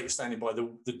my mate is standing by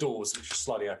the doors, which are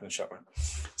slightly open and shut.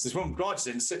 So this woman barges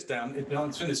in, sits down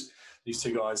behind these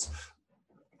two guys,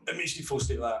 immediately falls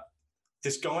asleep like that.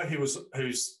 This guy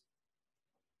who's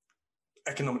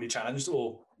economically challenged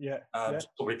or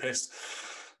probably pissed,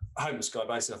 homeless guy,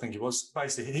 basically, I think he was.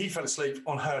 Basically, he fell asleep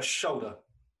on her shoulder.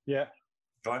 Yeah.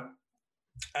 Right?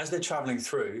 As they're travelling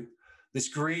through, this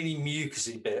greeny,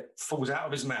 mucusy bit falls out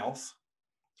of his mouth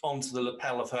onto the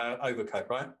lapel of her overcoat,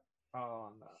 right? Oh,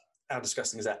 no. How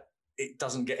disgusting is that? It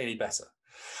doesn't get any better.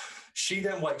 She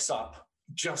then wakes up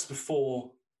just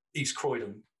before East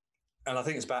Croydon, and I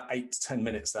think it's about 8 to 10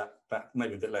 minutes, that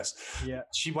maybe a bit less. Yeah.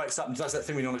 She wakes up and does that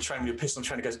thing when you're on a train, when you're pissed on a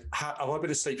train, and goes, have I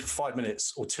been asleep for 5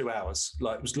 minutes or 2 hours?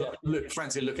 Like, it was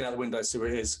frantically looking out the window to see where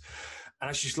it is. And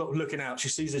as she's looking out, she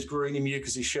sees this greeny,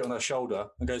 mucusy shit on her shoulder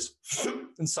and goes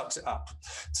and sucks it up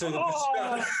to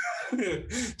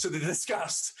the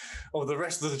disgust of the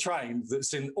rest of the train that's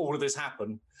seen all of this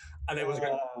happen. And it was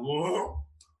going, whoa.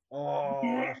 Oh,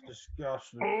 that's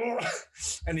disgusting.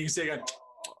 And you see it going,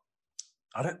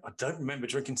 I don't remember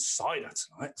drinking cider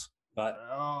tonight. But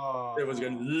it was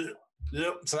going,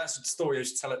 so that's a story I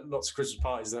used to tell at lots of Christmas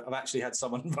parties, that I've actually had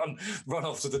someone run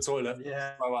off to the toilet.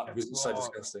 Yeah. Because it's so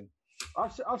disgusting.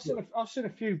 I've seen a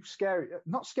few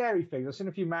not scary things. I've seen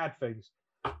a few mad things.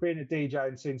 Being a DJ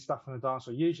and seeing stuff on the dance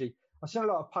floor. Usually, I've seen a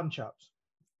lot of punch ups.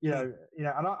 And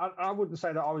I wouldn't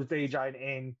say that I was DJing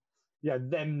in,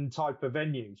 them type of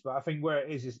venues. But I think where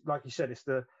it is like you said, it's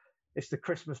the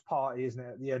Christmas party, isn't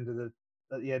it? At the end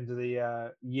of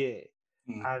the year,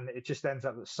 and it just ends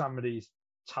up that somebody's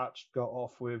got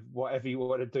off with whatever you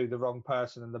want to do, the wrong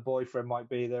person, and the boyfriend might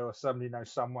be there, or somebody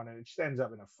knows someone, and it just ends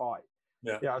up in a fight.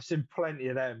 Yeah, I've seen plenty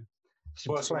of them.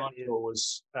 Worst one I saw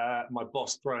was my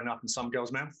boss throwing up in some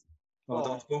girl's mouth.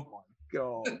 Oh my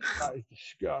God, that is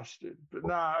disgusting. But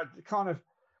no, kind of,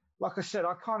 like I said,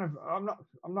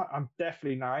 I'm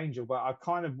definitely no angel, but I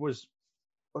kind of was,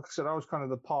 like I said, I was kind of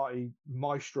the party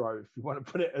maestro, if you want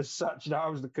to put it as such. I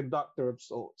was the conductor of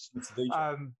sorts.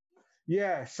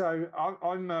 Yeah, so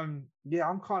I'm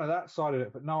kind of that side of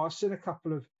it. But no, I've seen a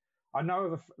couple of. I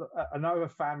know of a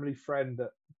family friend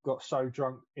that got so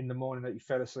drunk in the morning that he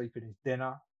fell asleep in his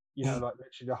dinner. Like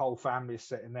literally the whole family is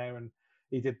sitting there, and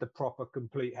he did the proper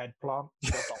complete head plant,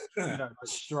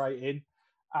 straight in.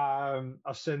 I've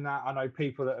seen that. I know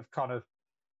people that have kind of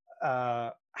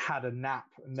had a nap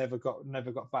and never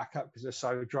got back up because they're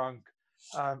so drunk.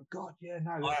 I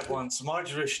had one. So my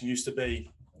tradition used to be,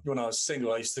 when I was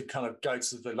single, I used to kind of go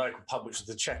to the local pub, which was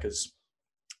the Checkers.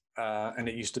 And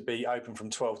it used to be open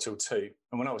from 12 till 2.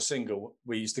 And when I was single,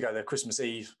 we used to go there Christmas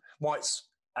Eve, Whites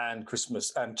and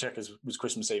Checkers was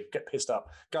Christmas Eve, get pissed up,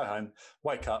 go home,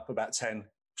 wake up about 10,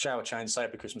 shower change, say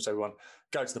happy Christmas everyone,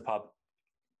 go to the pub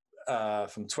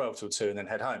from 12 till 2 and then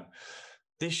head home.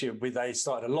 This year, they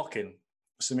started a lock-in.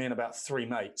 So me and about 3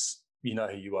 mates, you know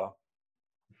who you are,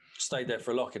 stayed there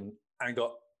for a lock-in and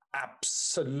got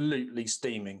absolutely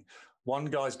steaming. One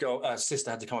guy's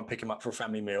sister had to come and pick him up for a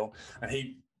family meal, and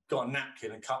he got a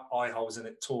napkin and cut tore eye holes in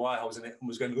it, and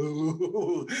was going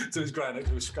to his granddad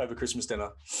over Christmas dinner.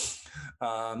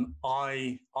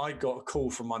 I got a call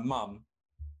from my mum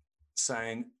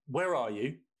saying, "Where are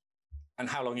you? And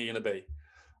how long are you going to be?"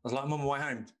 I was like, "I'm on my way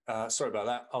home. Sorry about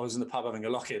that. I was in the pub having a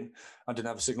lock-in. I didn't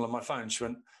have a signal on my phone."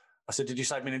 I said, "Did you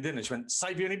save me any dinner?" She went,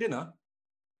 "Save you any dinner?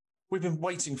 We've been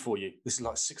waiting for you." This is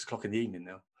like 6 o'clock in the evening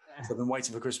now. So I've been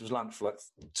waiting for Christmas lunch for like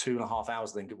 2.5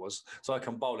 hours, I think it was. So I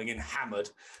come bowling in hammered,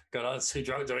 going, "I'm too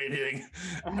drunk to eat anything."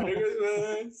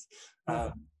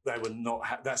 They were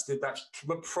not. That's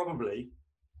probably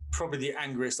the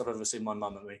angriest I've ever seen my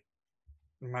mum at me.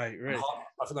 Mate, really?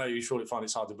 I don't know. You surely find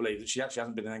it's hard to believe that she actually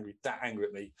hasn't been that angry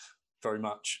at me very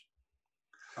much.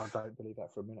 I don't believe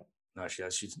that for a minute. No, she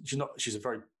has. She's not. She's a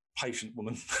very patient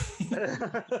woman.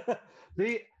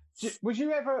 Was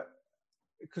you ever?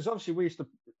 Because obviously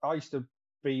I used to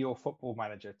be your football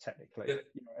manager technically,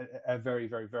 very,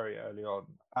 very, very early on.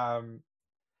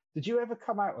 Did you ever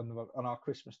come out on our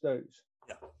Christmas do's?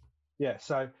 Yeah. Yeah.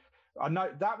 So I know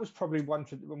that was probably one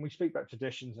when we speak about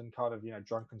traditions and kind of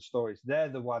drunken stories. They're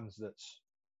the ones that's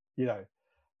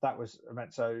that was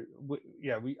meant. So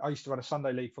I used to run a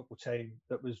Sunday league football team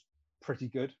that was pretty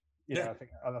good. I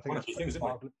think that's pretty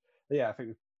mildly. Yeah, I think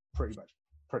we pretty much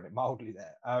put it mildly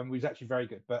there. We was actually very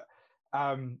good, but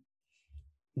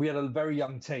we had a very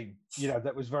young team.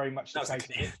 That was very much the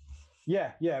case.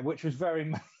 Yeah, which was very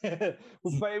much,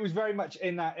 but it was very much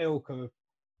in that ilk of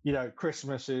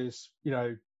Christmases,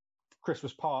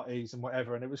 Christmas parties and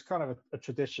whatever, and it was kind of a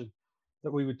tradition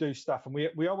that we would do stuff, and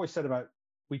we always said about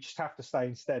we just have to stay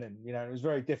in Stenning. It was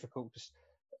very difficult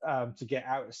to get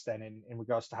out of Stenning in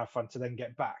regards to have fun to then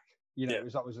get back. It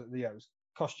was it was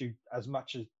cost you as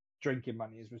much as drinking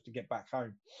money as was to get back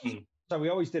home. So we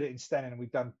always did it in Stenning, and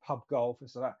we've done pub golf and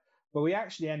stuff like that. But we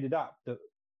actually ended up that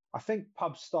I think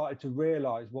pubs started to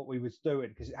realise what we was doing,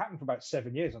 because it happened for about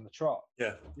 7 years on the trot.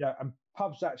 And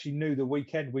pubs actually knew the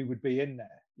weekend we would be in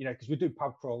there. Because we do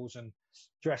pub crawls and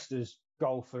dressed as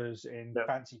golfers in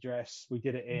fancy dress. We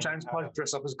did it in. James Pike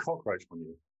dressed up as a cockroach on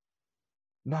you.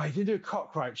 No, he didn't do a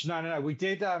cockroach. No. We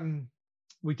did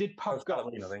pub golf.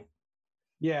 Halloween, I think.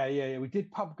 Yeah. We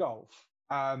did pub golf.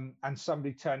 And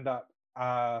somebody turned up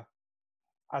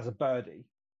as a birdie,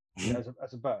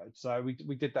 as a bird. So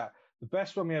we did that. The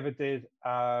best one we ever did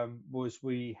was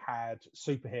we had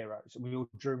superheroes, and we all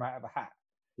drew them out of a hat.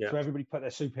 So everybody put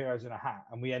their superheroes in a hat,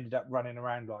 and we ended up running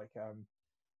around like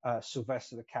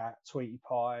Sylvester the Cat, Tweety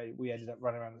Pie. We ended up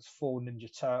running around as 4 Ninja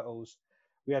Turtles.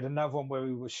 We had another one where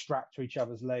we were strapped to each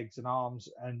other's legs and arms,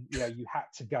 and you had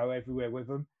to go everywhere with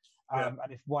them. And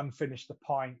if one finished the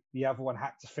pint, the other one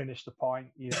had to finish the pint,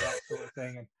 that sort of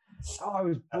thing. And it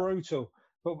was brutal.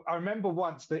 But I remember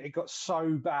once that it got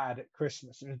so bad at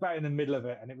Christmas. It was about in the middle of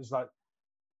it, and it was like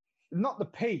not the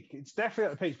peak. It's definitely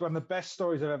at the peak. But one of the best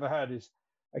stories I've ever heard is,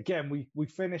 again, we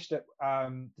finished at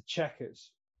the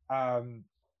Checkers, and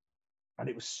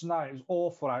it was snowing. It was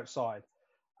awful outside.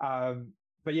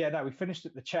 But we finished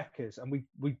at the Checkers, and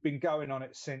we've been going on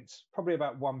it since probably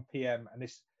about 1 p.m. And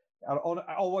it's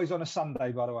always on a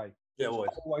Sunday, by the way. Yeah,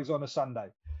 always on a Sunday.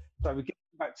 So we get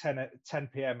about 10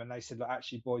 p.m. and they said, look,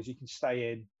 actually, boys, you can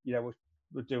stay in.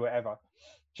 We'll do whatever.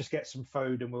 Just get some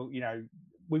food, and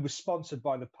we were sponsored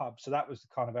by the pub, so that was the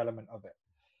kind of element of it.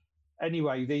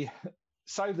 Anyway,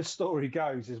 so the story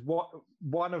goes is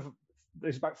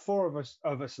there's about 4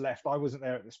 of us left. I wasn't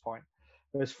there at this point.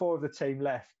 There's 4 of the team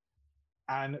left,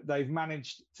 and they've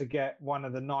managed to get one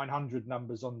of the 900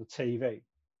 numbers on the TV,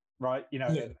 right?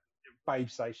 Babe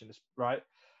stations, right?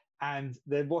 And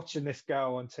they're watching this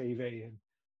girl on TV,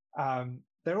 and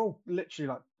they're all literally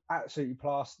like absolutely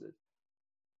plastered.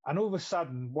 And all of a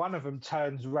sudden, one of them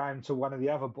turns around to one of the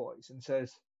other boys and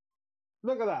says,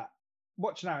 "Look at that.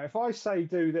 Watch now. If I say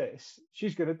do this,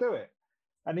 she's going to do it."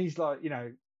 And he's like,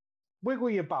 wiggle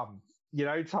your bum,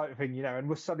 type of thing,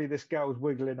 and suddenly this girl's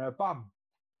wiggling her bum.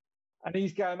 And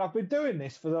he's going, "I've been doing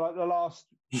this for the last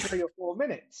 3 or 4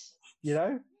 minutes,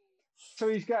 So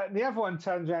he's going, the other one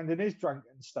turns around in his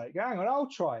drunken state, "Hang on, I'll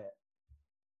try it.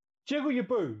 Jiggle your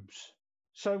boobs."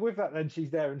 So with that, then she's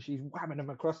there and she's whamming them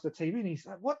across the TV, and he's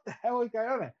like, "What the hell is going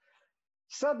on there?"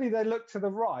 Suddenly they look to the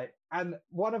right, and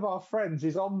one of our friends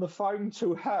is on the phone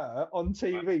to her on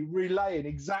TV, relaying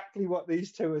exactly what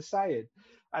these two are saying.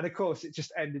 And of course, it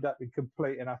just ended up in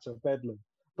complete and utter bedlam.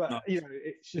 But,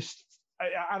 it's just,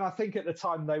 and I think at the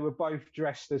time they were both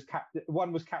dressed as Captain,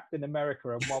 one was Captain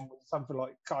America and one was something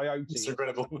like Coyote. It's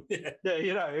incredible. Yeah,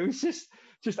 it was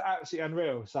just absolutely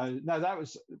unreal. So, no,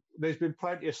 there's been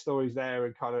plenty of stories there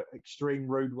and kind of extreme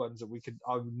rude ones that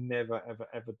I would never, ever,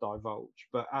 ever divulge.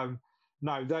 But,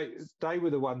 no, they were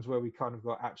the ones where we kind of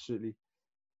got absolutely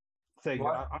thing.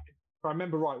 Right. If I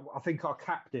remember right, I think our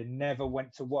captain never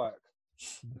went to work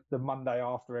the Monday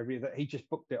after he just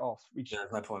booked it off.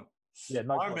 No point. Yeah,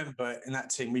 no. I remember in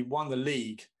that team we won the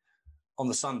league on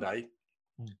the Sunday,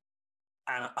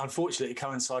 and unfortunately it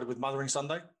coincided with Mothering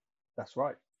Sunday. That's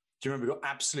right. Do you remember we got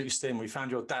absolutely steamed? We found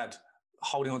your dad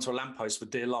holding onto a lamppost for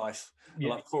dear life at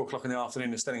like 4 o'clock in the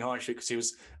afternoon in Stenning High Street because he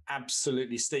was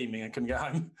absolutely steaming and couldn't get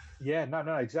home. Yeah,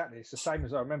 no, exactly. It's the same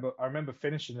as I remember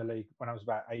finishing the league when I was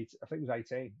about 8. I think it was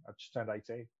 18. I just turned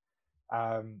 18.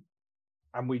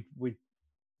 And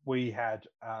we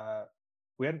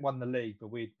hadn't won the league, but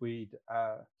I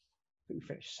think we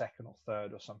finished 2nd or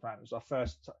 3rd or something. It was our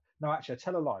first. No, actually, I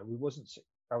tell a lie. We wasn't.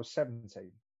 I was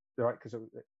 17, right? Because it was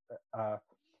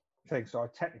thing. So I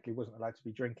technically wasn't allowed to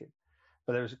be drinking.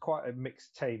 But there was quite a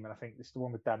mixed team, and I think this is the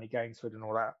one with Danny Gainsford and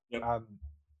all that. Yep.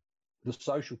 The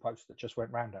social post that just went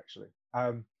round actually,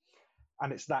 and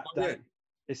it's that day. Yeah.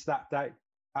 It's that day,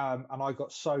 and I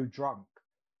got so drunk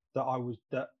that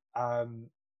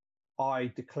I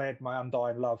declared my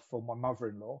undying love for my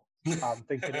mother-in-law,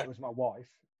 thinking it was my wife.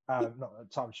 Not at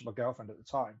the time, she was my girlfriend at the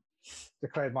time.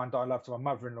 Declared my undying love to my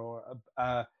mother-in-law.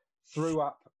 Threw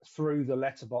up through the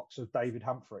letterbox of David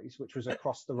Humphreys, which was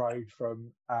across the road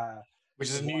from. Which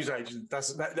is a news agent.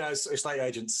 That's estate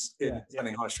agents in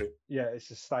Stenning High Street. Yeah, it's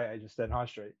estate agents in High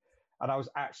Street. And I was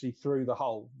actually through the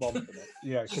hole, vomiting it.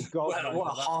 Yeah, God what a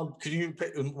hard. Could you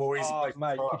pick them more easy? Oh,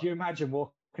 mate, could you imagine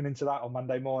walking into that on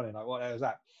Monday morning? Like, what the hell was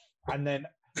that? And then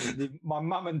my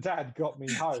mum and dad got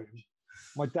me home.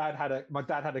 My dad had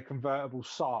a convertible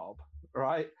Saab,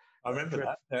 right? I remember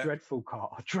that. Yeah. Dreadful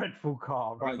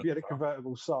car, right? He had a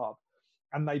convertible Saab.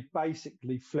 And they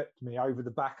basically flipped me over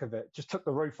the back of it, just took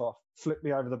the roof off, flipped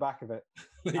me over the back of it.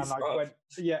 And I went,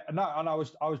 and I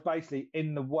was basically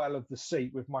in the well of the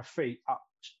seat with my feet up,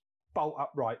 bolt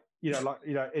upright, in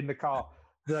the car.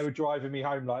 They were driving me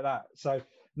home like that. So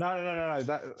no.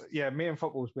 That, me and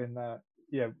football's been,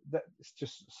 it's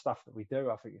just stuff that we do.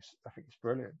 I think it's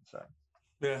brilliant. So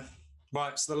yeah.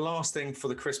 Right. So the last thing for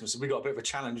the Christmas, we got a bit of a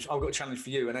challenge. I've got a challenge for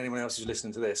you and anyone else who's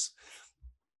listening to this.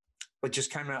 It just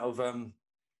came out of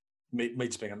me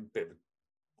just being a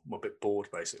bit bored,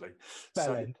 basically.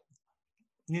 Bell end.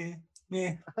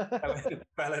 Yeah.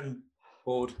 Bell end,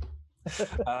 bored.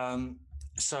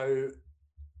 So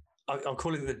I'm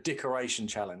calling it the decoration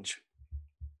challenge.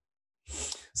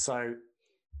 So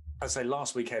I'd say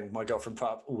last weekend, my girlfriend put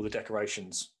up all the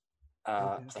decorations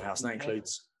for the house. And that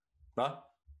includes... Huh?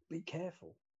 Be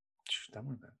careful. Don't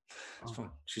worry about it. It's fine.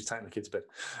 She's taking the kids a bit.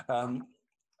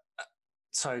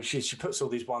 So she puts all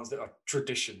these ones that are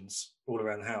traditions all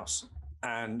around the house.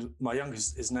 And my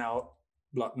youngest is now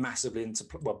like massively into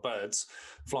birds,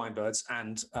 flying birds,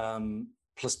 and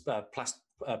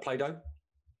Play-Doh.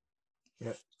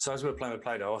 Yeah. So as we were playing with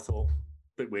Play-Doh, I thought, a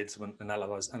bit weird to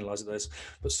analyse this,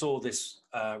 but saw this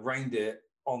reindeer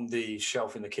on the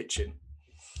shelf in the kitchen.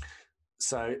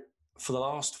 So for the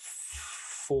last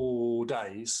 4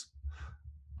 days,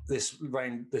 this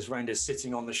reindeer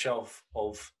sitting on the shelf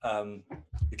of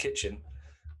the kitchen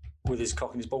with his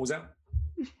cock and his balls out.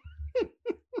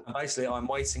 And basically, I'm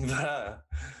waiting for her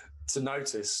to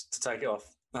notice to take it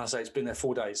off. And I say it's been there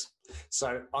 4 days.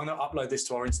 So I'm going to upload this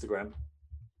to our Instagram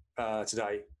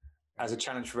today as a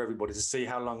challenge for everybody to see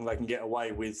how long they can get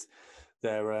away with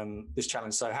their this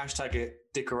challenge. So hashtag it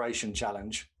decoration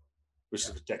challenge, which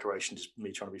is decoration, just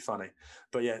me trying to be funny.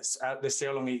 But yes, let's see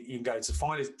how long you can go to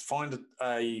find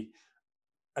a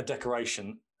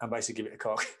decoration and basically give it a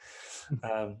cock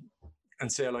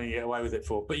and see how long you get away with it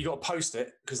for. But you got to post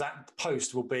it, because that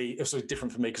post will be, it's sort of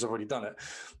different for me because I've already done it,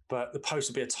 but the post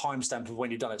will be a timestamp of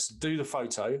when you've done it. So do the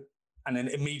photo and then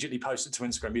immediately post it to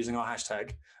Instagram using our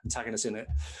hashtag and tagging us in it.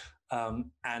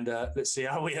 And let's see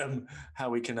how we can,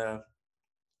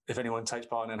 if anyone takes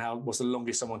part in it, what's the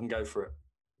longest someone can go for it.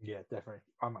 Yeah, definitely.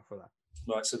 I'm up for that.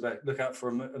 Right, so look out for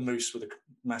a moose with a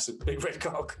massive big red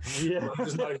cock. Yeah.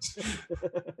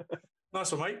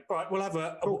 Nice one, mate. All right, we'll have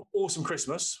an awesome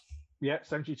Christmas. Yeah,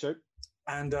 same to you too.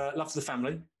 And love to the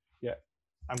family. Yeah.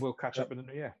 And we'll catch up in the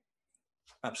new year.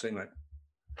 Absolutely, mate.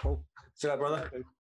 Cool. See you later, brother.